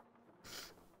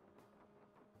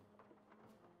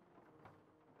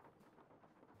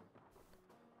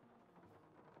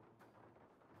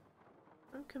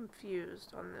 I'm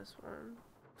confused on this one.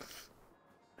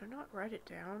 Did I not write it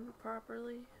down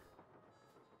properly?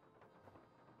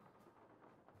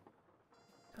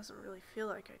 Doesn't really feel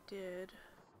like I did.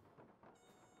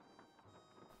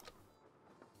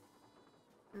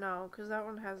 No, because that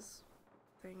one has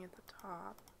thing at the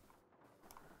top.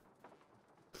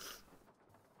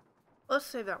 Let's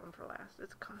save that one for last.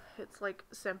 It's like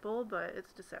simple, but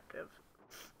it's deceptive.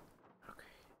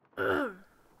 Okay.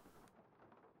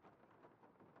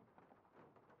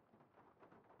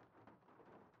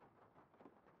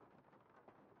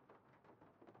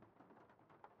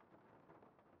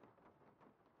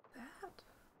 That?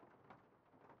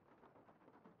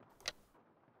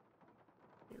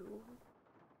 Ew.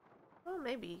 Well,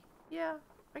 maybe. Yeah,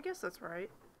 I guess that's right.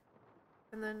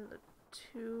 And then the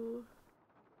two.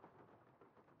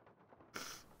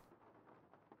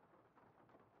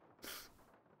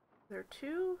 There are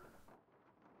two.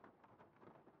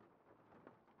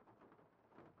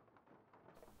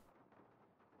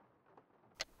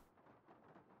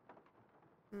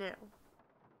 No.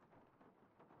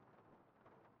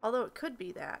 Although it could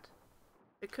be that.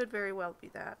 It could very well be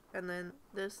that. And then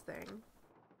this thing.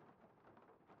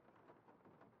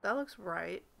 That looks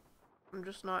right. I'm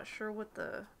just not sure what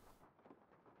the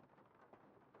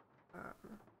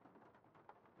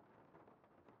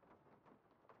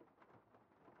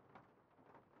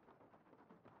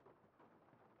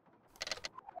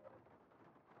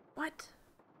what?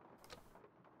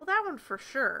 Well, that one for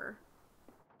sure.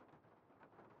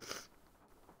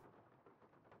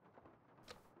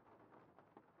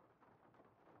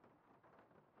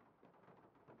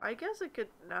 I guess it could.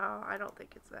 No, I don't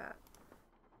think it's that.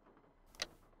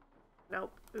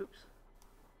 Nope. Oops.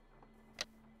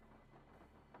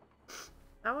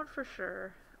 That one for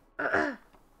sure. I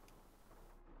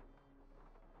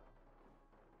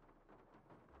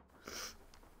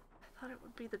thought it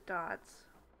would be the dots.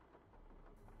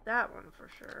 That one for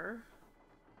sure.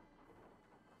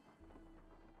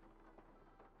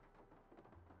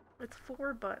 It's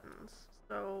 4 buttons,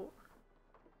 so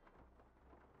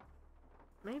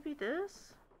maybe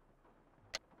this?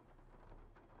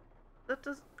 That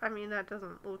does, I mean, that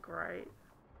doesn't look right.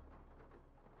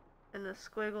 And the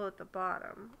squiggle at the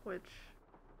bottom, which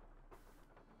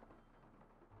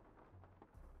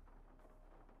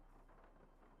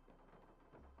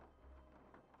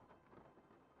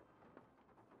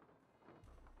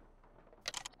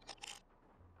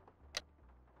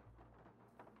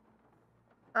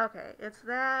okay, it's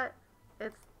that,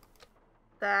 and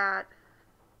that.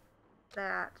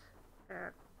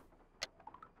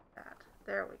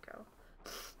 There we go.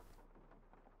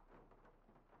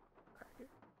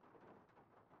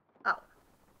 Oh.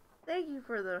 Thank you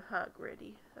for the hug,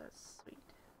 Riddy. That's sweet.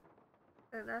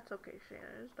 And that's okay,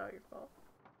 Shannon. It's not your fault.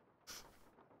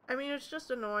 I mean, it's just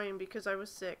annoying because I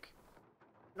was sick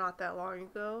not that long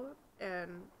ago,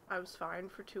 and I was fine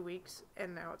for 2 weeks,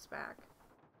 and now it's back.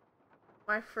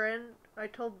 My friend, I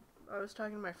was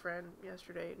talking to my friend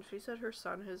yesterday, and she said her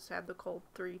son has had the cold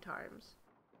 3 times.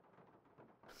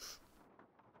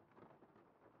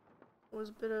 It was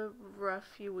a bit of a rough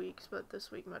few weeks, but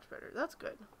this week much better. That's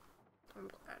good. I'm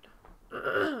glad.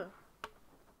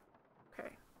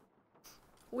 Okay.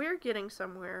 We're getting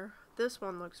somewhere. This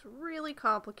one looks really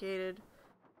complicated,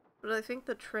 but I think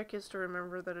the trick is to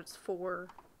remember that it's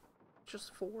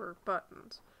just 4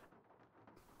 buttons.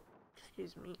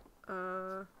 Excuse me.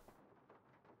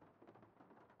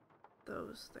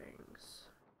 Those things.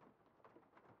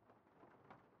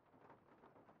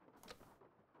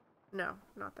 No,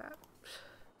 not that.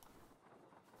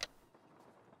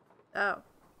 Oh.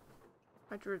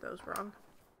 I drew those wrong.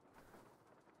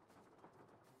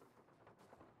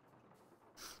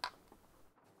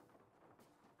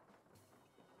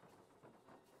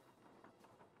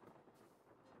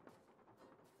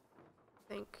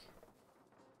 I think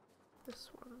this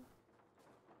one.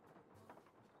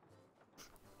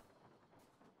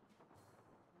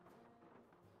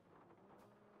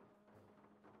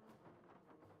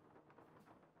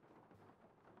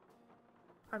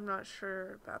 I'm not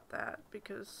sure about that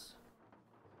because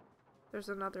there's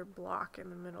another block in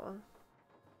the middle.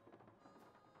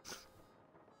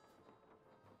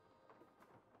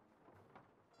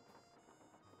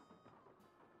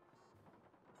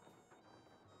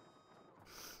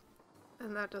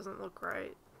 And that doesn't look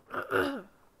right. It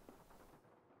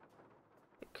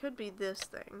could be this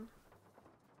thing.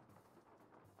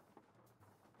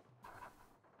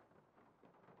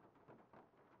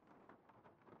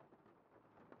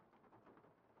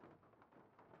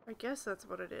 I guess that's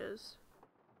what it is.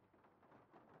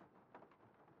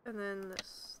 And then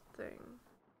this thing.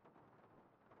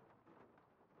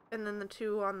 And then the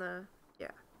 2 on the,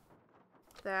 yeah.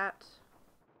 That.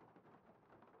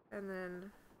 And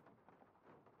then.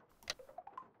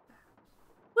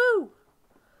 Woo!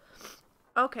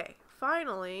 Okay,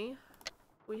 finally,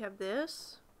 we have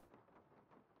this.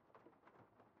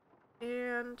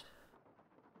 And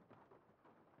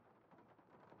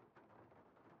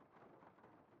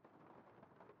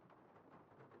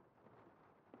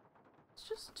it's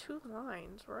just 2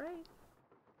 lines, right?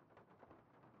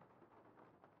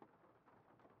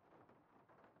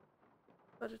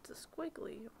 But it's a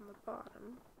squiggly on the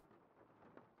bottom.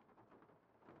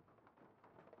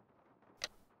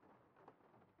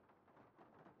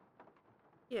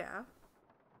 Yeah.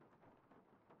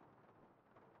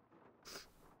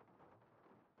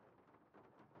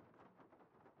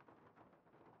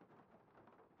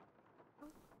 I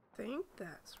think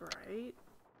that's right.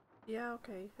 Yeah,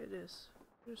 okay, it is.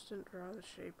 I just didn't draw the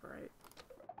shape right.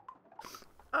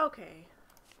 Okay.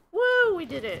 Woo! We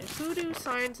did it! Hoodoo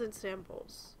signs and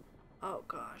symbols. Oh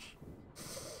gosh.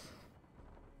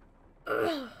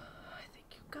 Ugh, I think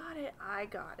you got it. I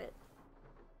got it.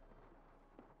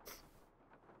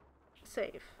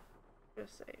 Save.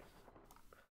 Just save.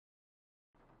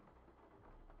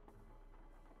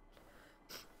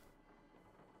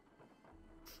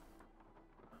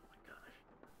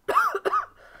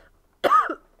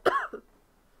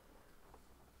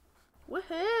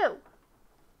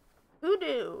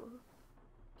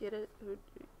 get it? Who?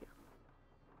 Yeah.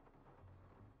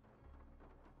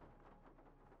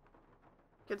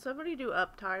 Can somebody do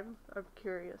uptime? I'm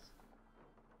curious.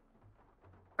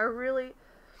 I really...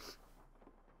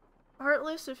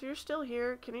 Heartless, if you're still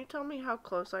here, can you tell me how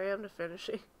close I am to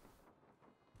finishing?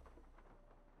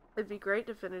 It'd be great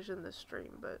to finish in this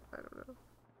stream, but I don't know.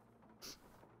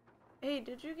 Hey,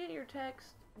 did you get your text,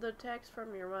 the text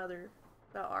from your mother,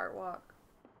 the art walk?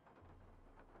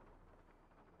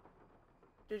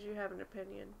 Did you have an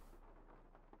opinion?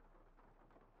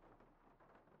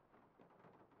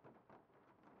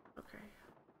 Okay.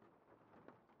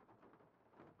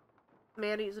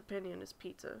 Manny's opinion is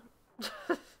pizza.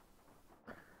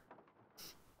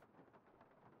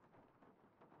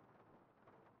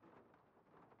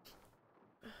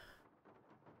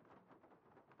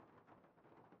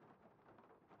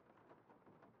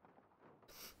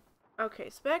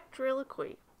 Okay,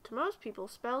 spectriloquy. To most people,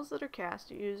 spells that are cast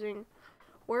using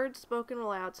words spoken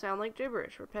aloud sound like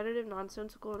gibberish, repetitive,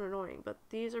 nonsensical, and annoying, but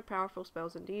these are powerful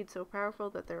spells indeed, so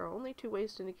powerful that there are only two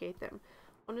ways to negate them.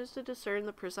 One is to discern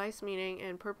the precise meaning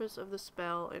and purpose of the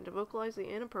spell and to vocalize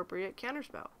the appropriate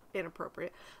counterspell.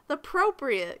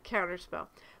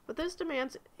 But this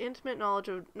demands intimate knowledge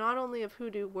of not only of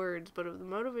hoodoo words, but of the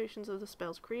motivations of the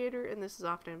spell's creator, and this is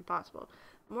often impossible.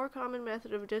 The more common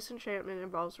method of disenchantment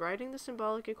involves writing the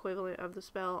symbolic equivalent of the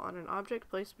spell on an object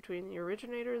placed between the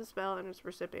originator of the spell and its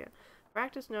recipient,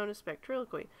 practice known as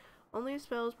spectriloquy. Only a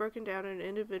spell is broken down into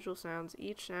individual sounds.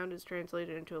 Each sound is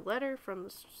translated into a letter from the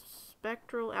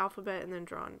spectral alphabet and then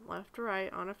drawn left to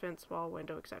right on a fence wall,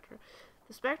 window, etc.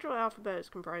 The spectral alphabet is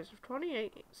comprised of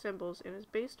 28 symbols and is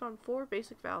based on 4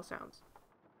 basic vowel sounds.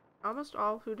 Almost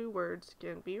all hoodoo words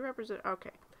can be represented.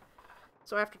 Okay,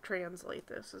 so I have to translate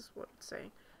this, is what it's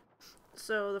saying.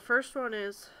 So the first one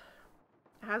has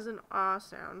an ah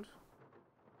sound.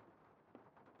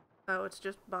 Oh, it's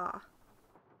just ba.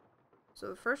 So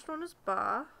the first one is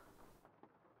ba.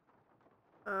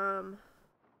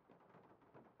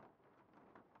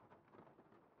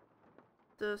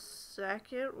 The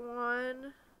second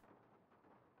one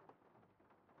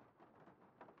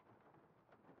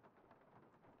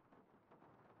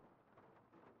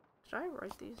should I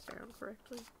write these down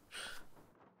correctly?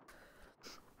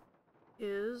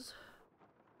 Is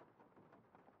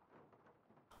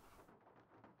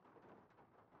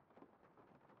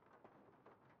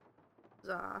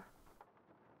za.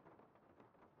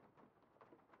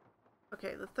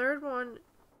 Okay, the third one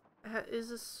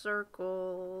is a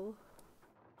circle,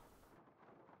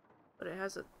 but it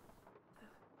has a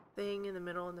thing in the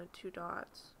middle and then 2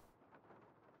 dots.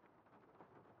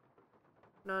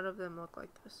 None of them look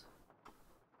like this.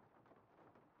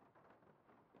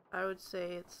 I would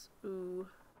say it's ooh.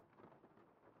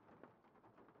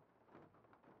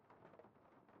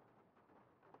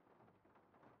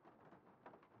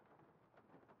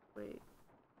 Wait.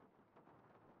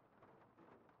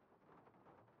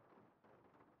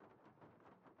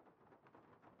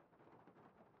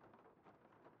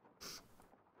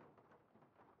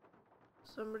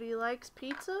 Somebody likes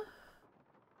pizza?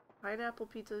 Pineapple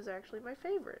pizza is actually my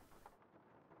favorite.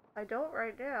 I don't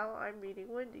right now. I'm eating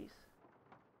Wendy's.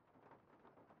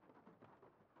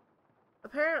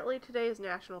 Apparently today is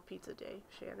National Pizza Day,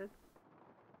 Shannon.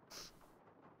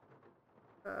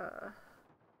 Why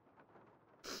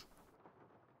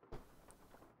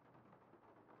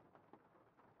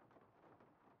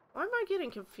am I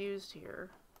getting confused here?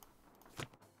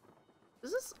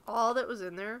 Is this all that was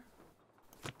in there?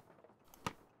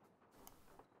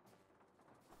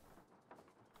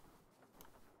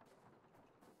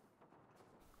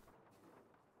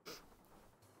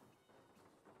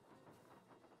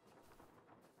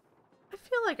 I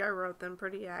feel like I wrote them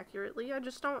pretty accurately. I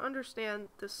just don't understand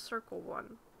this circle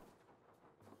one.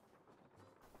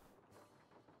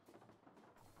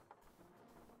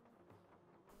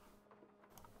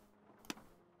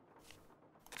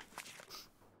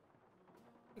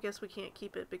 I guess we can't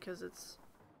keep it because it's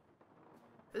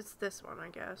this one, I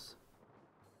guess.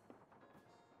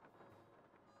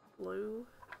 Blue.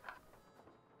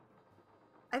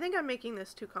 I think I'm making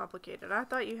this too complicated. I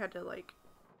thought you had to, like,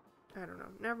 I don't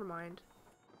know. Never mind.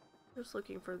 Just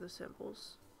looking for the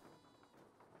symbols.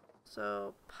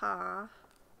 So, pa.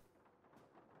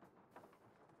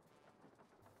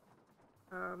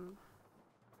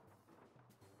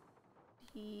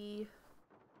 D.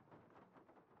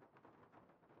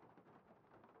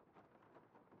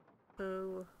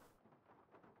 O.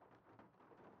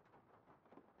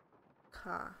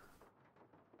 Ka.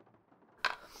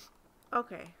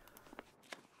 Okay.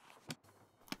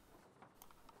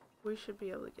 We should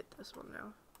be able to get this one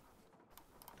now.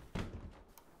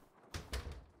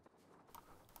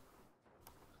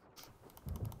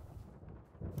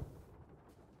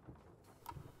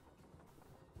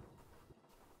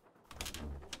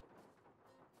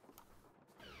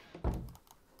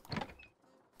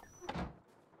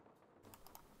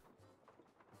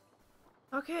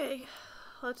 Okay,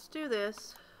 let's do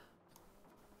this.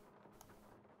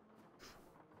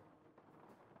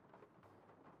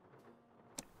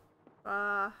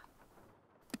 Ba,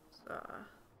 sa,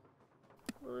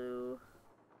 lu,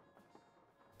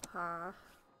 ha,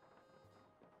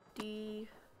 di,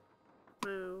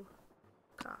 mu,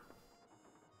 ka.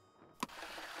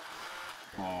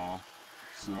 Pa,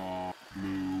 sa,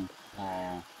 mu,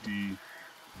 pa, di,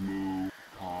 mu,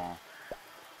 pa.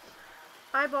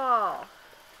 Eyeball!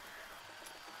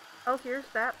 Oh, here's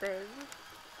that thing.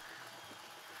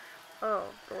 Oh,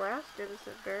 the last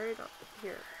innocent buried on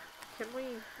here. Can we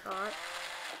not?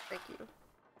 Thank you.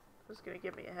 This is gonna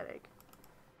give me a headache.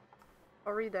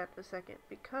 I'll read that in a second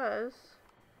because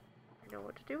I know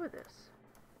what to do with this.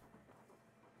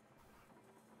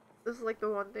 This is like the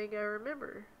one thing I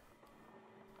remember.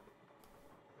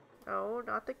 No,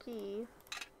 not the key.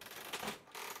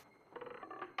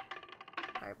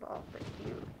 Eyeball, thank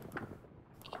you.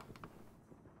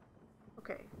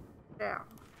 Okay, now.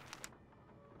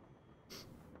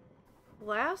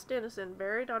 Last innocent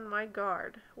buried on my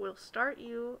guard will start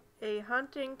you a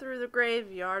hunting through the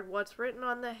graveyard. What's written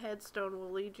on the headstone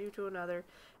will lead you to another,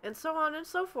 and so on and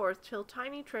so forth till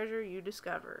tiny treasure you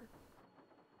discover.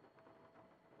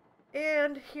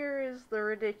 And here is the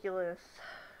ridiculous.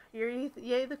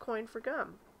 Yay the coin for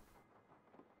gum.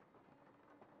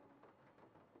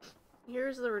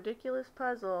 Here's the ridiculous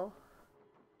puzzle.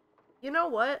 You know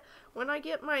what? When I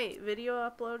get my video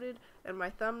uploaded and my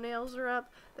thumbnails are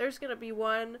up, there's gonna be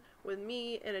one with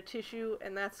me and a tissue,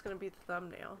 and that's gonna be the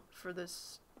thumbnail for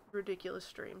this ridiculous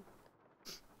stream.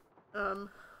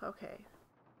 Okay.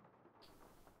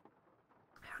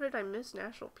 How did I miss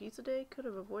National Pizza Day? Could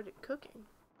have avoided cooking.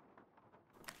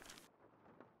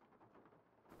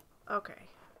 Okay.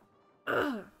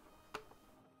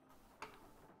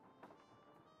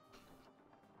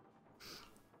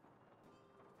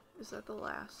 Is that the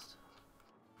last?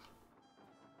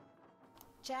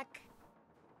 Check.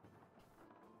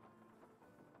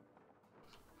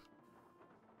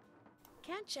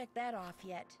 Can't check that off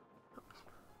yet.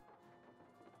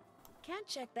 Can't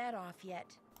check that off yet.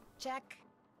 Check.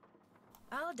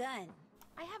 All done.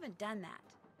 I haven't done that.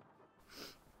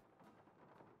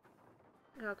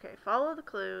 Okay, follow the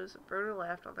clues. Bruno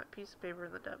left on that piece of paper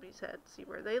in the dummy's head. See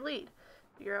where they lead.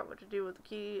 Figure out what to do with the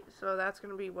key. So that's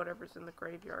going to be whatever's in the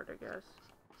graveyard, I guess.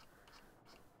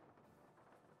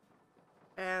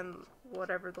 And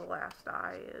whatever the last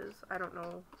eye is. I don't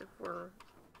know if we're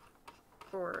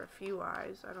for a few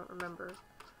eyes. I don't remember.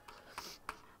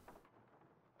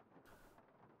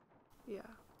 Yeah.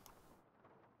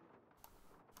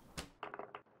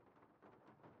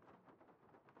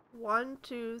 One,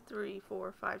 two, three,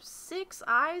 four, five, 6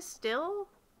 eyes still?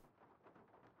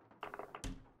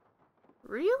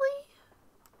 Really?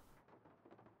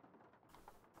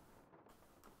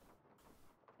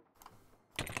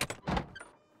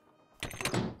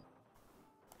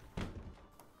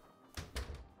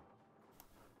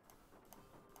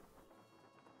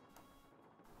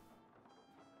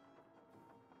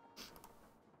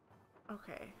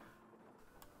 Okay.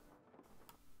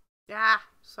 Ah,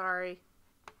 sorry.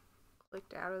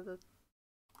 Clicked out of the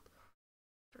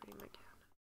stream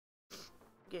again.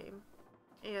 Game.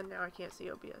 And now I can't see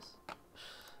OBS.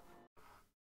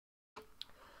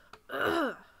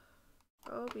 Ugh.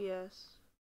 OBS.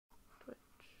 Twitch.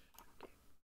 Game.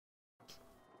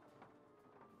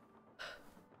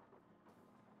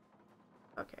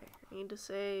 Okay, I need to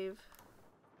save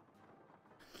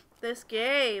this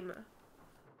game.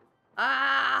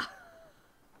 Ah!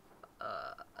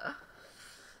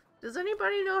 Does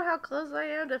anybody know how close I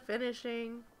am to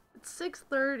finishing? It's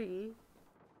 6:30.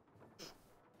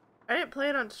 I didn't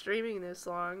plan on streaming this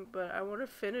long, but I want to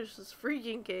finish this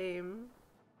freaking game.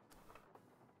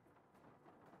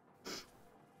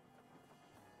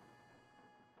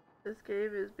 This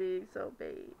game is being so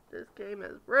bait. This game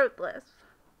is ruthless.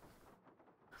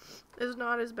 It's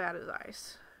not as bad as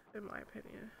Ice, in my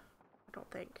opinion. I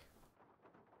don't think.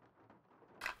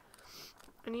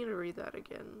 I need to read that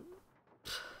again.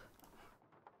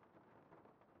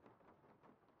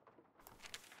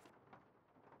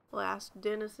 Last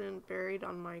denizen buried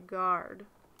on my guard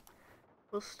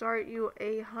will start you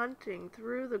a hunting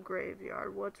through the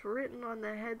graveyard. What's written on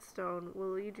the headstone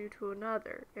will lead you to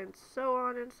another, and so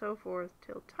on and so forth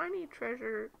till tiny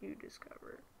treasure you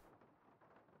discover.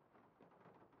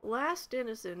 Last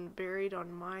denizen buried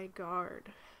on my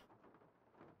guard.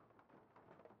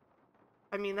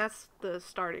 I mean, that's the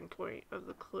starting point of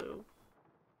the clue.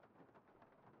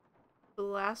 The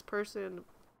last person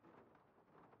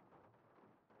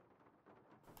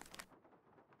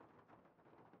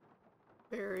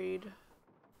buried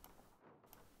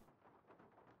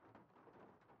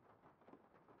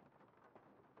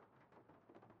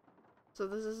So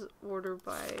this is order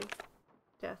by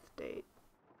death date.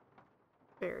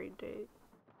 Buried date.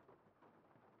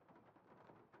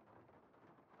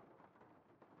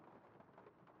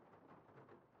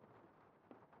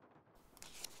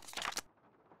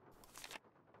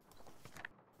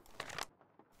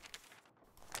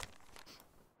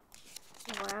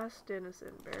 Last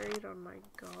innocent buried on my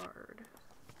guard.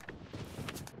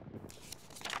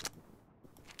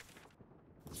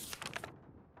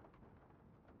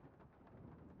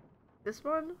 This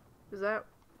one? Is that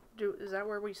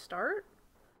where we start?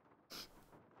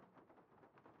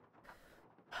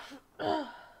 My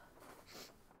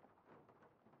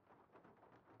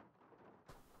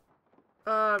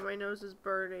nose is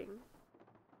burning.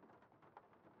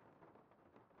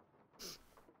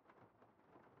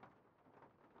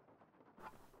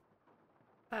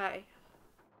 Hi.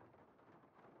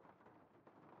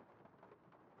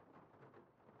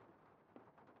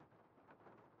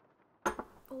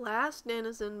 Last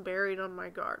innocent buried on my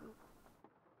guard.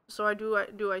 So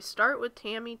do I start with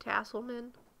Tammy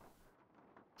Tasselman?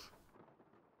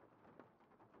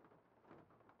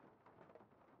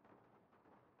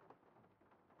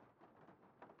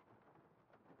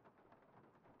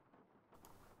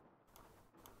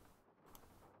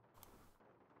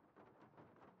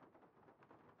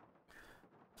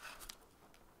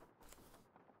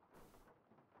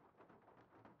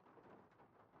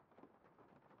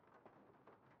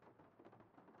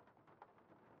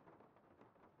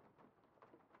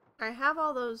 I have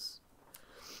all those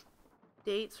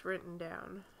dates written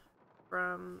down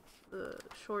from the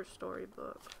short story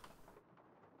book.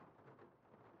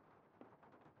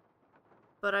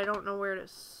 But I don't know where to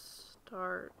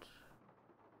start.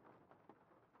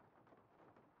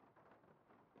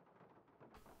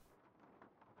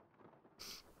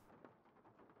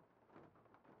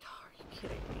 Oh, are you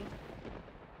kidding me?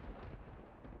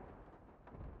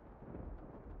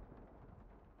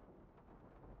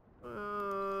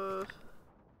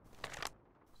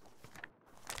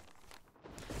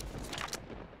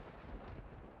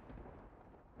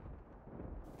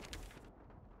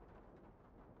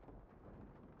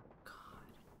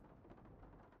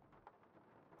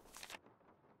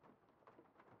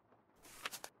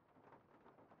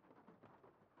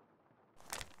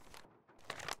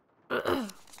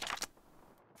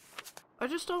 I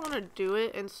just don't want to do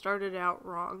it and start it out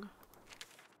wrong.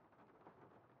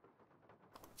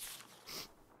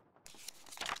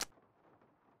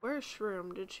 Where's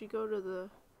Shroom? Did she go to the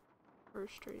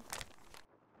first street?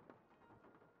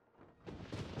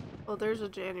 Oh, there's a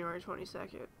January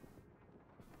 22nd.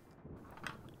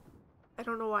 I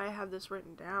don't know why I have this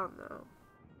written down, though.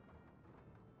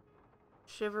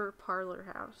 Shiver Parlor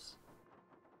House.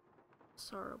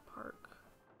 Sorrow Park.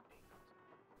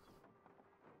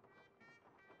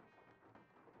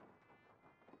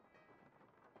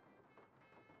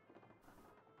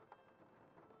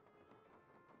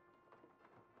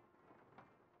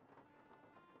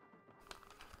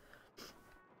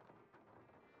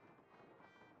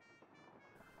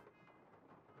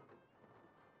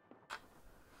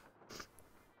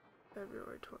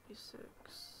 February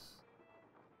 26th.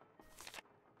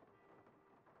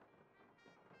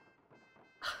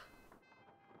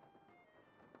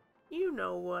 You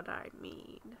know what I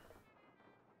mean.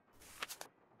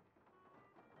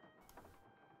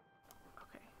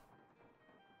 Okay.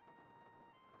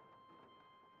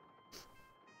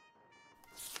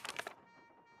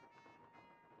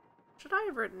 Should I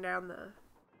have written down the...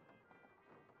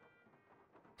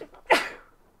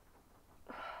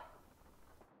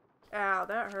 Ow,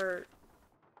 that hurt.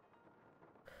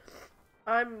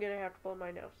 I'm gonna have to blow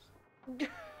my nose.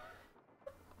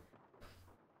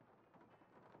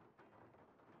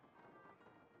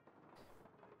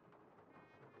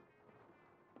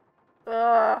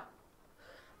 Ugh.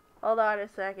 Hold on a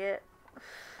second.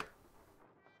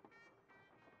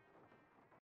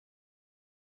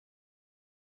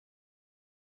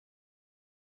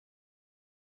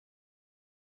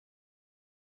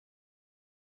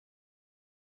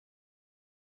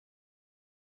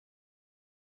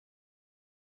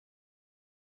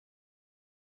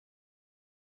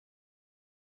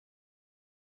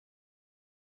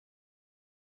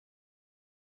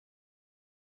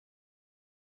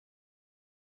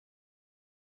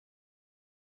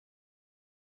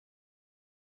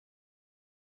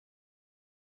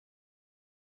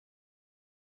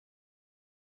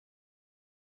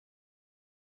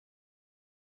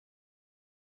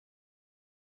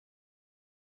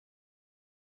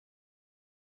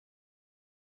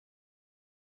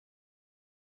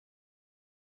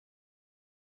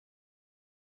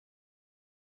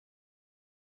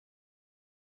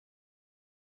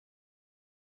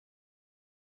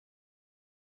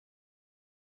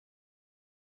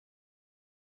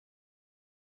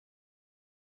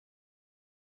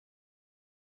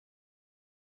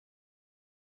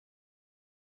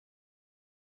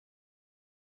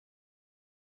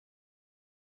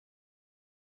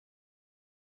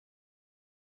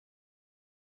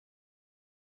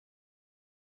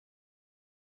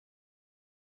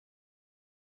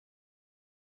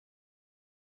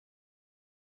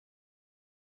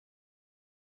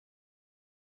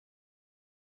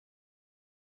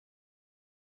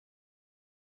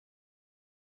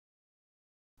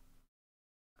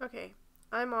 Okay,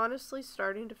 I'm honestly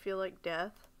starting to feel like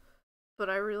death, but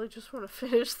I really just want to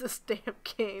finish this damn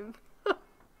game.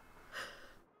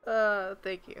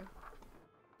 Thank you.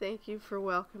 Thank you for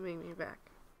welcoming me back.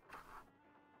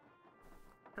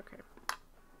 Okay.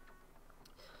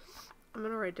 I'm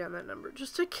gonna write down that number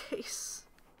just in case.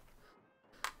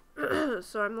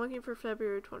 So I'm looking for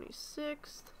February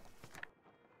 26th.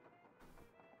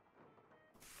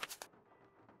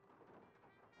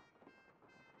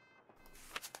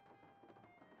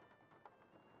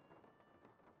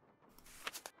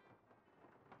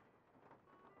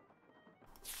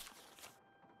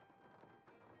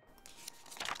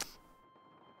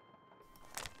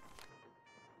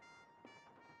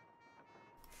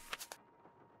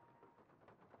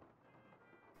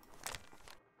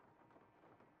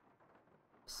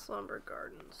 Slumber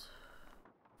Gardens.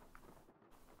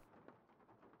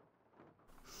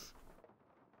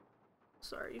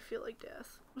 Sorry, you feel like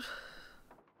death.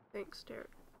 Thanks, Derek.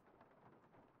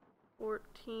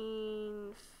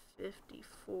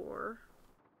 1454.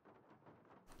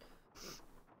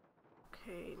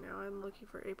 Okay, now I'm looking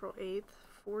for April 8th.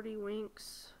 40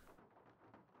 winks.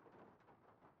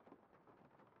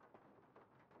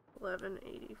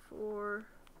 1184.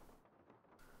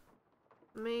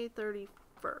 May 31st.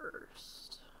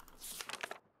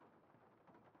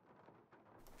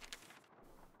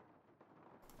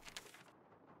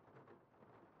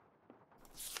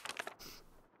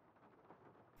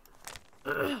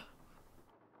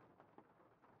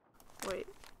 Wait.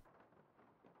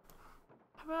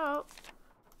 How about...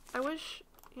 I wish...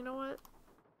 You know what?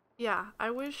 Yeah, I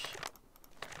wish...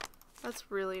 That's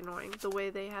really annoying, the way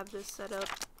they have this set up.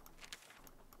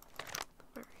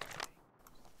 Very annoying.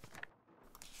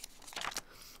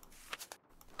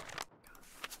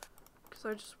 Because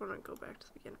I just want to go back to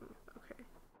the beginning. Okay.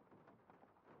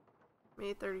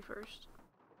 May 31st.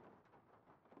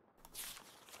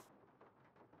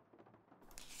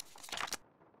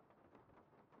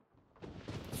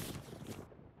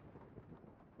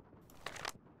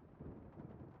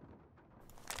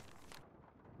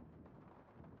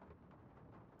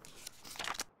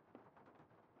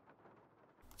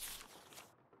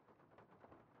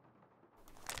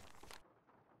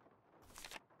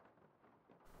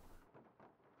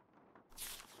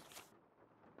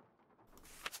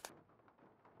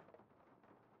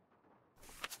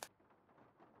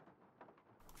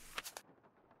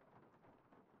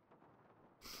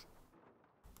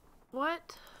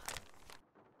 What?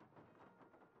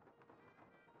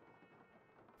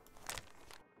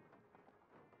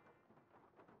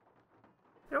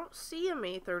 I don't see a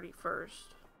May 31st.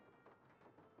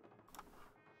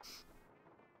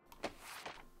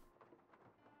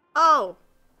 Oh!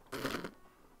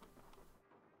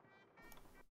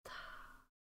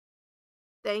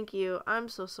 Thank you. I'm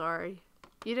so sorry.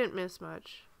 You didn't miss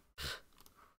much.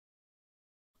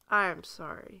 I'm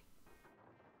sorry.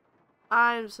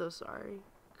 I'm so sorry.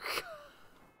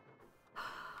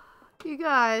 You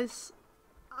guys,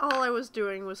 all I was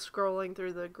doing was scrolling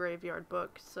through the graveyard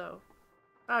book, so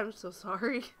I'm so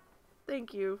sorry.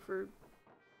 Thank you for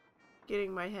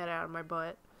getting my head out of my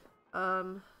butt.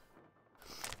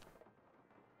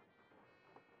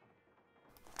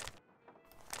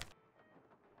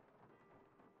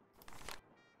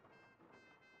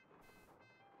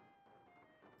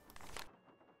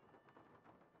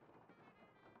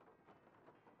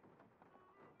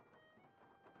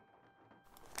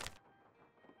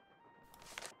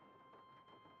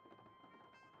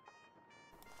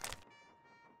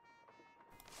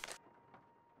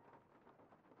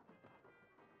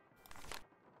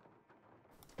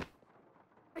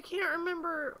 I can't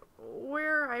remember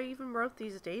where I even wrote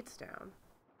these dates down.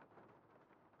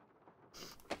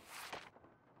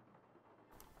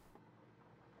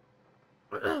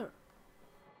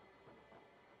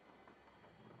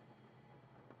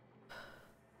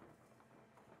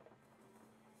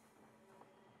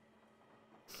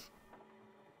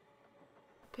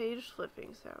 Page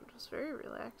flipping sound was very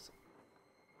relaxing.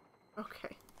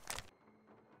 Okay.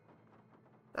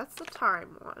 That's the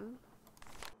time one.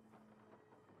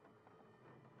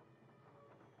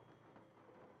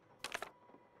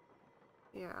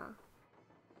 Yeah.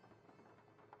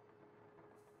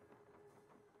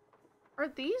 Are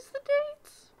these the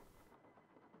dates?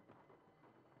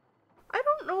 I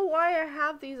don't know why I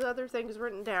have these other things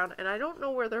written down, and I don't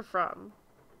know where they're from.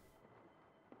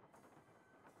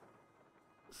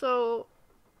 So,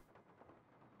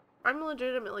 I'm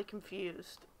legitimately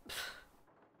confused.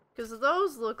 Because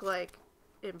those look like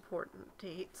important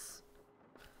dates.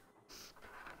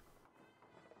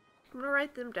 I'm gonna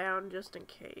write them down just in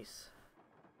case.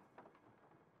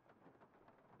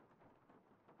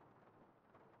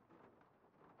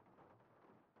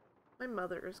 My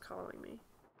mother is calling me.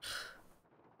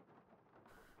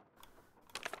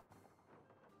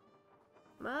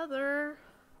 Mother!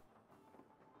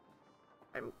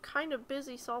 I'm kind of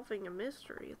busy solving a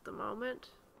mystery at the moment.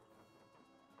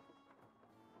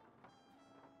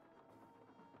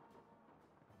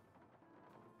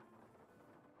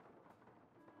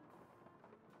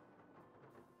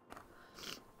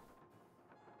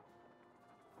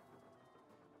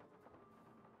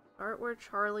 Art where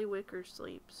Charlie Wicker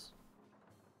sleeps.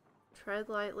 Tread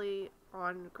lightly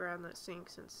on ground that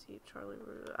sinks and see Charlie.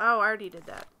 Oh, I already did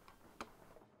that.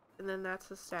 And then that's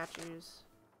the statues.